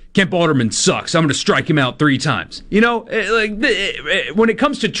 Kemp Alderman sucks. I'm going to strike him out 3 times. When it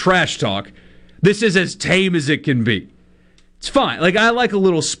comes to trash talk, this is as tame as it can be. It's fine. I like a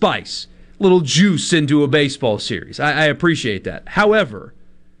little spice, a little juice into a baseball series. I appreciate that. However,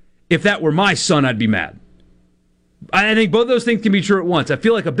 if that were my son, I'd be mad. I think both those things can be true at once. I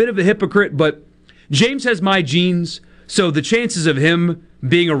feel like a bit of a hypocrite, but James has my genes. So the chances of him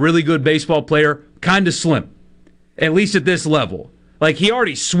being a really good baseball player, kind of slim, at least at this level. He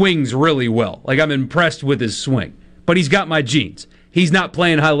already swings really well. I'm impressed with his swing. But he's got my genes. He's not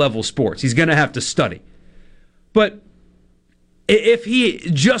playing high-level sports. He's going to have to study. But if he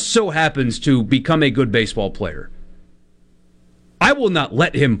just so happens to become a good baseball player, I will not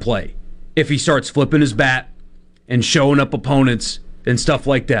let him play if he starts flipping his bat and showing up opponents and stuff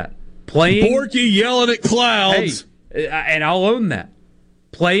like that. Playing... Borky yelling at clouds. Hey, and I'll own that.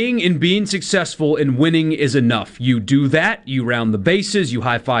 Playing and being successful and winning is enough. You do that, you round the bases, you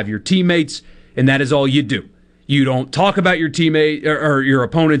high-five your teammates, and that is all you do. You don't talk about your teammate or your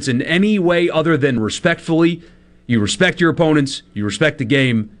opponents in any way other than respectfully. You respect your opponents, you respect the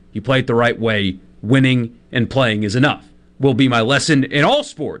game, you play it the right way. Winning and playing is enough. Will be my lesson in all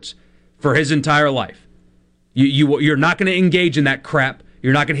sports for his entire life. You're not going to engage in that crap.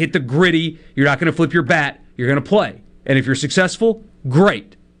 You're not going to hit the gritty. You're not going to flip your bat. You're going to play. And if you're successful,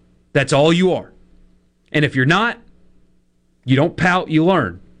 great. That's all you are. And if you're not, you don't pout, you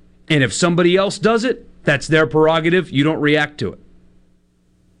learn. And if somebody else does it, that's their prerogative. You don't react to it.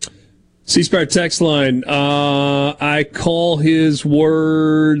 C-Spire text line, I call his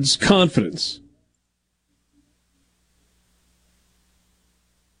words confidence.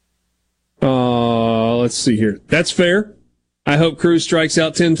 Let's see here. That's fair. I hope Cruz strikes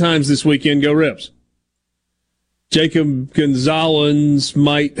out 10 times this weekend. Go Rips. Jacob Gonzalez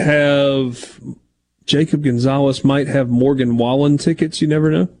might have Morgan Wallen tickets. You never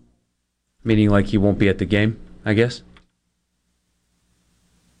know. Meaning he won't be at the game, I guess?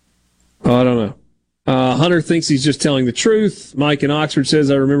 I don't know. Hunter thinks he's just telling the truth. Mike in Oxford says,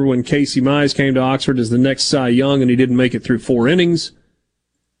 I remember when Casey Mize came to Oxford as the next Cy Young and he didn't make it through 4 innings.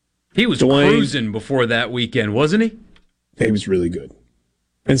 He was cruising before that weekend, wasn't he? He was really good.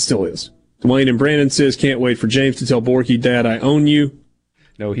 And still is. Dwayne and Brandon says, can't wait for James to tell Borky, Dad, I own you.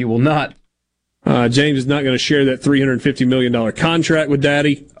 No, he will not. James is not going to share that $350 million contract with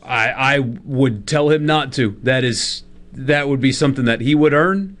Daddy. I would tell him not to. That would be something that he would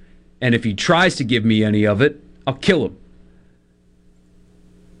earn. And if he tries to give me any of it, I'll kill him.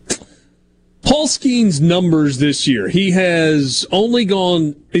 Paul Skeen's numbers this year. He's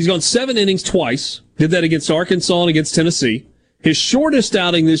gone 7 innings twice. Did that against Arkansas and against Tennessee. His shortest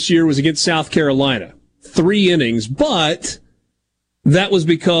outing this year was against South Carolina, 3 innings, but that was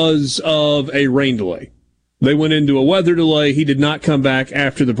because of a rain delay. They went into a weather delay. He did not come back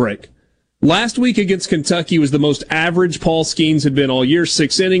after the break. Last week against Kentucky was the most average Paul Skeens had been all year,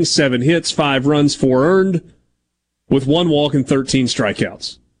 6 innings, 7 hits, 5 runs, 4 earned, with 1 walk and 13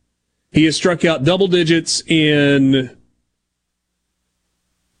 strikeouts. He has struck out double digits in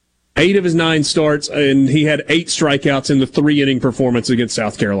 8 of his 9 starts, and he had 8 strikeouts in the 3-inning performance against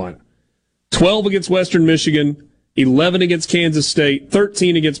South Carolina. 12 against Western Michigan, 11 against Kansas State,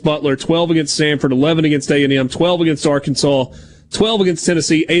 13 against Butler, 12 against Samford, 11 against A&M, 12 against Arkansas, 12 against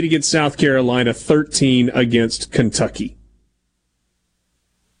Tennessee, 8 against South Carolina, 13 against Kentucky.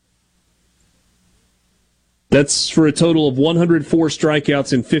 That's for a total of 104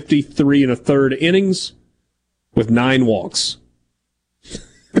 strikeouts in 53 1/3 innings with 9 walks.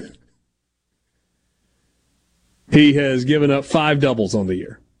 He has given up 5 doubles on the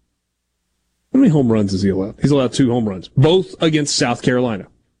year. How many home runs is he allowed? He's allowed 2 home runs, both against South Carolina.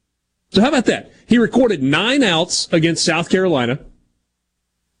 So how about that? He recorded 9 outs against South Carolina.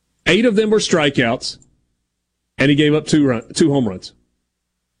 8 of them were strikeouts, and he gave up 2 home runs,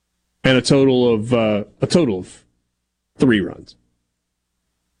 and a total of 3 runs.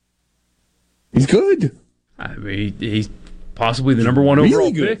 He's good. I mean, he's possibly the number 1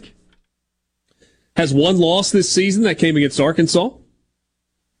 overall pick. Has 1 loss this season that came against Arkansas.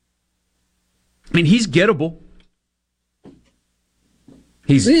 I mean, he's gettable.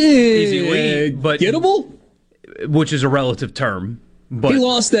 He's elite, but gettable, which is a relative term. But he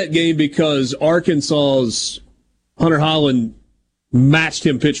lost that game because Arkansas's Hunter Holland matched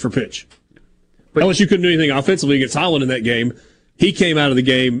him pitch for pitch. But LSU couldn't do anything offensively against Holland in that game. He came out of the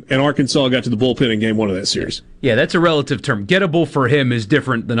game, and Arkansas got to the bullpen in game one of that series. Yeah, that's a relative term. Gettable for him is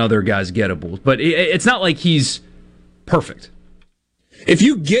different than other guys' gettables, but it's not like he's perfect. If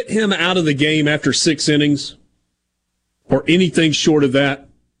you get him out of the game after 6 innings, or anything short of that,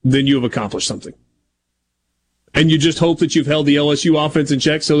 then you have accomplished something. And you just hope that you've held the LSU offense in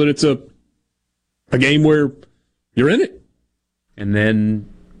check so that it's a game where you're in it. And then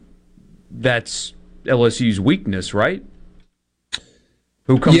that's LSU's weakness, right?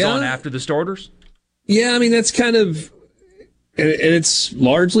 Who comes on after the starters? Yeah, I mean, that's kind of... And it's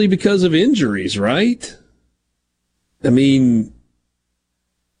largely because of injuries, right? I mean,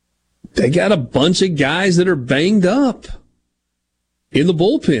 they got a bunch of guys that are banged up in the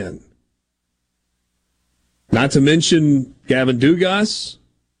bullpen. Not to mention Gavin Dugas,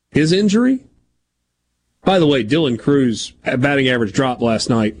 his injury. By the way, Dylan Cruz, batting average dropped last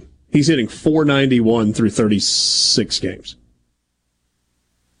night. He's hitting .491 through 36 games.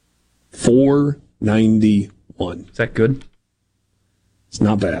 .491. Is that good? It's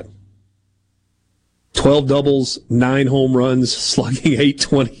not bad. 12 doubles, 9 home runs, slugging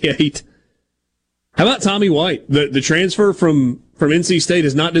 .828. How about Tommy White? The transfer from NC State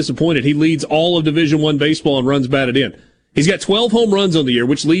has not disappointed. He leads all of Division I baseball in runs batted in. He's got 12 home runs on the year,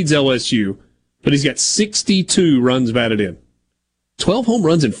 which leads LSU, but he's got 62 runs batted in. 12 home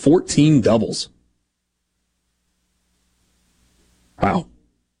runs and 14 doubles. Wow.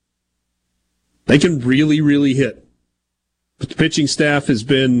 They can really, really hit. But the pitching staff has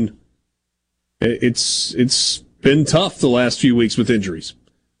been... It's been tough the last few weeks with injuries.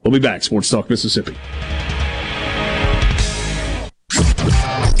 We'll be back. Sports Talk Mississippi.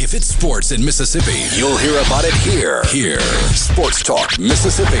 If it's sports in Mississippi, you'll hear about it here. Sports Talk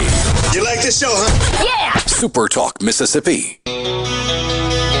Mississippi. You like this show, huh? Yeah! Super Talk Mississippi.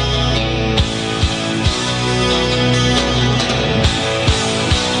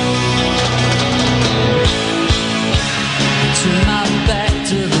 Turn my back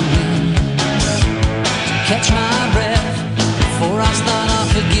to the wind, catch my breath before I start off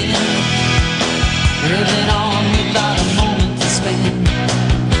again. Living on without a moment to spend,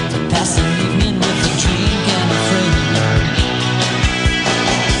 to pass an evening with a drink and a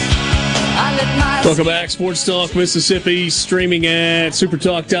friend. Welcome back, Sports Talk Mississippi, streaming at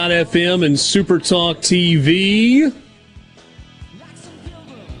supertalk.fm and SuperTalk TV.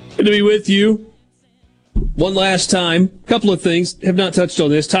 Good to be with you. One last time, a couple of things. Have not touched on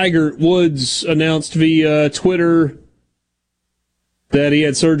this. Tiger Woods announced via Twitter that he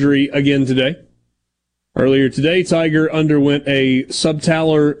had surgery again today. Earlier today, Tiger underwent a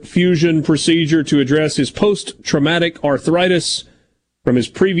subtalar fusion procedure to address his post-traumatic arthritis from his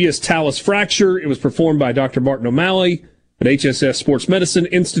previous talus fracture. It was performed by Dr. Martin O'Malley at HSS Sports Medicine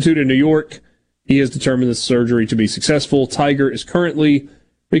Institute in New York. He has determined the surgery to be successful. Tiger is currently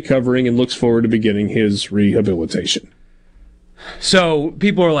recovering and looks forward to beginning his rehabilitation. So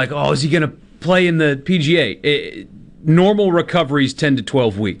people are like, oh, is he going to play in the PGA? Normal recoveries 10 to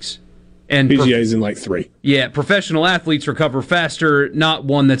 12 weeks. And PGA's in like 3. Yeah, professional athletes recover faster, not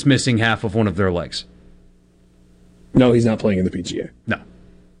one that's missing half of one of their legs. No, he's not playing in the PGA. No.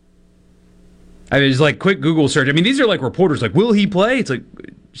 I mean, it's like quick Google search. I mean, these are like reporters like, will he play? It's like,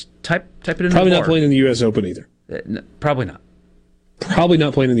 just type it in. Probably not playing in the U.S. Open either. No, probably not. Probably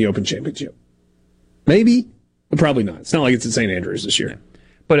not playing in the Open Championship. Maybe, but probably not. It's not like it's at St. Andrews this year. Yeah.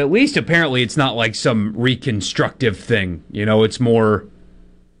 But at least apparently it's not like some reconstructive thing. You know, it's more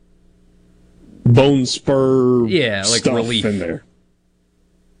bone spur like stuff relief in there.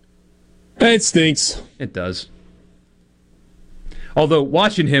 It stinks. It does. Although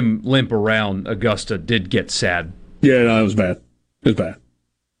watching him limp around Augusta did get sad. Yeah, no, it was bad. It was bad.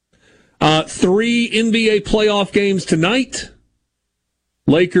 3 NBA playoff games tonight.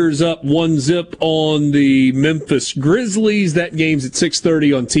 Lakers up 1-0 on the Memphis Grizzlies. That game's at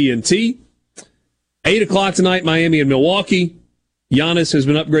 6:30 on TNT. 8 o'clock tonight, Miami and Milwaukee. Giannis has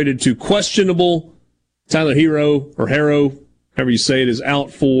been upgraded to questionable. Tyler Hero, however you say it, is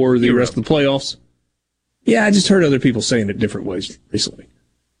out for the rest of the playoffs. Yeah, I just heard other people saying it different ways recently.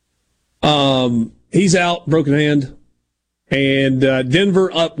 He's out, broken hand. And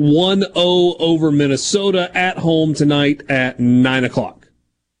Denver up 1-0 over Minnesota at home tonight at 9 o'clock.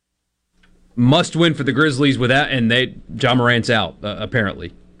 Must win for the Grizzlies with that, and Ja Morant's out,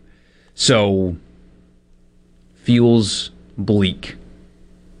 apparently. So, feels bleak.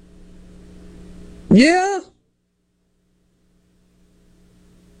 Yeah.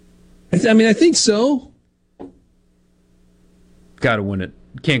 I think so. Got to win it.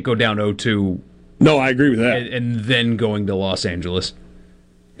 Can't go down 0-2. No, I agree with that. And then going to Los Angeles.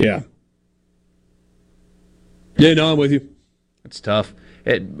 Yeah. Yeah, no, I'm with you. It's tough.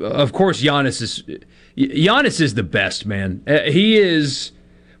 Of course, Giannis is the best, man. He is.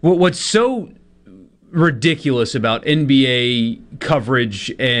 What's so ridiculous about NBA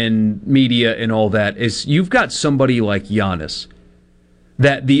coverage and media and all that is you've got somebody like Giannis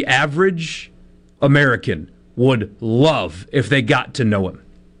that the average American would love if they got to know him.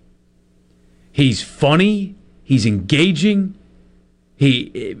 He's funny. He's engaging.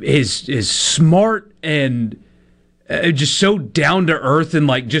 He is smart and just so down to earth and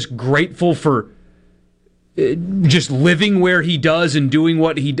like just grateful for just living where he does and doing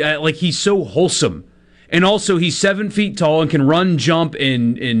what he does. Like he's so wholesome. And also he's 7 feet tall and can run, jump,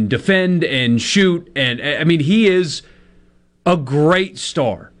 and defend and shoot. And I mean, he is a great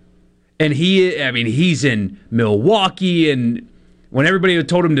star. And he's in Milwaukee, and when everybody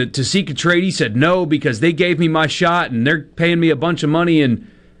told him to seek a trade, he said no because they gave me my shot and they're paying me a bunch of money and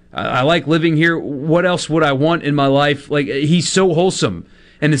I like living here. What else would I want in my life? Like, he's so wholesome.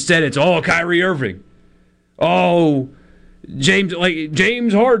 And instead it's, Kyrie Irving.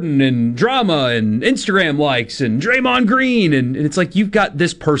 James Harden and drama and Instagram likes and Draymond Green. And it's like you've got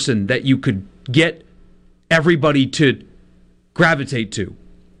this person that you could get everybody to gravitate to.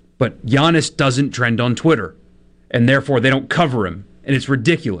 But Giannis doesn't trend on Twitter, and therefore they don't cover him, and it's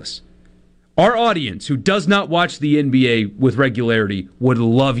ridiculous. Our audience, who does not watch the NBA with regularity, would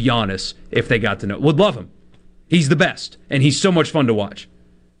love Giannis if they got to know. Would love him. He's the best, and he's so much fun to watch.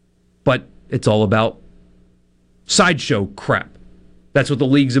 But it's all about sideshow crap. That's what the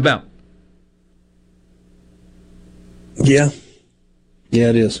league's about. Yeah. Yeah,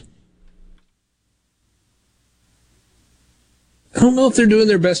 it is. I don't know if they're doing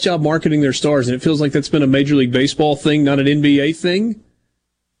their best job marketing their stars, and it feels like that's been a Major League Baseball thing, not an NBA thing.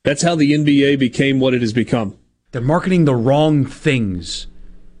 That's how the NBA became what it has become. They're marketing the wrong things,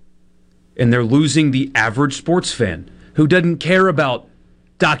 and they're losing the average sports fan who doesn't care about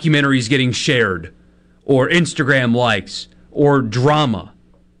documentaries getting shared or Instagram likes or drama.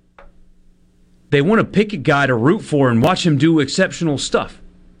 They want to pick a guy to root for and watch him do exceptional stuff.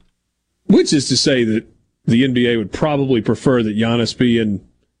 Which is to say that the NBA would probably prefer that Giannis be in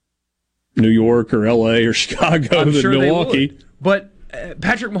New York or L.A. or Chicago than Milwaukee. They would. But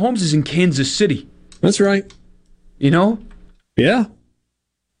Patrick Mahomes is in Kansas City. That's right. You know? Yeah.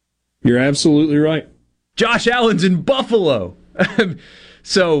 You're absolutely right. Josh Allen's in Buffalo.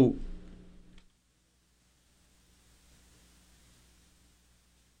 So,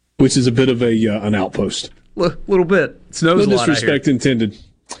 which is a bit of an outpost. Little bit. It snows a lot. No disrespect intended.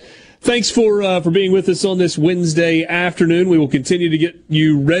 Thanks for being with us on this Wednesday afternoon. We will continue to get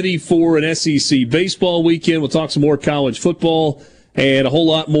you ready for an SEC baseball weekend. We'll talk some more college football and a whole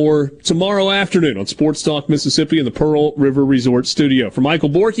lot more tomorrow afternoon on Sports Talk Mississippi in the Pearl River Resort Studio. For Michael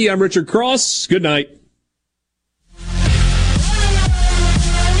Borky, I'm Richard Cross. Good night.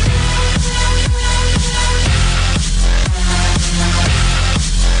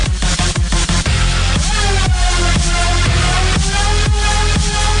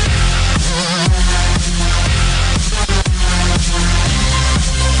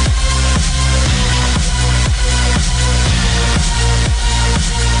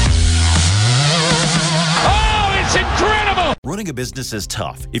 Running a business is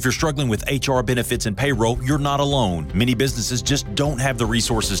tough. If you're struggling with HR, benefits, and payroll, you're not alone. Many businesses just don't have the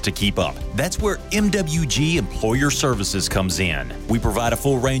resources to keep up. That's where MWG Employer Services comes in. We provide a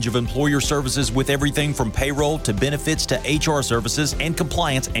full range of employer services with everything from payroll to benefits to HR services and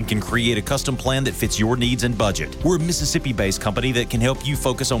compliance, and can create a custom plan that fits your needs and budget. We're a Mississippi-based company that can help you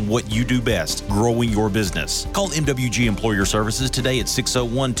focus on what you do best, growing your business. Call MWG Employer Services today at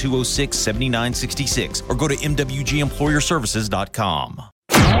 601-206-7966 or go to MWGEmployerServices.com. A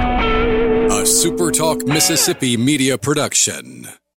SuperTalk Mississippi media production.